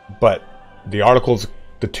the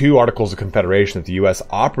two Articles of Confederation that the U.S.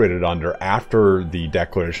 operated under after the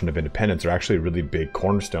Declaration of Independence are actually really big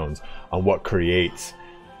cornerstones on what creates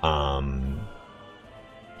a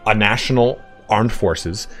national armed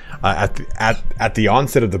forces. At the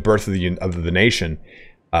onset of the birth of the nation,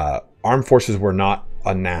 armed forces were not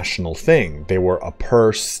a national thing. They were a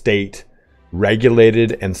per state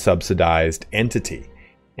regulated and subsidized entity.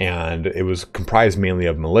 And it was comprised mainly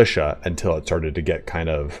of militia until it started to get kind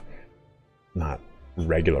of not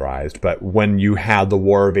regularized. But when you had the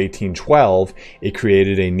War of 1812, it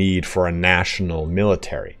created a need for a national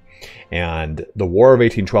military. And the War of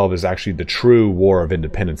 1812 is actually the true War of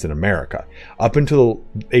Independence in America. Up until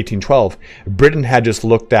 1812, Britain had just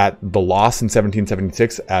looked at the loss in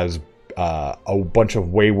 1776 as a bunch of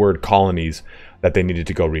wayward colonies that they needed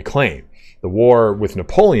to go reclaim. The war with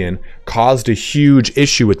Napoleon caused a huge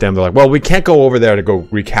issue with them. They're like, well, we can't go over there to go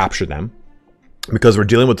recapture them because we're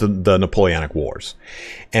dealing with the Napoleonic Wars.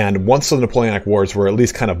 And once the Napoleonic Wars were at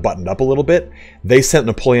least kind of buttoned up a little bit, they sent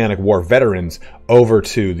Napoleonic War veterans over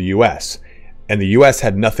to the U.S. And the U.S.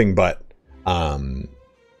 had nothing but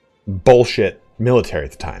bullshit military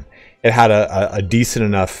at the time. It had a decent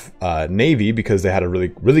enough navy because they had a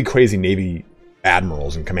really crazy navy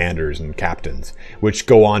admirals and commanders and captains, which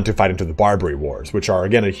go on to fight into the Barbary Wars, which are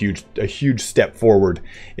again a huge step forward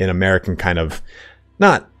in American kind of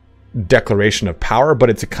not declaration of power, but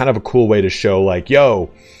it's a kind of a cool way to show like, yo,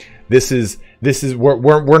 this is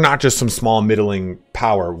we're not just some small middling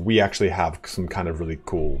power. We actually have some kind of really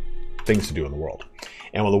cool things to do in the world.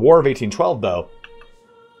 And with the War of 1812, though,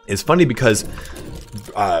 is funny because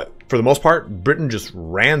for the most part, Britain just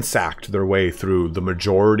ransacked their way through the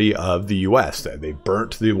majority of the U.S. They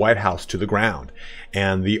burnt the White House to the ground.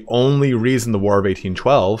 And the only reason the War of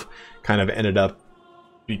 1812 kind of ended up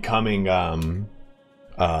becoming not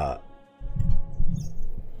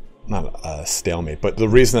a stalemate, but the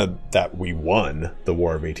reason that we won the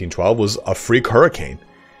War of 1812 was a freak hurricane.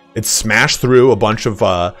 It smashed through a bunch of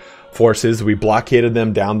forces. We blockaded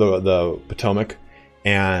them down the Potomac.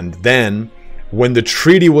 And then when the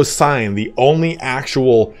treaty was signed, the only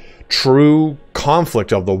actual true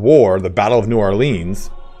conflict of the war, the Battle of New Orleans,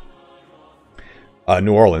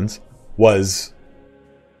 was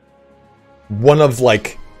one of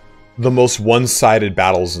like the most one-sided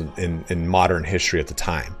battles in modern history at the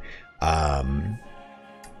time.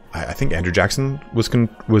 I think Andrew Jackson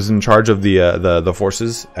was in charge of the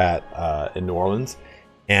forces in New Orleans,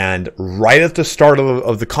 and right at the start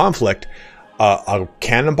of the conflict, a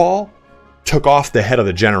cannonball took off the head of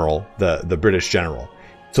the general, the British general.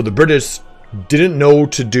 So the British didn't know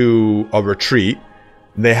to do a retreat.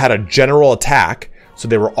 They had a general attack. So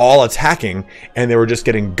they were all attacking and they were just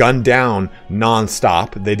getting gunned down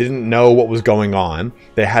nonstop. They didn't know what was going on.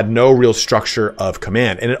 They had no real structure of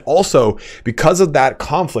command. And it also, because of that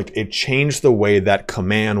conflict, it changed the way that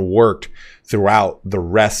command worked throughout the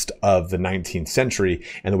rest of the 19th century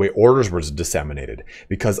and the way orders were disseminated.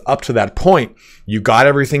 Because up to that point, you got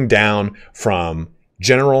everything down from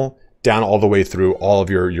general down all the way through all of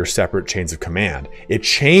your separate chains of command. It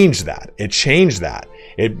changed that.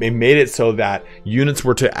 It made it so that units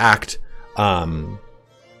were to act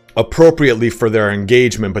appropriately for their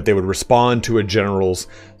engagement, but they would respond to a general's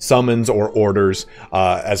summons or orders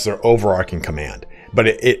as their overarching command. But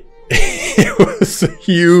it was a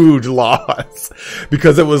huge loss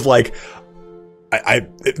because it was like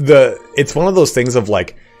it's one of those things of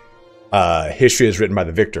like history is written by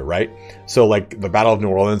the victor, right? So like the Battle of New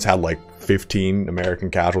Orleans had like 15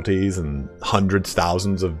 American casualties and hundreds,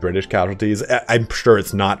 thousands of British casualties. I'm sure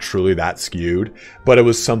it's not truly that skewed, but it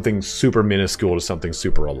was something super minuscule to something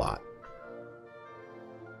super a lot.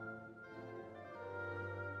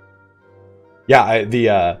 Yeah,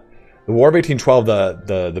 the War of 1812,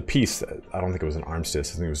 the peace, I don't think it was an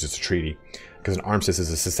armistice. I think it was just a treaty, because an armistice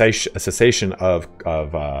is a cessation of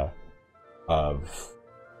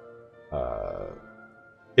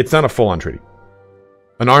it's not a full-on treaty.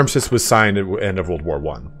 An armistice was signed at the end of World War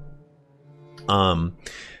One.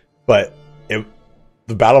 But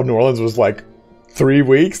the Battle of New Orleans was like 3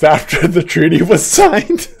 weeks after the treaty was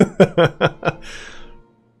signed.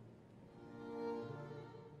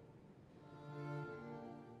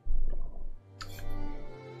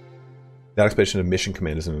 That explanation of mission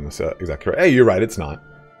command isn't exactly correct. Hey, you're right, it's not.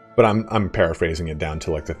 But I'm paraphrasing it down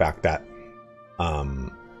to like the fact that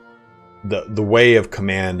the way of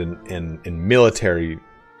command in military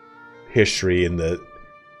history in the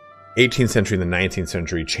 18th century and the 19th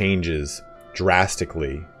century changes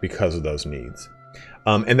drastically because of those needs.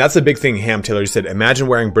 And that's a big thing. Ham Taylor said, imagine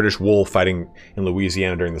wearing British wool fighting in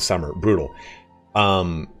Louisiana during the summer. Brutal.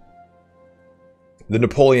 The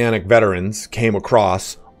Napoleonic veterans came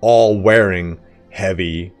across all wearing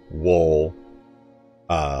heavy wool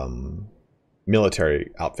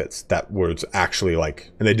military outfits that was actually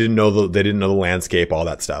like, and they didn't know the landscape, all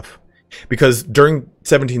that stuff. Because during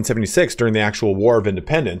 1776, during the actual War of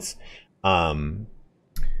Independence, the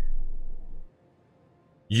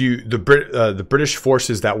British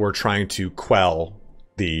forces that were trying to quell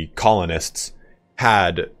the colonists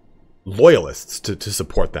had loyalists to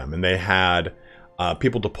support them, and they had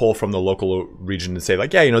people to pull from the local region and say,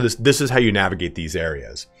 like, yeah, you know, this is how you navigate these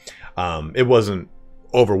areas. It wasn't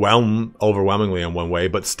overwhelmingly in one way,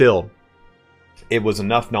 but still, it was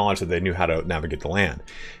enough knowledge that they knew how to navigate the land.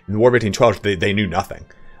 In the War of 1812, they knew nothing.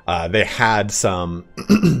 They had some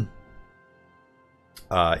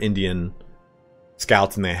Indian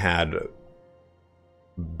scouts, and they had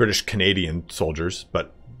British Canadian soldiers,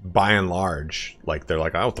 but by and large, like, they're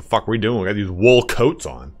like, oh, what the fuck are we doing? We got these wool coats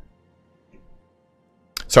on.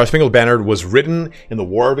 Star Spangled Banner was written in the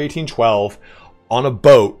War of 1812 on a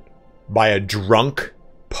boat by a drunk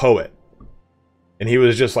poet. And he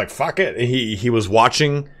was just like, fuck it. He was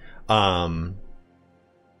watching, was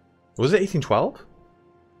it 1812?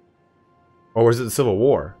 Or was it the Civil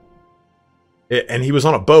War? And he was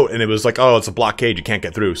on a boat, and it was like, oh, it's a blockade, you can't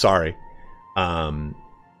get through, sorry.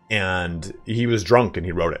 And he was drunk, and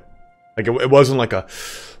he wrote it. Like, it wasn't like a,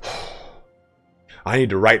 I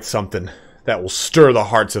need to write something that will stir the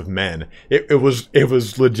hearts of men. It was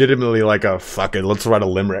legitimately like a, fuck it, let's write a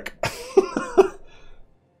limerick.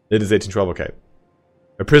 It is 1812, okay.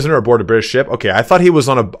 A prisoner aboard a British ship? Okay, I thought he was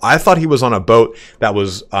on a boat that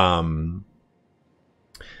was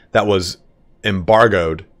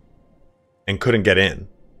embargoed and couldn't get in.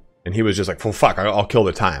 And he was just like, well, fuck, I'll kill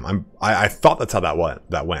the time. I thought that's how that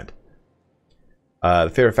went.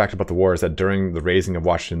 The favorite fact about the war is that during the raising of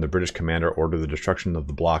Washington, the British commander ordered the destruction of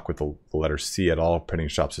the block with the letter C at all printing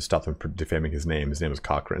shops to stop them from defaming his name. His name was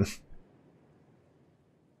Cochrane.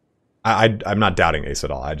 I'm not doubting Ace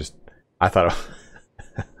at all. I thought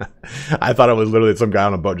I thought it was literally some guy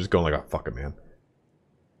on a boat just going like, oh, fuck it, man.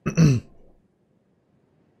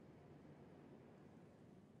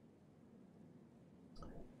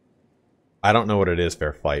 I don't know what it is,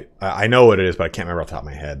 Fair Fight. I know what it is, but I can't remember off the top of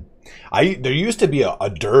my head. There used to be a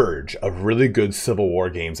dirge of really good Civil War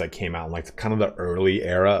games that came out in like kind of the early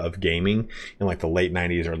era of gaming in like the late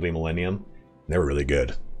 90s, early millennium. They were really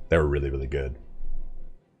good. They were really, really good.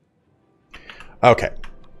 Okay.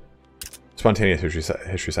 Spontaneous history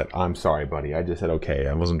set. I'm sorry, buddy. I just said okay.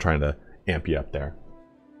 I wasn't trying to amp you up there.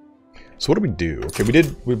 So what do we do? Okay,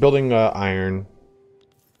 we're building iron.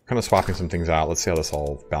 Kind of swapping some things out. Let's see how this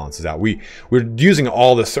all balances out. We're using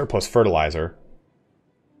all this surplus fertilizer.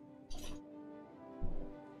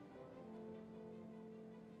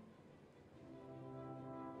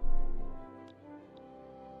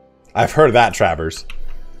 I've heard that, Travers.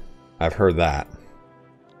 I've heard that.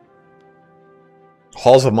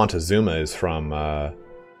 Halls of Montezuma is from the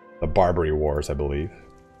Barbary Wars, I believe.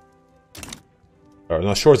 Or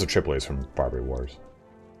no, Shores of Tripoli is from Barbary Wars.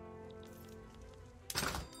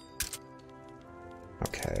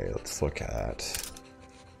 Okay, let's look at.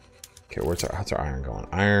 Okay, how's our iron going?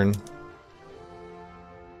 Iron.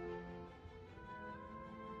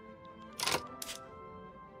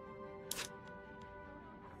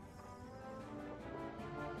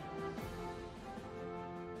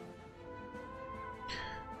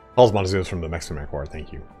 Halls Montezuma is from the Mexican-American War.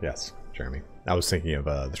 Thank you. Yes, Jeremy. I was thinking of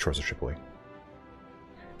the Shores of Tripoli.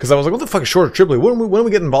 Because I was like, what the fuck is Shores of Tripoli? When do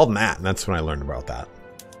we get involved in that? And that's when I learned about that.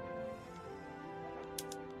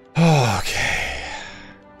 Okay.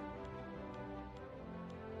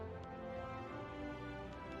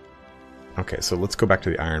 Okay, so let's go back to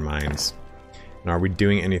the iron mines. Now, are we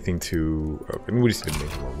doing anything to... Oh, I mean, we just didn't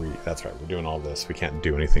make more. That's right, we're doing all this. We can't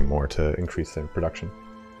do anything more to increase the production.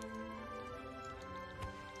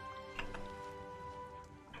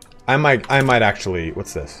 I might actually...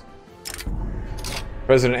 What's this? If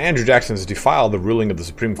President Andrew Jackson has defied the ruling of the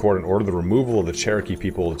Supreme Court and ordered the removal of the Cherokee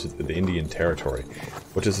people to the Indian Territory.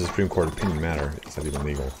 What does the Supreme Court opinion matter? Is that even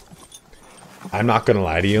legal? I'm not going to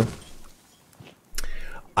lie to you.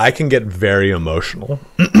 I can get very emotional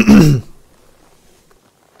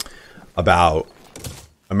about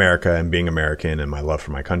America and being American and my love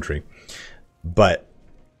for my country. But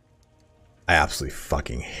I absolutely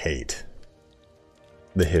fucking hate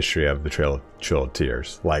the history of the Trail of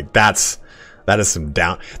Tears. Like, that is some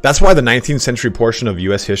down. That's why the 19th century portion of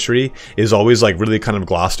U.S. history is always like really kind of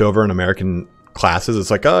glossed over in American classes. It's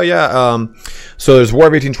like, oh yeah, so there's War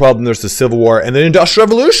of 1812, and there's the Civil War, and the Industrial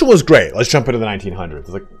Revolution was great. Let's jump into the 1900s. It's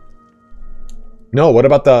like, no, what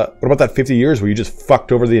about that 50 years where you just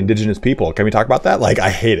fucked over the indigenous people? Can we talk about that? Like, I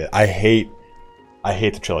hate it. I hate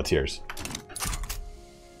the Trail of Tears.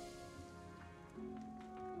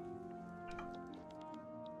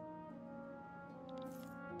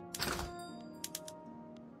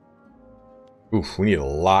 Oof, we need a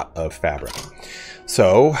lot of fabric.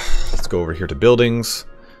 So, let's go over here to buildings.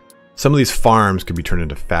 Some of these farms could be turned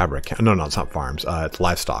into fabric. No, it's not farms. It's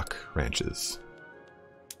livestock ranches.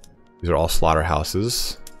 These are all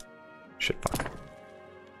slaughterhouses. Shit, fuck.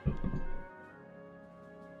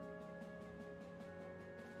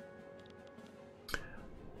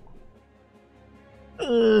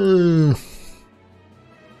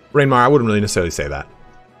 Rainmar, I wouldn't really necessarily say that.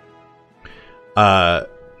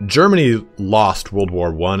 Germany lost World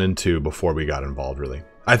War I and II before we got involved, really.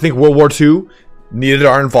 I think World War II needed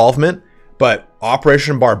our involvement, but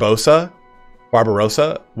Operation Barbarossa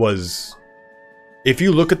was... If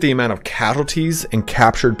you look at the amount of casualties and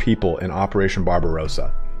captured people in Operation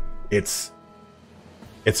Barbarossa, it's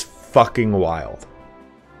fucking wild.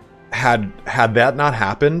 Had that not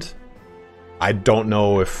happened, I don't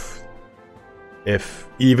know if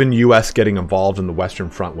even US getting involved in the Western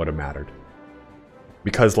Front would have mattered.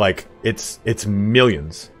 Because, like, it's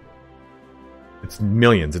millions. It's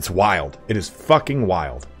millions. It's wild. It is fucking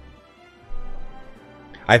wild.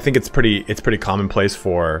 I think it's pretty commonplace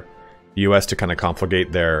for the US to kind of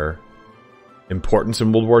conflagate their importance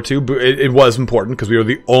in World War II. But it was important because we were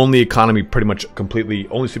the only economy only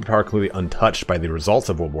superpower completely untouched by the results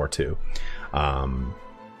of World War II.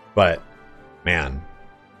 But, man,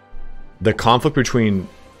 the conflict between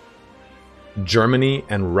Germany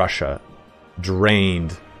and Russia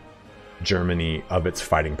drained Germany of its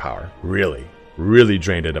fighting power. Really, really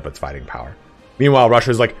drained it of its fighting power. Meanwhile,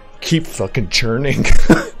 Russia's like, keep fucking churning.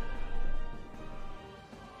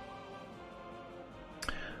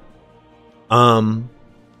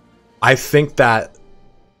 I think that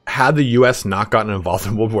had the US not gotten involved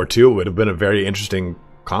in World War II, it would have been a very interesting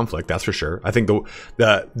conflict, that's for sure. I think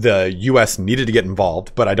the US needed to get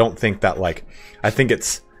involved, but I don't think that, like, I think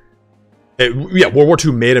World War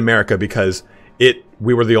II made America because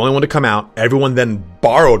we were the only one to come out. Everyone then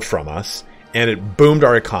borrowed from us, and it boomed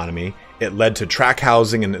our economy. It led to tract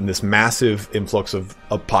housing and this massive influx of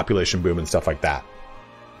population boom and stuff like that.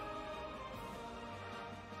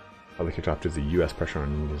 How they kicked off to the U.S. pressure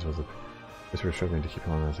on Indians was we're struggling to keep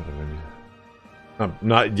on that side of India.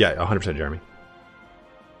 Not yeah, 100% Jeremy.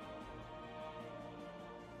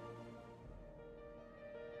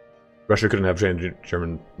 Russia couldn't have trained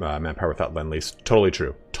German manpower without Lend-Lease. Totally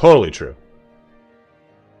true. Totally true.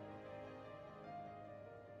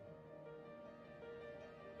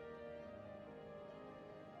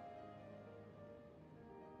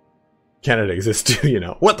 Canada exists too, you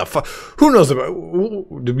know. What the fuck? Who knows about...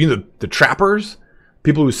 You mean the trappers?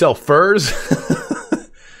 People who sell furs?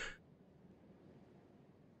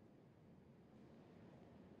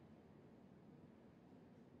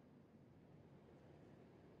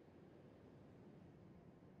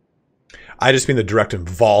 I just mean the direct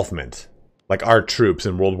involvement. Like our troops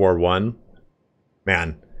in World War I.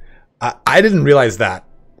 Man, I didn't realize that.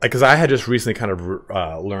 Like, because I had just recently kind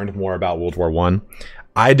of learned more about World War I.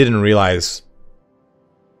 I didn't realize,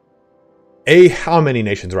 how many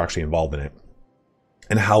nations were actually involved in it.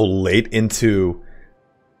 And how late into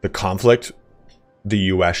the conflict the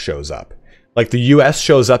US shows up. Like, the US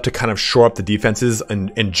shows up to kind of shore up the defenses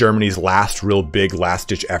in Germany's real big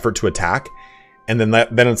last-ditch effort to attack. And then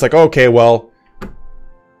then it's like, okay, well,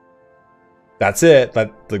 that's it.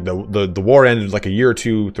 That the war ended like a year or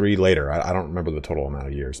 2, 3 later. I don't remember the total amount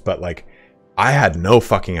of years, but like, I had no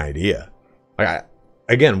fucking idea. Like,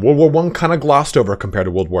 again, World War I kind of glossed over compared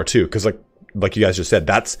to World War II, because like you guys just said,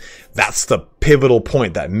 that's the pivotal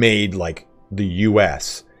point that made, like, the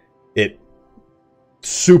US. It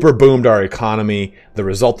super boomed our economy. The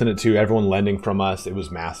result in it too, everyone lending from us, it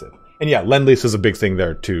was massive. And yeah, Lend-Lease was a big thing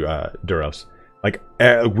there too, Duros. Like,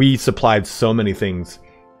 we supplied so many things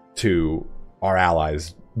to our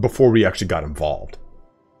allies before we actually got involved.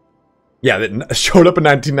 Yeah, that showed up in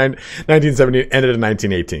 1970, ended in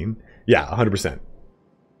 1918. Yeah, 100%.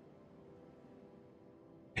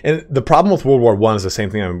 And the problem with World War I is the same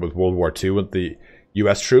thing with World War II with the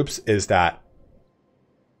U.S. troops, is that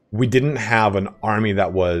we didn't have an army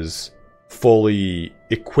that was fully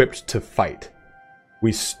equipped to fight.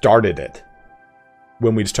 We started it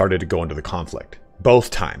when we started to go into the conflict.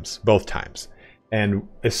 Both times. And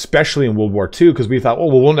especially in World War II, because we thought, oh,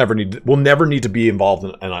 well, we'll never need to be involved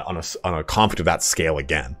on a conflict of that scale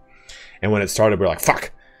again. And when it started, we were like,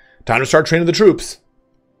 fuck, time to start training the troops.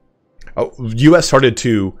 U.S. started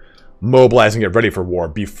to mobilize and get ready for war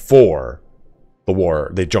before the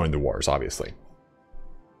war. They joined the wars, obviously.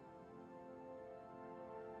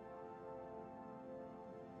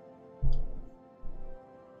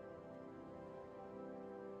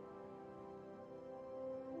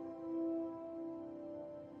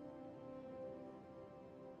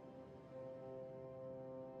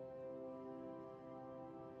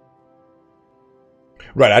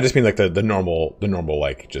 Right, I just mean like the normal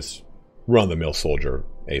like just run-of-the-mill soldier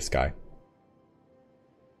ace guy.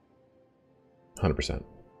 100%.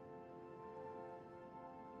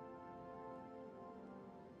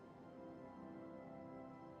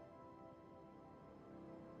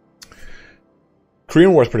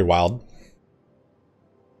 Korean War is pretty wild.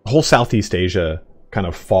 The whole Southeast Asia kind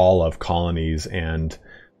of fall of colonies and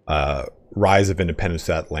rise of independence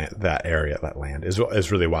to that land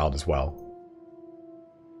is really wild as well.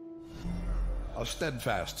 A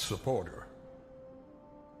steadfast supporter.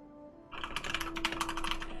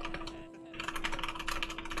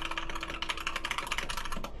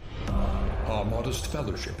 Our modest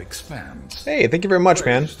fellowship expands. Hey, thank you very much,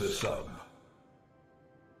 man. Praise the sub.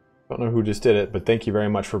 Don't know who just did it, but thank you very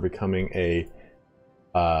much for becoming a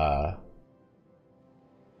I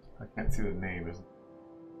can't see the name.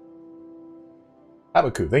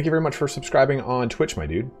 Abaku, thank you very much for subscribing on Twitch, my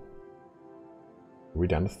dude. Are we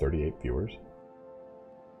down to 38 viewers?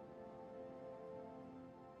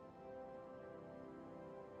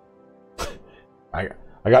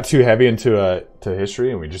 I got too heavy into to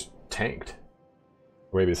history and we just tanked.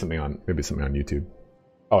 Or maybe something on YouTube.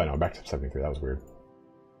 Oh, I know, back to 73. That was weird.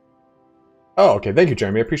 Oh, okay. Thank you,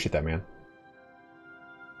 Jeremy. I appreciate that, man.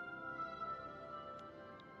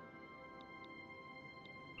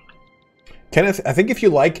 Kenneth, I think if you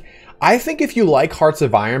like Hearts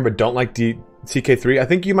of Iron but don't like CK3, I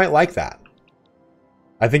think you might like that.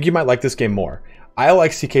 I think you might like this game more. I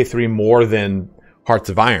like CK3 more than Hearts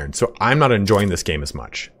of Iron, so I'm not enjoying this game as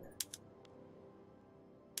much.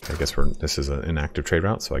 I guess this is an inactive trade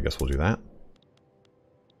route, so I guess we'll do that.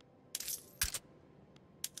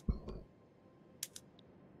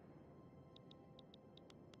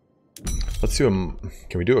 Let's do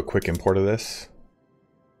can we do a quick import of this?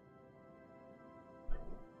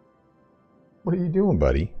 What are you doing,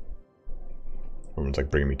 buddy? Everyone's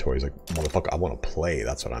like bringing me toys like, motherfucker, I want to play.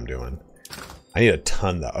 That's what I'm doing. I need a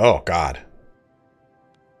ton though. Oh, God.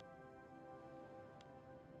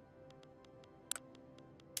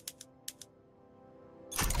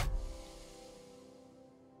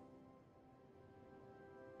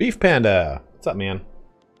 Beef Panda. What's up, man?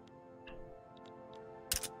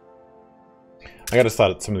 I gotta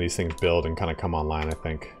start some of these things build and kind of come online, I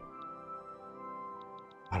think.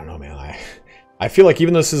 I don't know, man. I feel like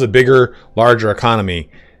even though this is a bigger, larger economy,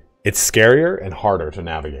 it's scarier and harder to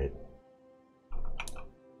navigate.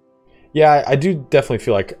 Yeah, I do definitely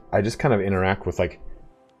feel like I just kind of interact with like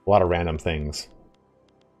a lot of random things.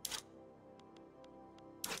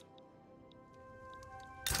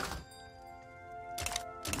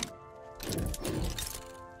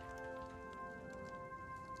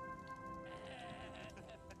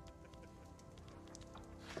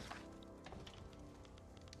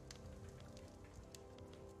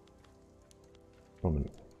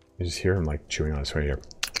 I just hear him like chewing on his right here.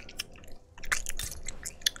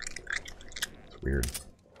 It's weird.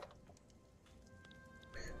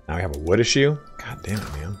 Now we have a wood issue. God damn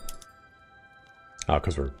it, man. Oh,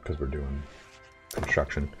 because we're doing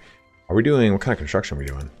construction. Are we doing, what kind of construction are we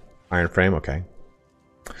doing? Iron frame, okay.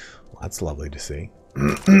 Well, that's lovely to see.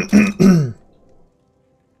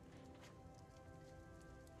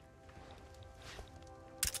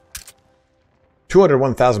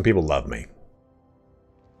 201,000 people love me.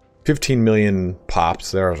 15 million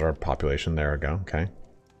pops. There's our population. There we go. Okay.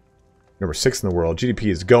 Number 6 in the world.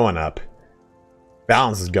 GDP is going up.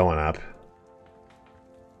 Balance is going up.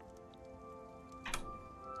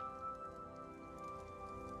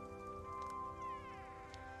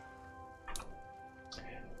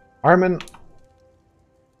 Armin.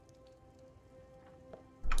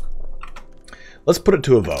 Let's put it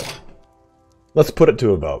to a vote. Let's put it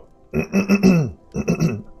to a vote.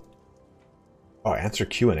 Oh, answer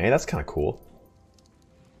Q&A? That's kind of cool.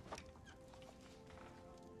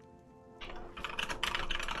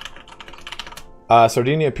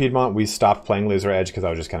 Sardinia-Piedmont, we stopped playing Laser Edge because I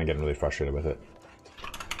was just kind of getting really frustrated with it.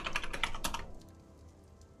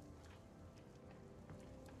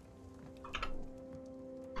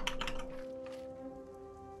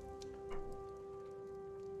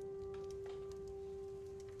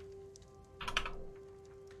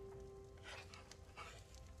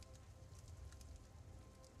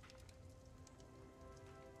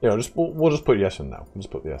 You know, we'll just put yes and no. We'll just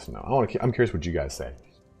put yes and no. I'm curious what you guys say.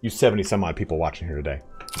 You 70 some odd people watching here today.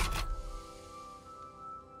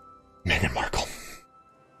 Meghan Markle.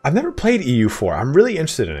 I've never played EU4. I'm really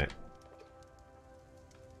interested in it.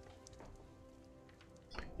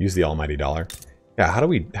 Use the almighty dollar. Yeah, how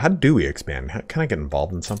do we expand? How, can I get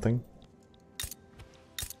involved in something?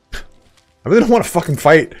 I really don't want to fucking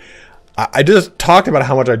fight. I just talked about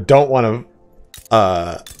how much I don't want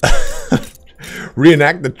to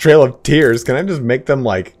reenact the Trail of Tears. Can I just make them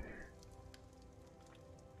like...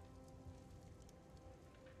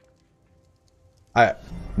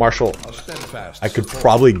 Marshall, I could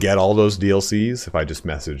probably get all those DLCs if I just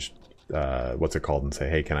messaged, what's it called, and say,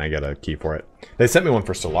 hey, can I get a key for it? They sent me one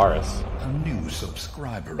for Stellaris. A new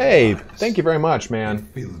subscriber. Hey, thank you very much, man. It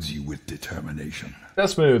fills you with determination.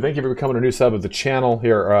 That's smooth. Thank you for becoming a new sub of the channel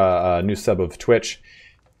here, a new sub of Twitch.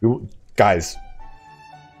 Guys,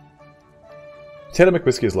 Potato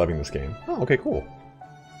McWhiskey is loving this game. Oh, okay, cool.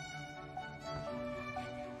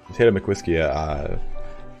 Potato McWhiskey,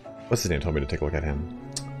 what's his name? Told me to take a look at him.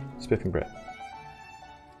 Spiffing Brit.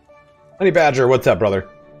 Honey Badger, what's up, brother?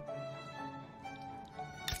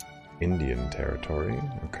 Indian territory.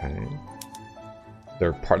 Okay.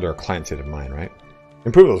 They're a client state of mine, right?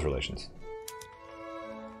 Improve those relations.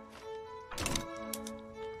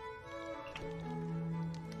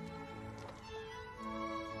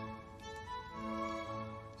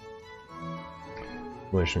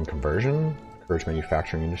 Relation conversion. Encourage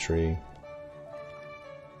manufacturing industry.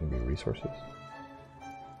 Maybe resources.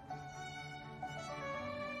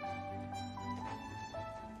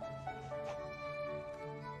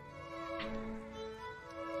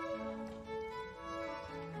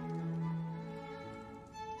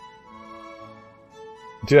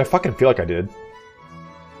 Dude, I fucking feel like I did.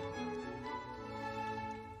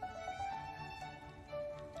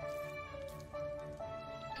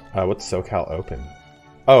 What's SoCal open?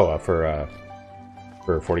 Oh, for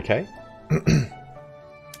 40K?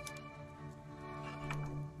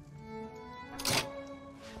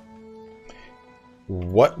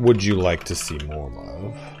 What would you like to see more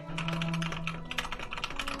of?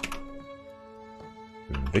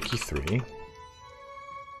 Vicky 3.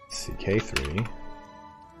 CK3.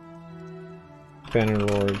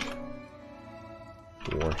 Bannerlord.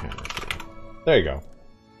 Warhammer 3. There you go.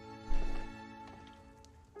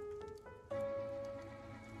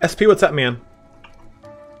 SP, what's up, man?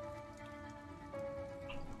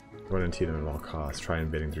 Run into them at all costs. Try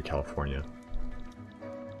invading through California.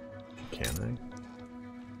 Can I?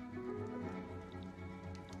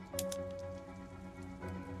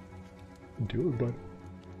 Do it, bud.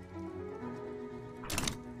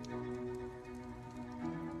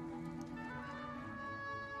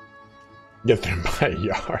 Get there by a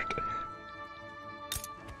yard.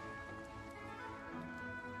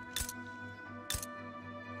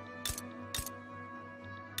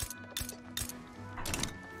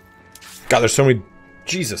 God, there's so many...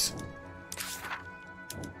 Jesus.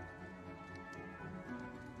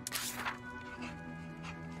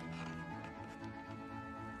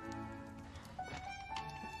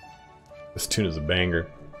 This tune is a banger.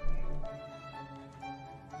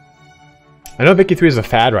 I know Vicky 3 is a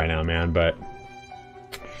fad right now, man, but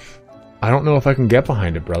I don't know if I can get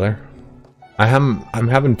behind it, brother. I think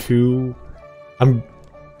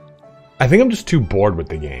I'm just too bored with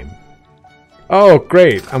the game. Oh,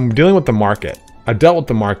 great. I'm dealing with the market. I dealt with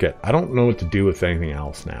the market. I don't know what to do with anything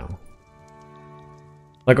else now.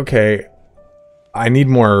 Like, okay, I need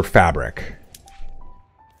more fabric.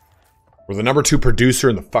 We're the #2 producer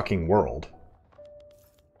in the fucking world.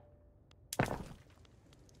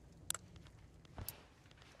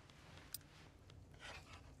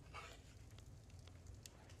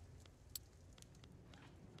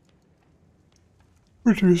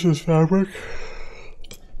 Produces fabric.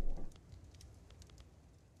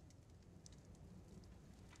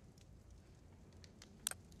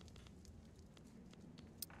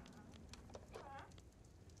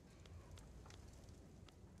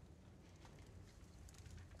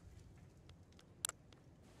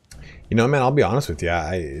 You know, man, I'll be honest with you.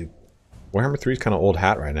 Warhammer 3 is kind of old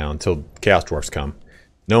hat right now until Chaos Dwarfs come.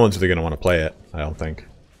 No one's really going to want to play it, I don't think.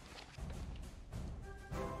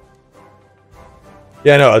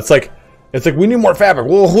 Yeah, no, it's like we need more fabric.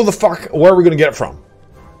 Well, who the fuck, where are we going to get it from?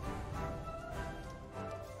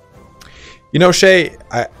 You know, Shay,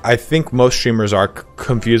 I think most streamers are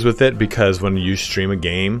confused with it because when you stream a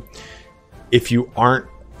game, if you aren't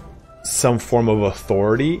some form of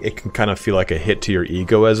authority, it can kind of feel like a hit to your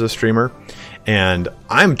ego as a streamer. And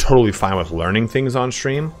I'm totally fine with learning things on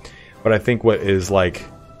stream, but I think what's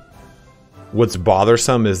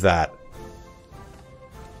bothersome is that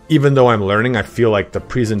even though I'm learning, I feel like the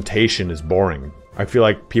presentation is boring. I feel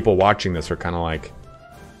like people watching this are kind of like,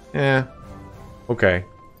 eh, okay.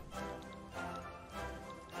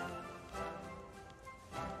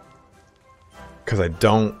 Because I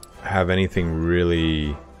don't have anything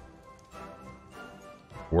really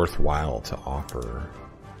worthwhile to offer.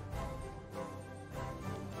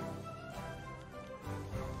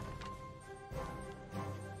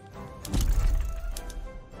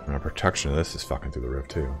 And our protection of this is fucking through the roof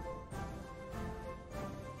too.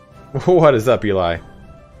 What is up, Eli?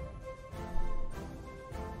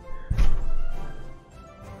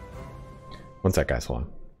 One sec, guys, hold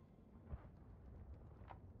on.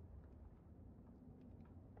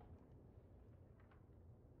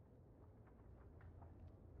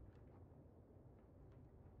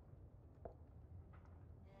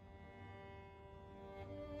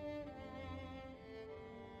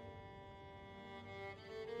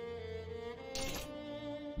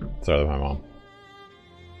 Sorry, my mom.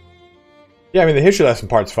 Yeah, I mean, the history lesson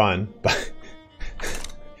part's fun, but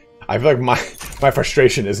I feel like my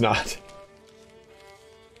frustration is not.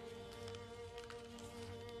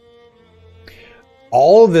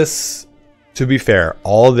 All of this, to be fair,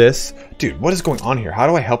 all of this... Dude, what is going on here? How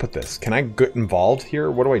do I help with this? Can I get involved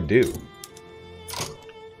here? What do I do?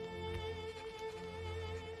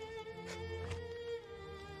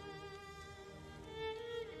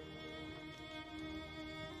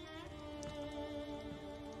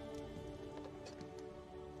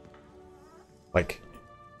 Like,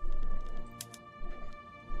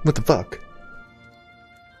 what the fuck?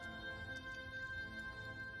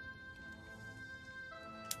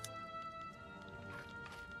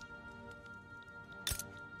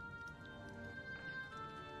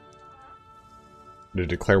 To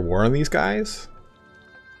declare war on these guys?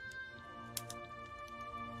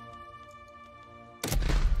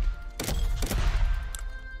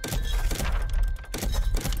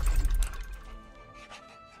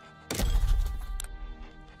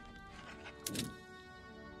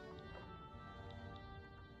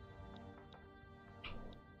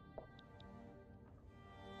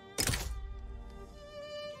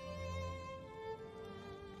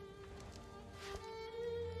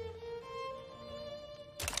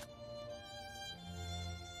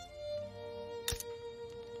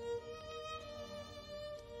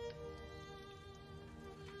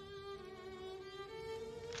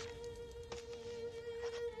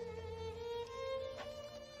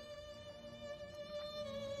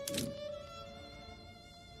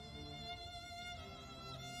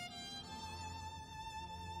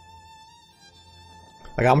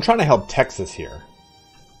 Like, I'm trying to help Texas here.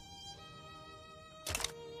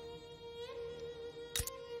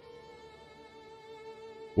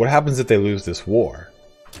 What happens if they lose this war?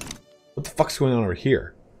 What the fuck's going on over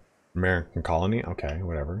here? American colony? Okay,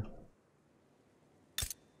 whatever.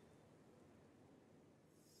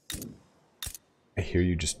 I hear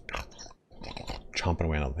you just chomping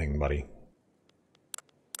away on the thing, buddy.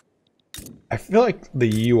 I feel like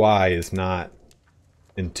the UI is not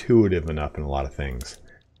intuitive enough in a lot of things.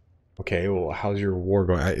 Okay, well, how's your war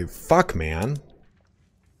going? Fuck, man.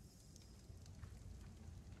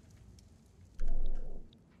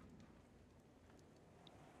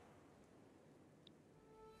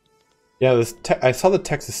 Yeah, I saw the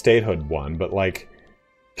Texas statehood one, but like,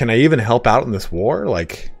 can I even help out in this war?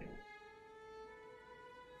 Like,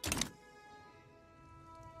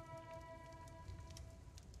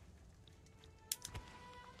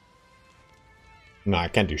 no, I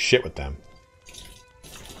can't do shit with them.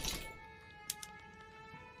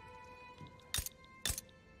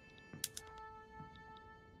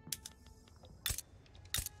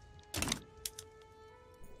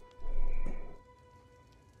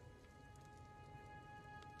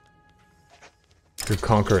 Could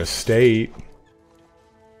conquer a state.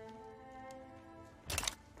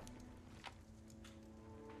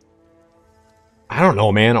 I don't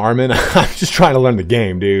know, man, Armin. I'm just trying to learn the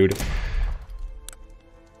game, dude.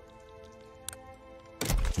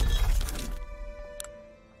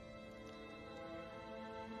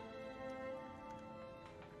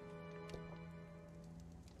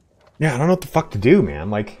 Yeah, I don't know what the fuck to do, man.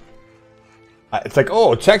 Like, it's like,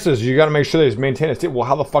 oh, Texas, you got to make sure they maintain a state. Well,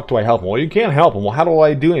 how the fuck do I help them? Well, you can't help them. Well, how do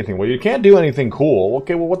I do anything? Well, you can't do anything cool.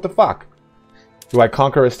 Okay, well, what the fuck? Do I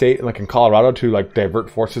conquer a state like in Colorado to like divert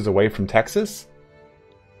forces away from Texas?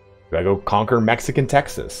 Do I go conquer Mexican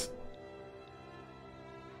Texas?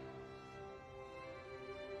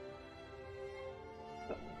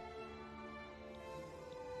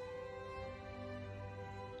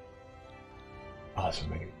 Oh, this is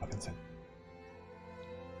making fucking sense.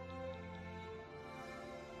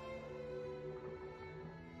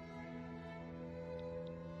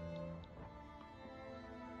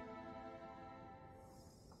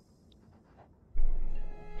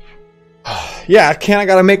 Yeah, I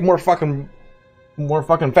gotta make more fucking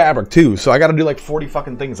fabric too. So I gotta do like 40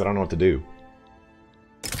 fucking things I don't know what to do.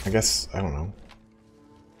 I guess, I don't know.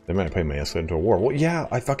 They might play my escalate into a war. Well, yeah,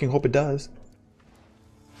 I fucking hope it does.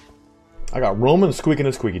 I got Roman squeaking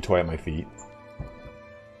a squeaky toy at my feet.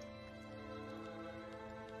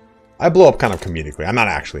 I blow up kind of comedically. I'm not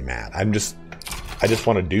actually mad. I just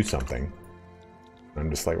want to do something. I'm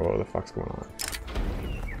just like, what the fuck's going on?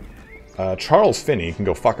 Charles Finney can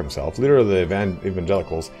go fuck himself, leader of the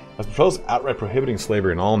evangelicals, has proposed outright prohibiting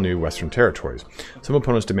slavery in all new Western territories. Some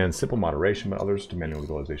opponents demand simple moderation, but others demand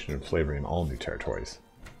legalization of slavery in all new territories.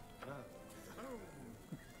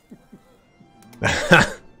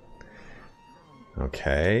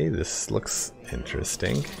 Okay, this looks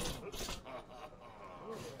interesting.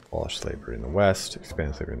 Abolish slavery in the West,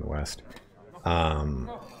 expand slavery in the West.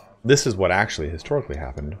 This is what actually historically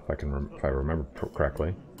happened, if I remember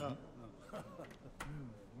correctly.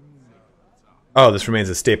 Oh, this remains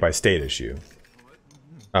a state-by-state issue.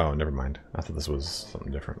 Oh, never mind. I thought this was something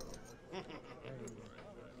different.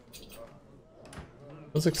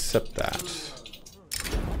 Let's accept that.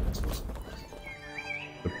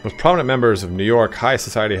 The most prominent members of New York high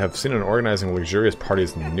society have seen and organizing luxurious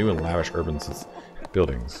parties in new and lavish urban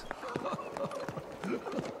buildings.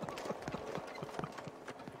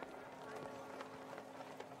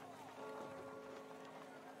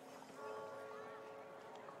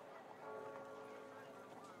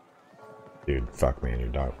 Dude, fuck me and your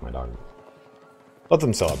dog, my dog. Let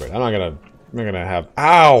them celebrate. I'm not gonna have.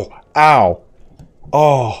 Ow! Ow!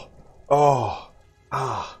 Oh! Oh!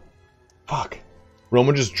 Ah! Fuck!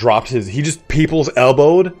 Roman just dropped his. He just people's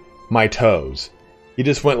elbowed my toes. He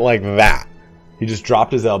just went like that. He just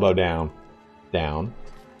dropped his elbow down. Down.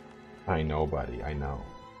 I know, buddy. I know.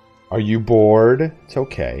 Are you bored? It's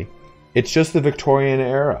okay. It's just the Victorian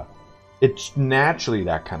era. It's naturally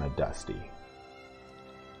that kind of dusty.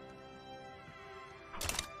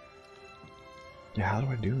 Yeah, how do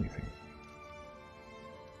I do anything?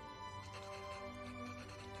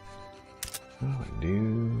 What do I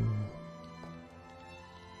do?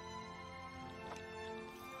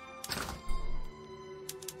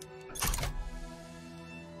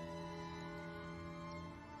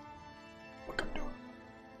 Look, I'm doing.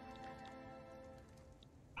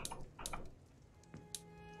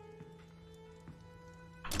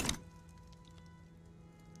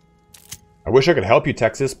 I wish I could help you,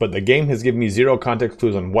 Texas, but the game has given me zero context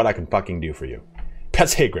clues on what I can fucking do for you.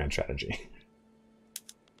 That's a grand strategy.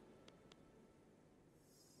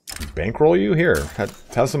 Bankroll you? Here,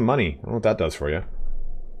 have some money. I don't know what that does for you.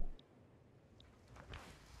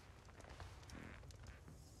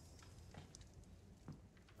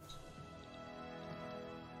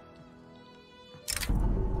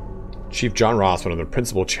 Chief John Ross, one of the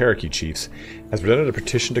principal Cherokee chiefs, has presented a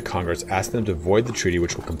petition to Congress asking them to void the treaty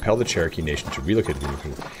which will compel the Cherokee Nation to relocate to the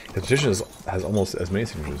Union. His petition has almost as many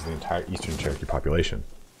signatures as the entire eastern Cherokee population.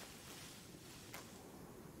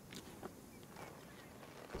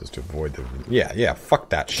 Just to avoid the... Yeah, fuck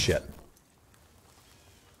that shit.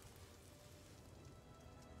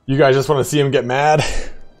 You guys just want to see him get mad?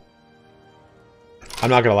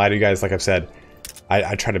 I'm not gonna lie to you guys, like I've said,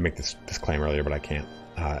 I tried to make this claim earlier, but I can't.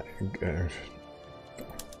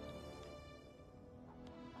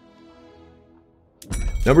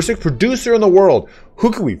 Number 6 producer in the world.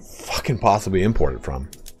 Who could we fucking possibly import it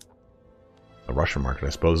from? The Russian market, I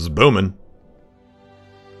suppose, is booming.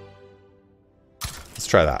 Let's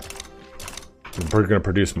try that. We're going to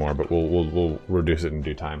produce more, but we'll reduce it in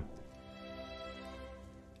due time.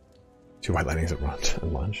 2 white lightnings at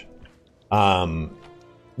lunch.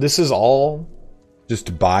 This is all just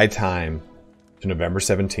to buy time to November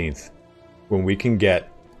 17th, when we can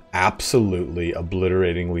get absolutely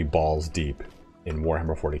obliteratingly balls deep in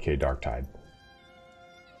Warhammer 40k Darktide.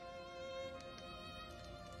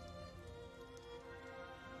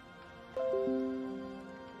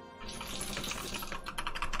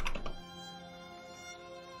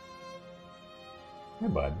 Hey,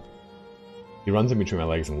 bud. He runs in between my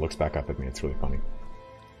legs and looks back up at me. It's really funny.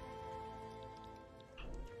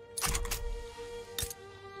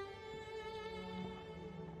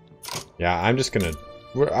 Yeah, I'm just gonna...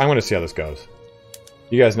 I'm gonna see how this goes.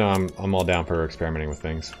 You guys know I'm all down for experimenting with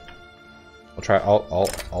things. I'll try...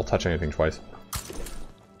 I'll touch anything twice.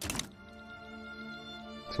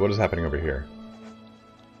 So what is happening over here?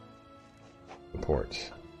 The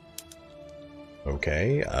ports.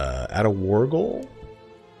 Okay, add a wargle?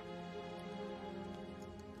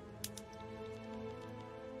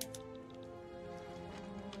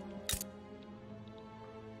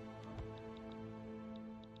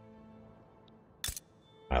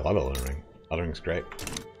 I love Elden Ring. Elden Ring's great.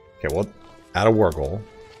 Okay, well, add a wargle.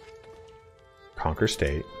 Conquer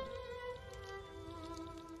state.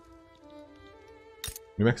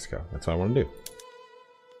 New Mexico. That's what I want to do.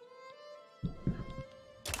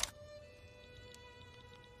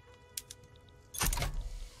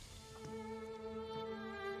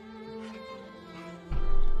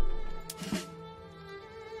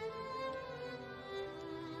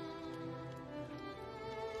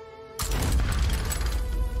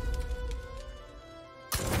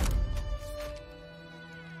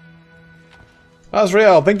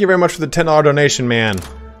 Osriel, thank you very much for the $10 donation, man.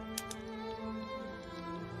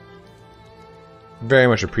 Very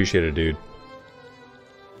much appreciated, dude.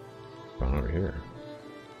 What's going on over here?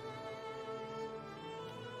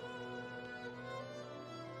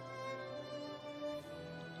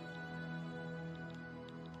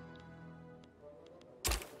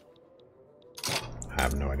 I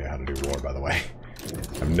have no idea how to do war, by the way.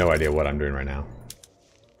 I have no idea what I'm doing right now.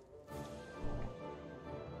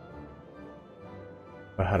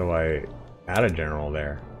 But how do I add a general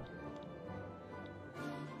there?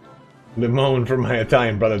 Limon for my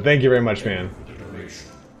Italian brother. Thank you very much, man.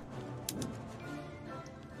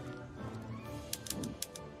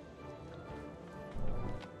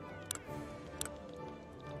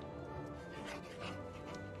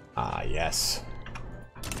 Ah, yes.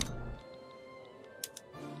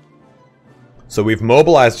 So we've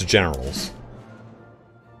mobilized generals.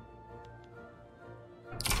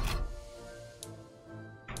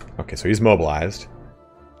 Okay, so he's mobilized.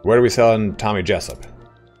 Where do we send Tommy Jessup?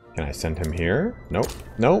 Can I send him here? Nope.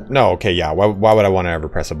 Nope. No. Okay, yeah. Why would I want to ever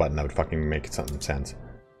press a button that would fucking make something sense?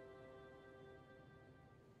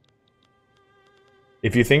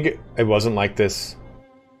 If you think it wasn't like this...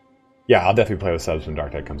 Yeah, I'll definitely play with subs when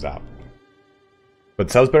Dark Tide comes out.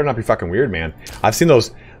 But subs better not be fucking weird, man. I've seen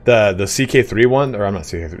those... The CK3 one... Or I'm not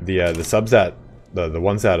CK3. The subs that... The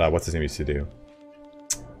ones that... what's his name used to do?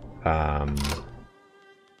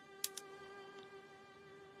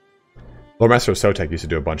 Lord Master of Sotek used to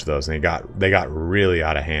do a bunch of those, and they got really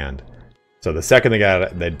out of hand. So the second they get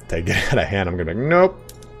out of hand, I'm gonna be like,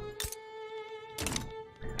 nope.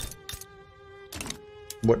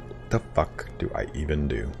 What the fuck do I even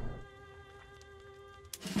do?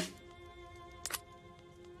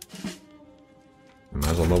 Might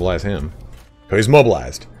as well mobilize him. So he's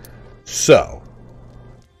mobilized. So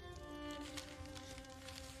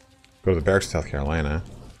go to the barracks in South Carolina.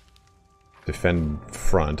 Defend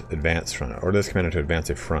front, advance front. Order this commander to advance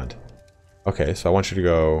a front. Okay, so I want you to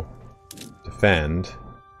go defend.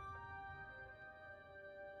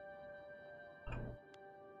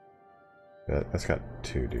 That's got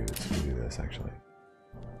two dudes. Let me do this, actually.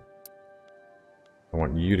 I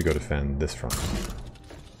want you to go defend this front.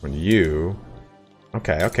 When you...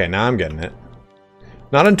 Okay, okay, now I'm getting it.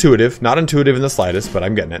 Not intuitive in the slightest, but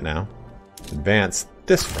I'm getting it now. Advance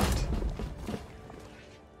this front.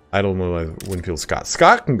 Idle mobilize Winfield Scott.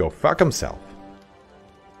 Scott can go fuck himself.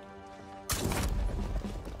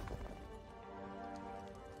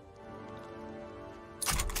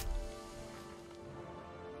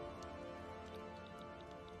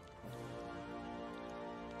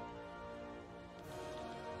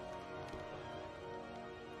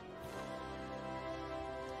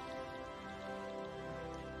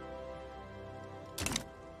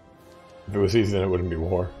 If it was easy, then it wouldn't be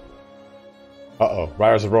war. Uh-oh.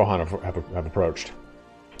 Riders of Rohan have approached.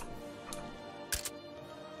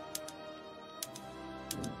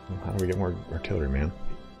 Well, how do we get more artillery, man?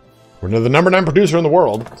 We're the number 9 producer in the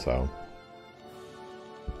world, so...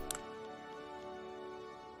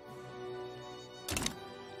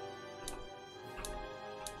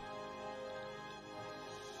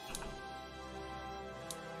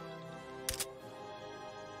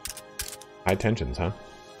 High tensions, huh?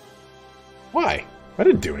 Why? I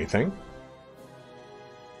didn't do anything.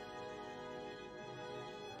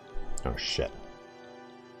 Oh, shit.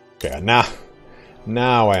 Okay,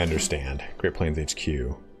 now I understand. Great Plains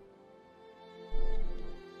HQ.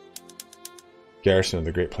 Garrison of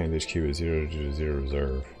the Great Plains HQ is 0 to 0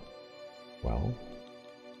 reserve. Well,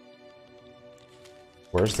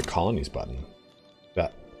 where's the colonies button?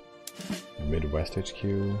 That Midwest HQ?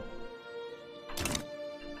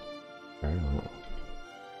 I don't know.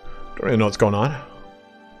 Don't really know what's going on.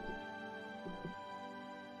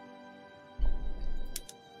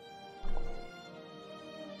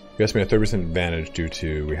 You estimate a 30% advantage due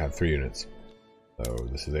to we have 3 units. So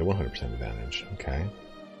this is a 100% advantage. Okay.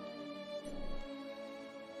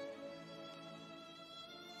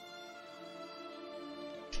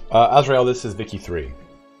 Azrael, this is Vicky 3.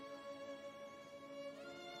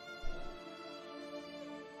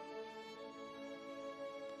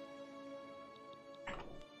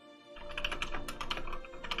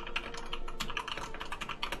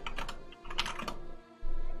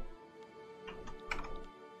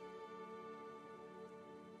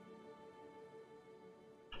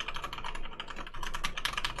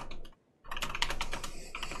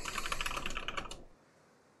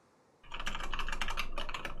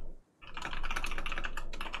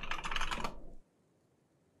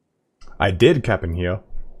 I did, Captain here.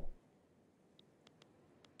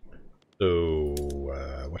 So,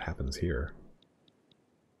 what happens here?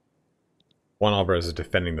 Juan Alvarez is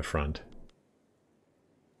defending the front.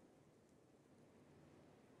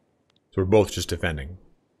 So we're both just defending.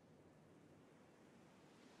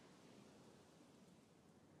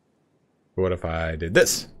 But what if I did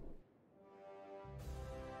this?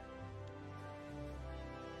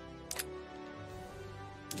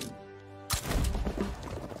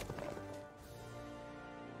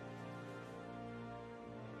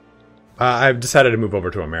 I've decided to move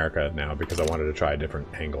over to America now because I wanted to try a different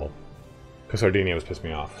angle. Because Sardinia was pissed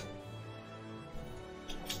me off.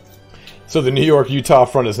 So the New York-Utah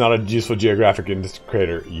front is not a useful geographic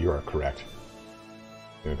indicator. You are correct.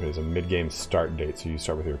 There's a mid-game start date, so you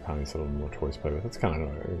start with your economy, settle more choice play with. That's kind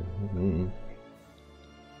of...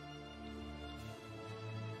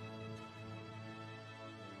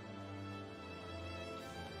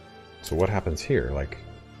 So what happens here? Like...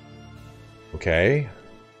 Okay...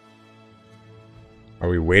 Are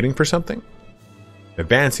we waiting for something?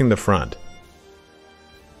 Advancing the front.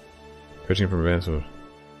 Switching from advancement.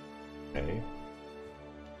 Okay.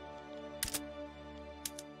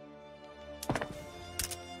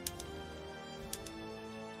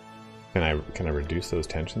 Can I reduce those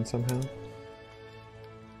tensions somehow?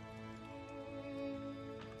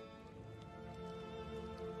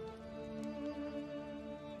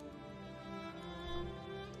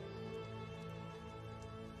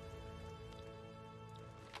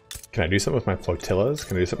 Can I do something with my flotillas?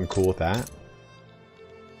 Can I do something cool with that?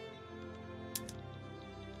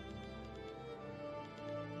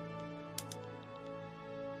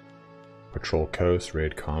 Patrol coast,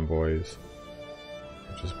 raid convoys.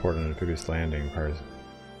 Which is support an amphibious landing. I'll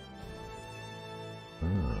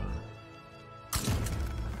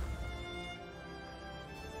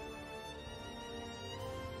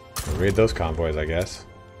raid those convoys, I guess.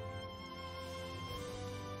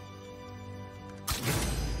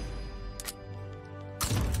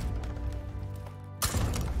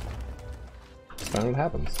 Find what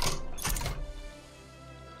happens.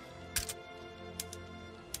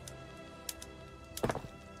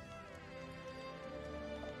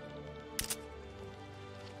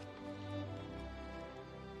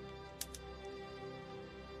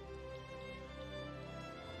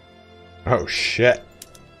 Oh shit.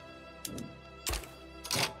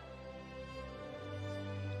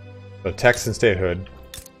 So Texan statehood,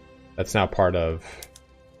 that's now part of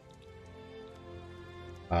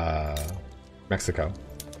Mexico.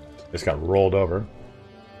 Just got rolled over.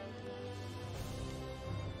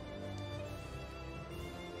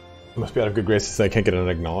 Must be out of good graces. I can't get an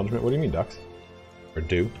acknowledgement. What do you mean, ducks? Or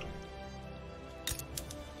do?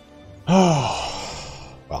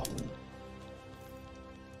 Oh, well.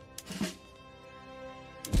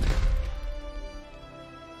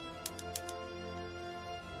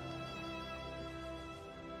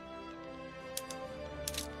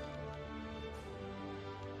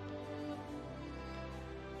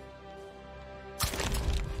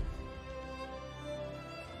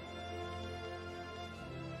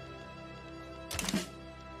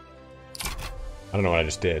 I don't know what I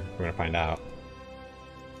just did. We're gonna find out.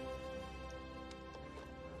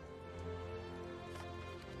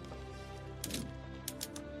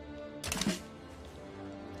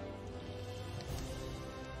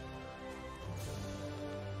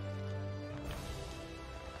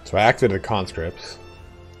 So I activated the conscripts.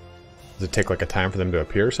 Does it take like a time for them to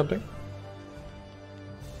appear or something?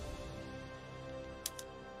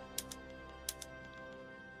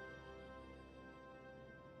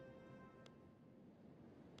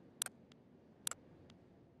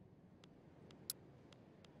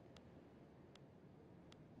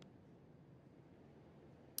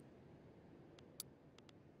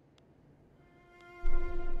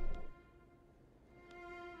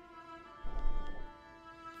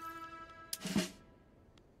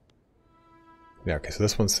 Yeah, okay, so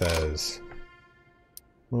this one says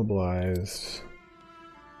mobilized.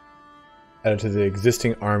 Added to the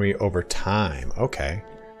existing army over time. Okay.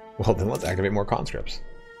 Well, then let's activate more conscripts.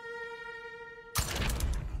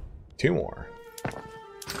 2 more.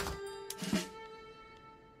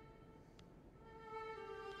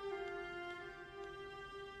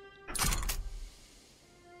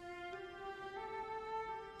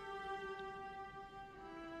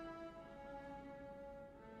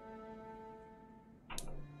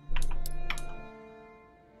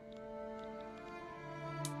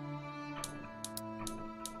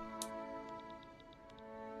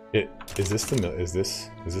 Is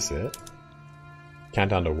this it?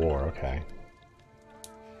 Countdown to war, okay.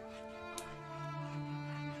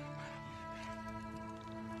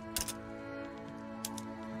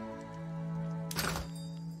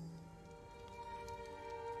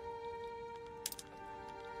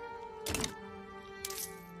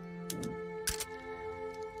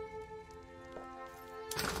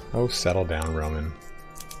 Oh, settle down, Roman.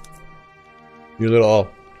 Your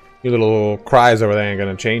little cries over there ain't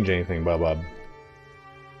gonna change anything, bub.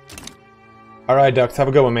 Alright, Ducks, have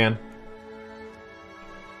a good one, man.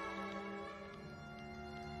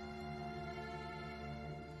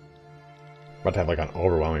 About to have like an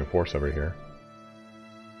overwhelming force over here.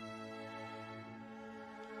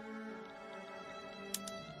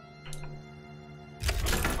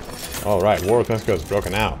 Alright, war with Mexico is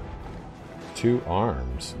broken out. 2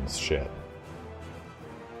 arms and shit.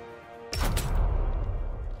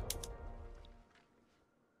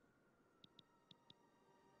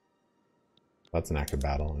 That's an active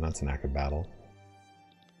battle, and that's an active battle.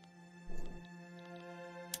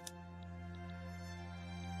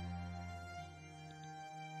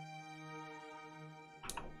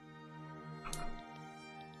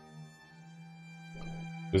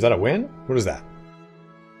 Is that a win? What is that?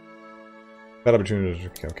 That opportunity.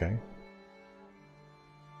 Okay.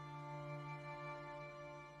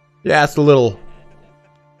 Yeah, it's a little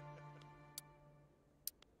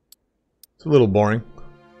boring.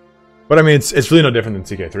 But I mean, it's really no different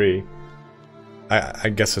than CK3. I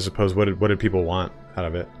guess I suppose what did people want out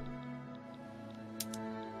of it?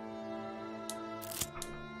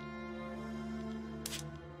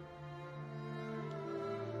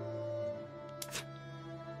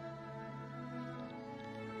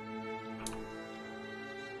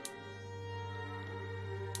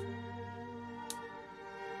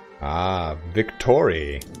 Ah,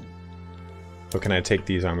 victory. So can I take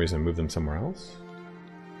these armies and move them somewhere else?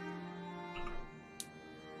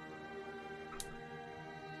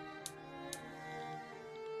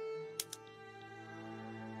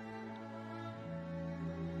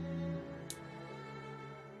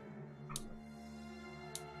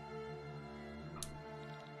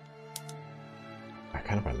 I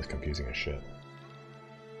kind of find this confusing as shit.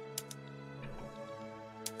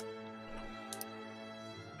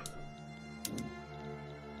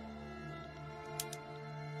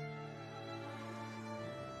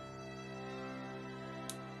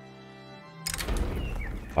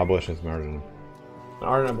 Abolitionist murdered him. An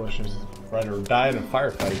ardent abolitionist writer died in a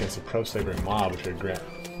firefight against a pro-slavery mob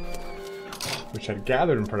which had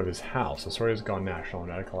gathered in front of his house. The story has gone national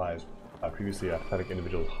and radicalized previously apathetic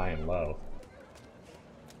individuals high and low.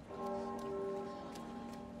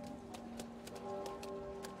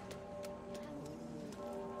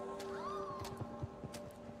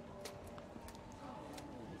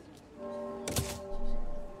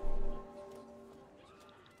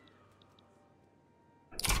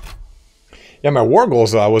 Yeah, my war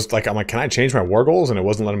goals. I'm like, can I change my war goals? And it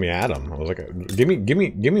wasn't letting me add them. I was like, give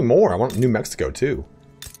me more. I want New Mexico too.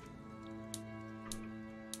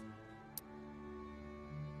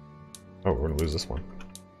 Oh, we're gonna lose this one.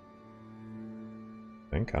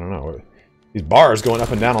 I think. I don't know. These bars going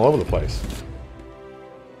up and down all over the place.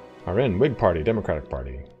 Are in Whig Party, Democratic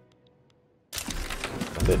Party.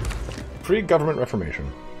 Funded. Pre-government reformation.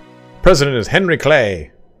 President is Henry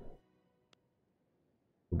Clay.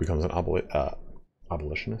 Who becomes an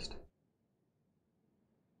abolitionist?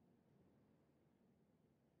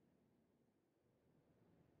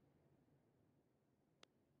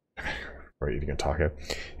 Or are you gonna talk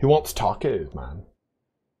it? Who wants tacos, man?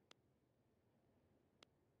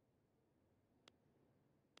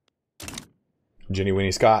 Ginny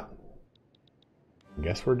Winnie Scott.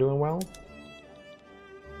 Guess we're doing well.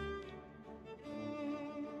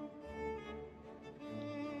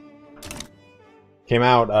 Came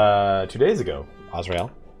out 2 days ago, Osrael.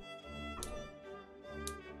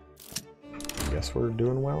 Guess we're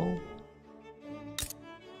doing well.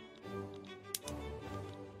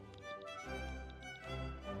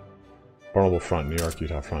 Vulnerable front, New York,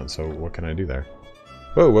 Utah front. So what can I do there?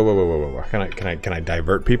 Whoa, whoa, whoa, whoa, whoa, whoa. Can I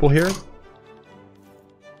divert people here?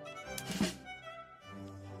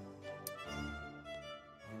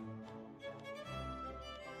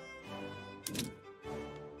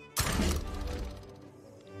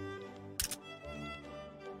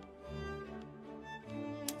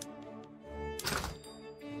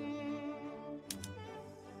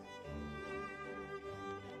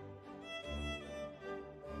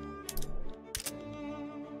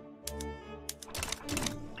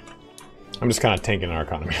 I'm just kind of tanking our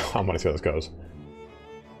economy. I want to see how this goes.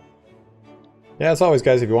 Yeah, as always,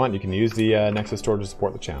 guys, if you want, you can use the Nexus store to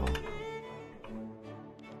support the channel.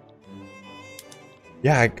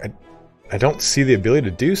 Yeah, I don't see the ability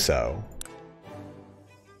to do so.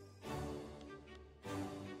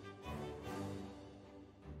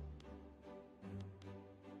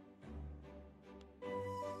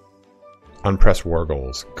 Unpressed war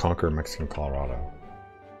goals. Conquer Mexican Colorado.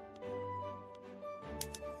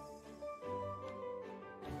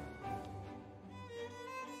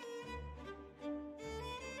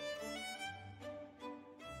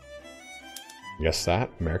 Yes, that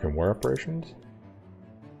American war operations.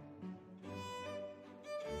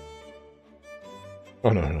 Oh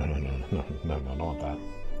no, I don't want that.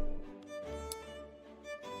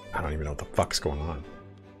 I don't even know what the fuck's going on.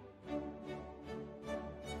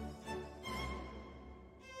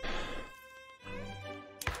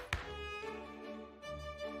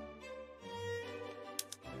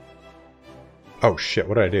 Oh shit,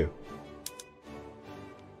 what did I do?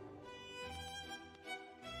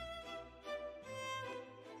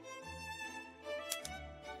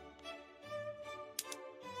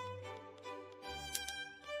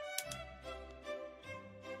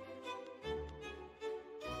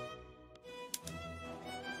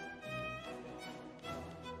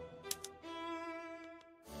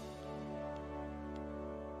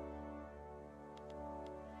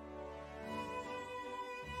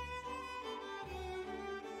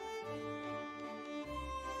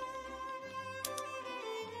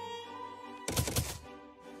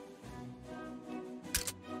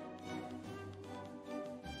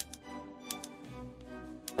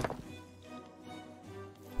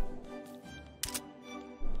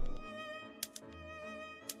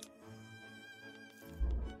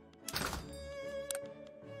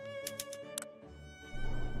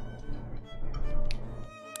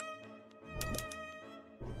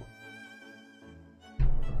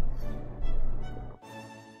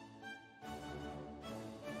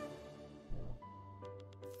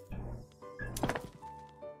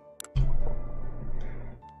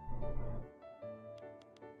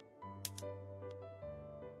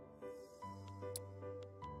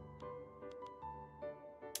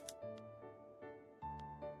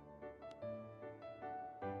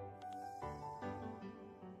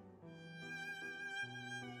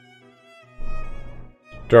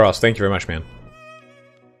 Duros, thank you very much, man.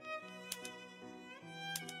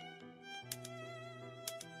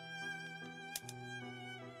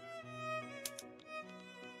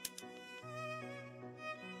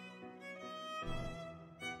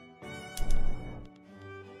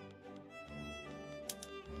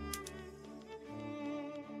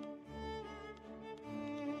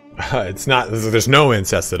 It's not, there's no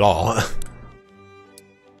incest at all.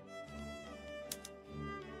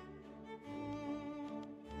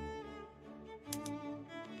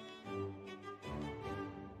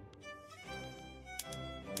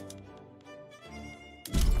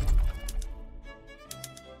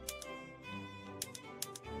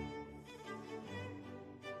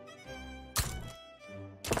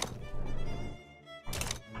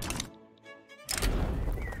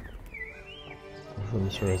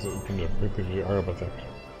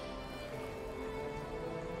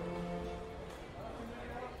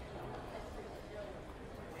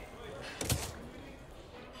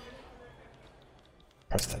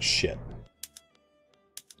 Press that shit.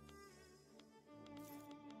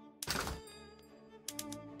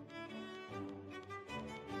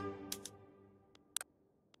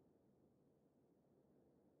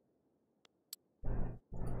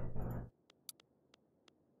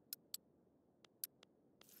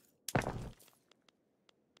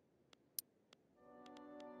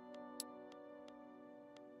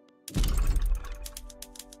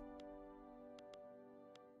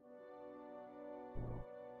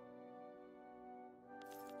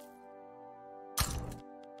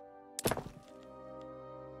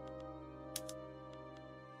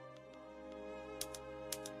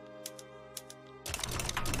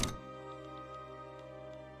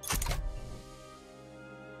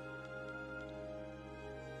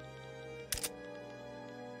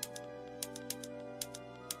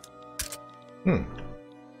 Hmm.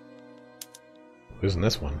 Losing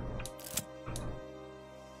this one.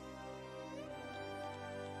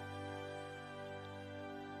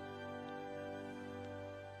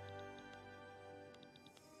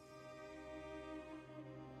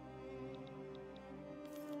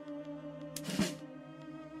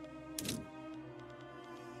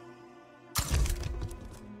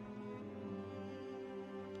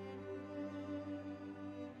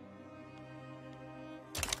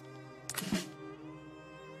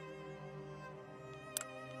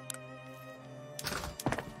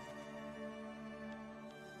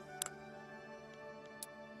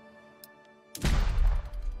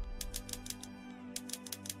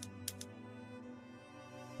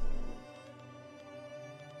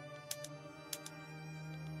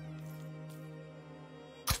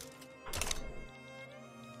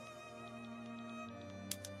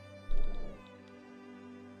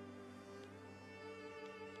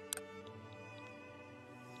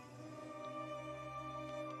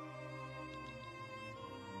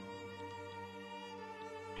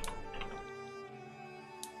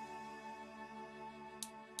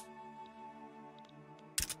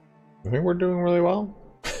 I think we're doing really well.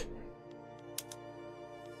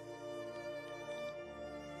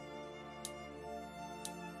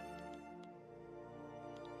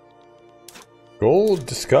 Gold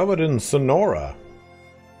discovered in Sonora.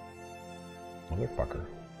 Motherfucker.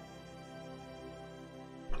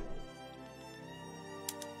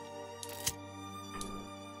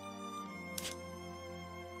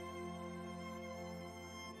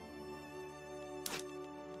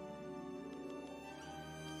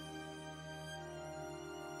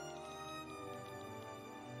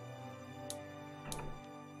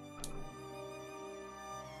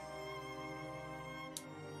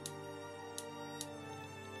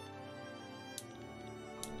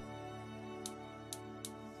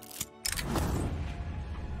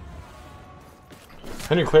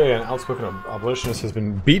 Henry Clay, an outspoken abolitionist, has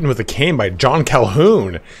been beaten with a cane by John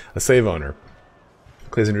Calhoun, a slave owner.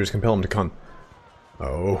 Clay's injuries compel him to come.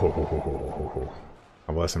 Oh,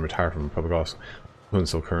 convalesce and retire from public office. Calhoun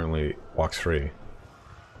still currently walks free.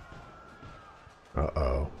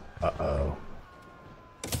 Uh-oh. Uh-oh.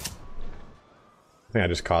 I think I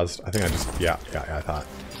just caused... I thought.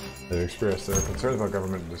 They've expressed their concerns about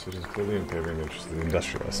government decisions clearly in favor of the interests of the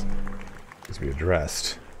industrialists. Needs to be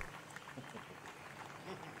addressed.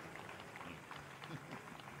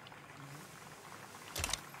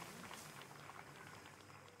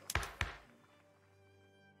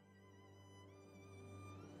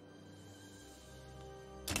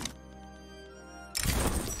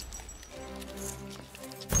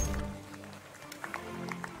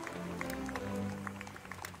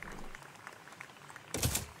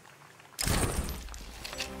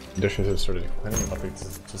 Conditions have started declining about the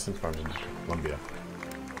existing farms in District of Columbia.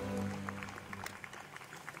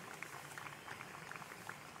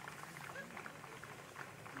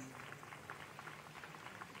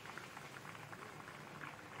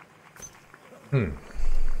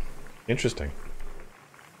 Interesting.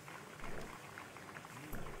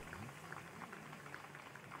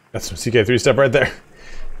 That's some CK3 stuff right there.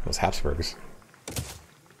 Those Habsburgs.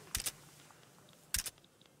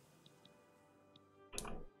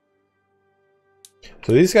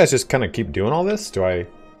 So these guys just kind of keep doing all this? Do I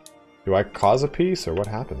cause a piece, or what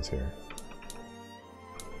happens here?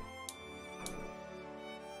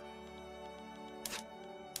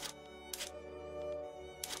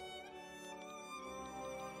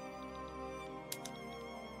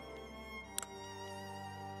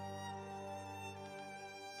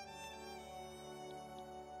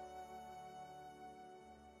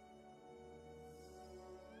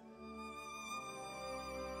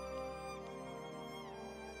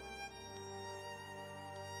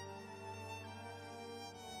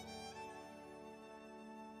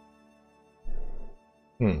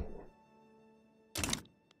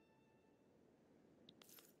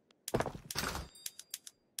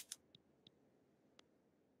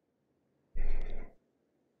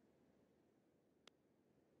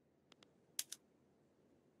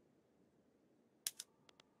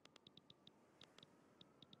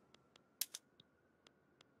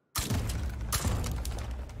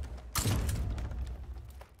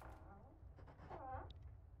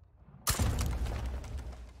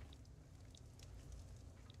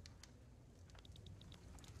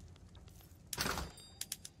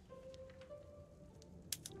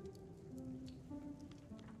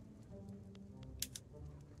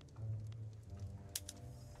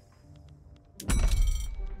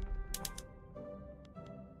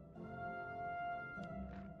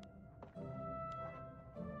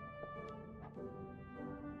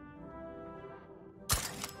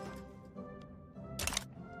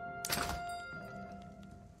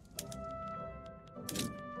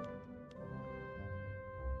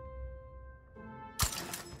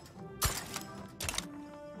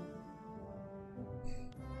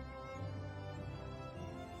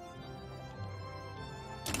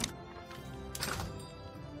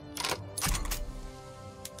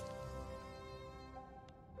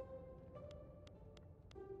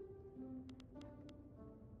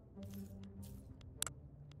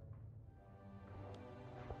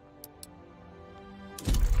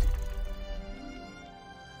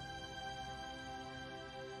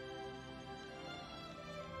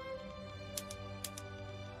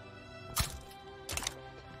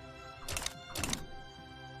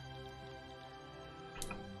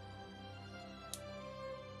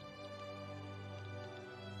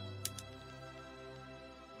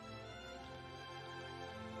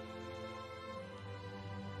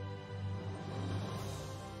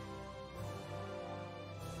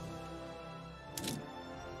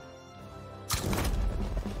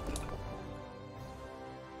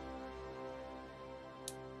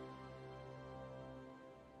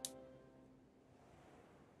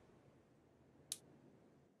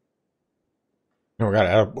 Oh, God,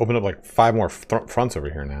 I opened up like 5 more fronts over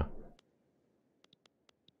here now.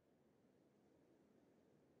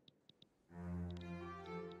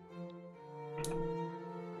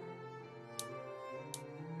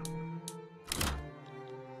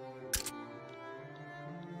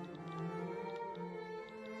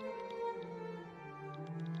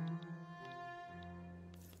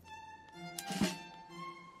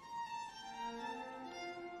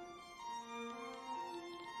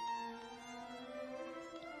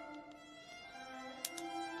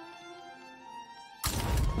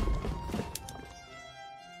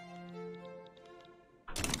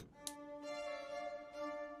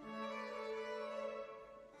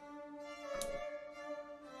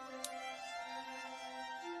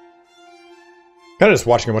 Kind of just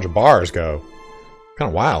watching a bunch of bars go. Kind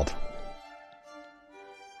of wild.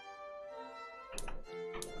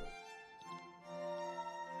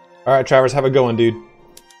 Alright, Travers, have a good one, dude.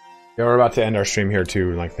 Yeah, we're about to end our stream here,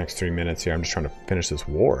 too, in like the next 3 minutes here. I'm just trying to finish this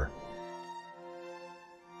war.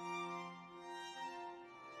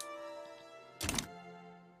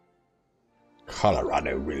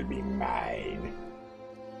 Colorado will be mine.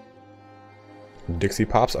 Dixie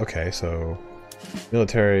Pops? Okay, so...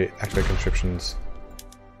 military, activate conscriptions.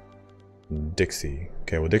 Dixie.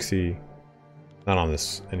 Okay, well Dixie... not on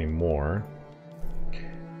this anymore.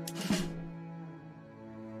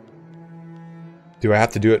 Do I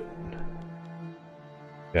have to do it?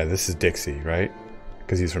 Yeah, this is Dixie, right?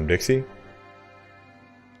 Because he's from Dixie?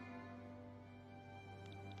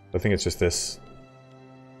 I think it's just this...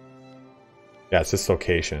 yeah, it's this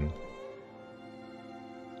location.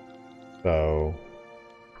 So...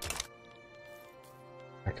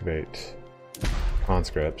 activate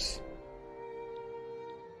conscripts.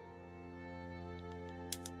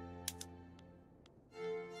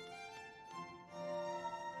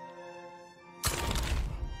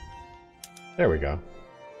 There we go.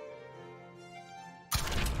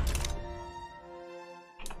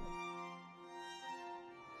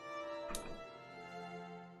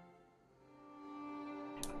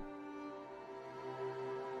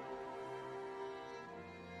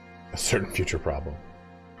 A certain future problem.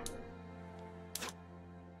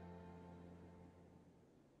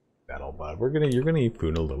 Battle bud. You're gonna eat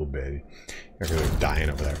food in a little bit. You're really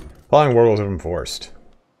dying over there. Following war goals have been enforced.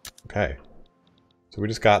 Okay. So we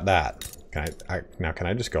just got that. Now can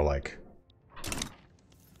I just go like...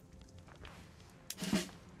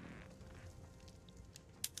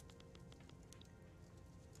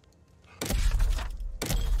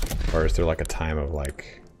 or is there like a time of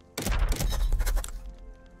like...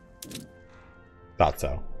 thought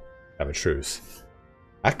so. Have a truce.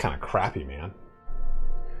 That's kind of crappy, man.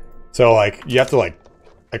 So like, you have to like,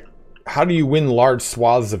 how do you win large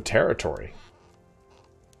swaths of territory?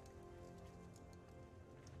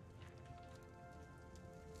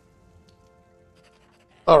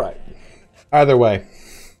 Alright. Either way.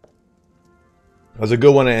 That was a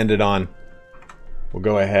good one to end it on. We'll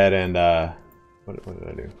go ahead and, what did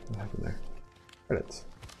I do? What happened there? Credits.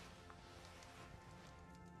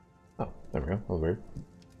 Oh, there we go. That was weird.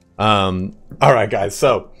 Alright guys,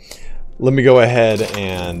 so let me go ahead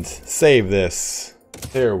and save this.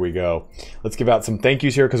 There we go. Let's give out some thank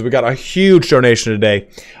yous here because we got a huge donation today.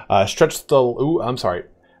 Stretch the... ooh, I'm sorry.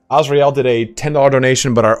 Azrael did a $10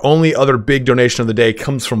 donation, but our only other big donation of the day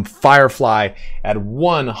comes from Firefly at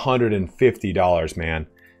 $150, man.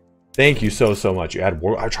 Thank you so much. You add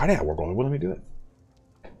I tried to add work goal. It wouldn't let me do it.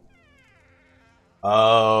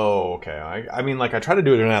 Oh, okay. I mean, like, I tried to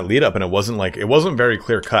do it in that lead up, and it wasn't very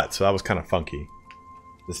clear cut, so that was kind of funky.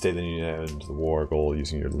 The state that you add into the war goal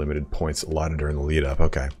using your limited points allotted during the lead up.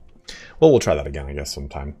 Okay. Well, we'll try that again, I guess,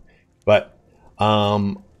 sometime. But,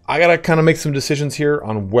 I gotta kind of make some decisions here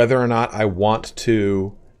on whether or not I want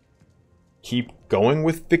to keep going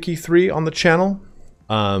with Vicky 3 on the channel.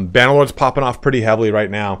 Bannerlord's popping off pretty heavily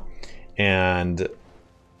right now, and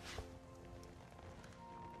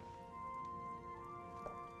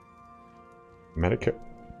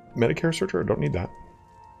Medicare searcher? I don't need that.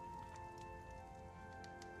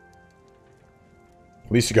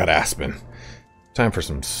 At least you got Aspen. Time for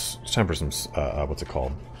some what's it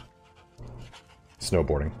called?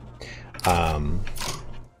 Snowboarding.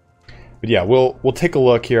 But yeah, we'll take a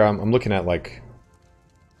look here. I'm looking at like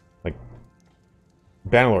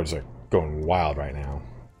Bannerlords are going wild right now,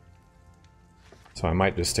 so I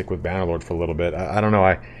might just stick with Bannerlord for a little bit. I don't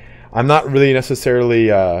know. I'm not really necessarily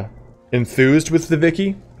enthused with the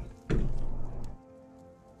Vicky,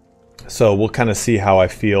 so we'll kind of see how I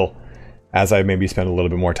feel as I maybe spend a little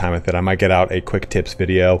bit more time with it, I might get out a quick tips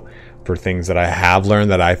video for things that I have learned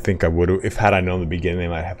that I think I would, if had I known in the beginning, they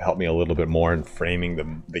might have helped me a little bit more in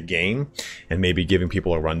framing the game and maybe giving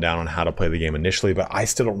people a rundown on how to play the game initially. But I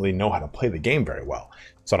still don't really know how to play the game very well.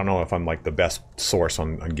 So I don't know if I'm like the best source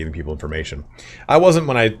on giving people information. I wasn't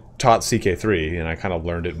when I taught CK3, and I kind of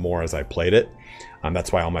learned it more as I played it.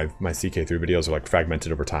 That's why all my CK3 videos are like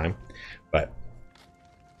fragmented over time. But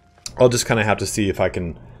I'll just kind of have to see if I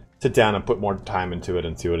can sit down and put more time into it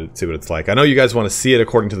and see what it's like. I know you guys want to see it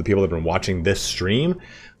according to the people that have been watching this stream,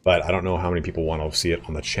 but I don't know how many people want to see it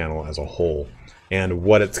on the channel as a whole and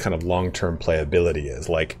what its kind of long-term playability is.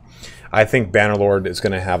 Like, I think Bannerlord is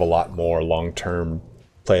going to have a lot more long-term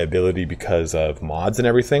playability because of mods and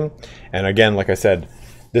everything. And again, like I said,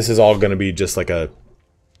 this is all going to be just like a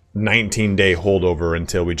 19-day holdover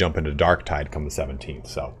until we jump into Darktide come the 17th.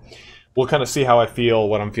 So we'll kind of see how I feel,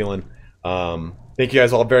 what I'm feeling. Thank you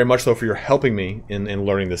guys all very much though for your helping me in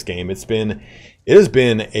learning this game. It has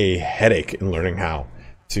been a headache in learning how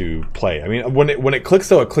to play. I mean, when it clicks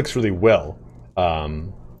though, it clicks really well.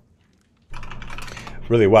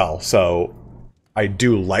 So I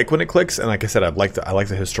do like when it clicks, and like I said, I like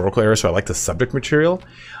the historical era, so I like the subject material.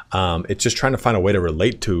 It's just trying to find a way to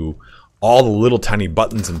relate to all the little tiny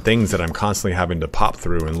buttons and things that I'm constantly having to pop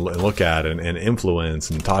through and look at and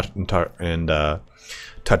influence and touch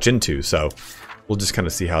into. So we'll just kind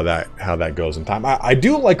of see how that goes in time. I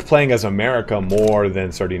do like playing as America more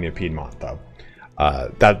than Sardinia-Piedmont though.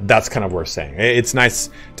 That's kind of worth saying. It's nice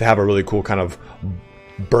to have a really cool kind of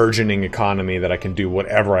burgeoning economy that I can do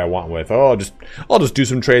whatever I want with. Oh, I'll just do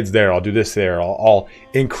some trades there. I'll do this there. I'll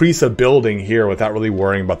increase a building here without really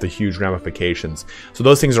worrying about the huge ramifications. So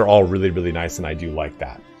those things are all really, really nice, and I do like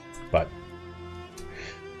that. But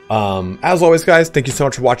as always, guys, thank you so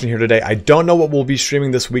much for watching here today. I don't know what we'll be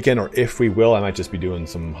streaming this weekend, or if we will. I might just be doing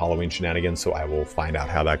some Halloween shenanigans, so I will find out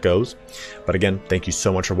how that goes. But again, thank you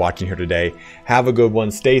so much for watching here today. Have a good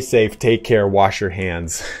one. Stay safe. Take care. Wash your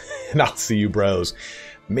hands. And I'll see you bros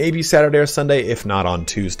maybe Saturday or Sunday. If not, on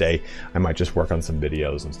Tuesday, I might just work on some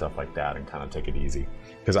videos and stuff like that and kind of take it easy.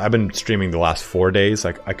 Because I've been streaming the last 4 days.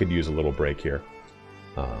 I could use a little break here.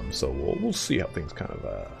 So we'll see how things kind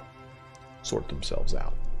of sort themselves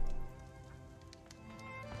out.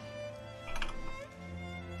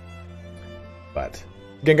 But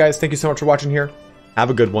again, guys, thank you so much for watching here. Have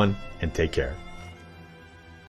a good one and take care.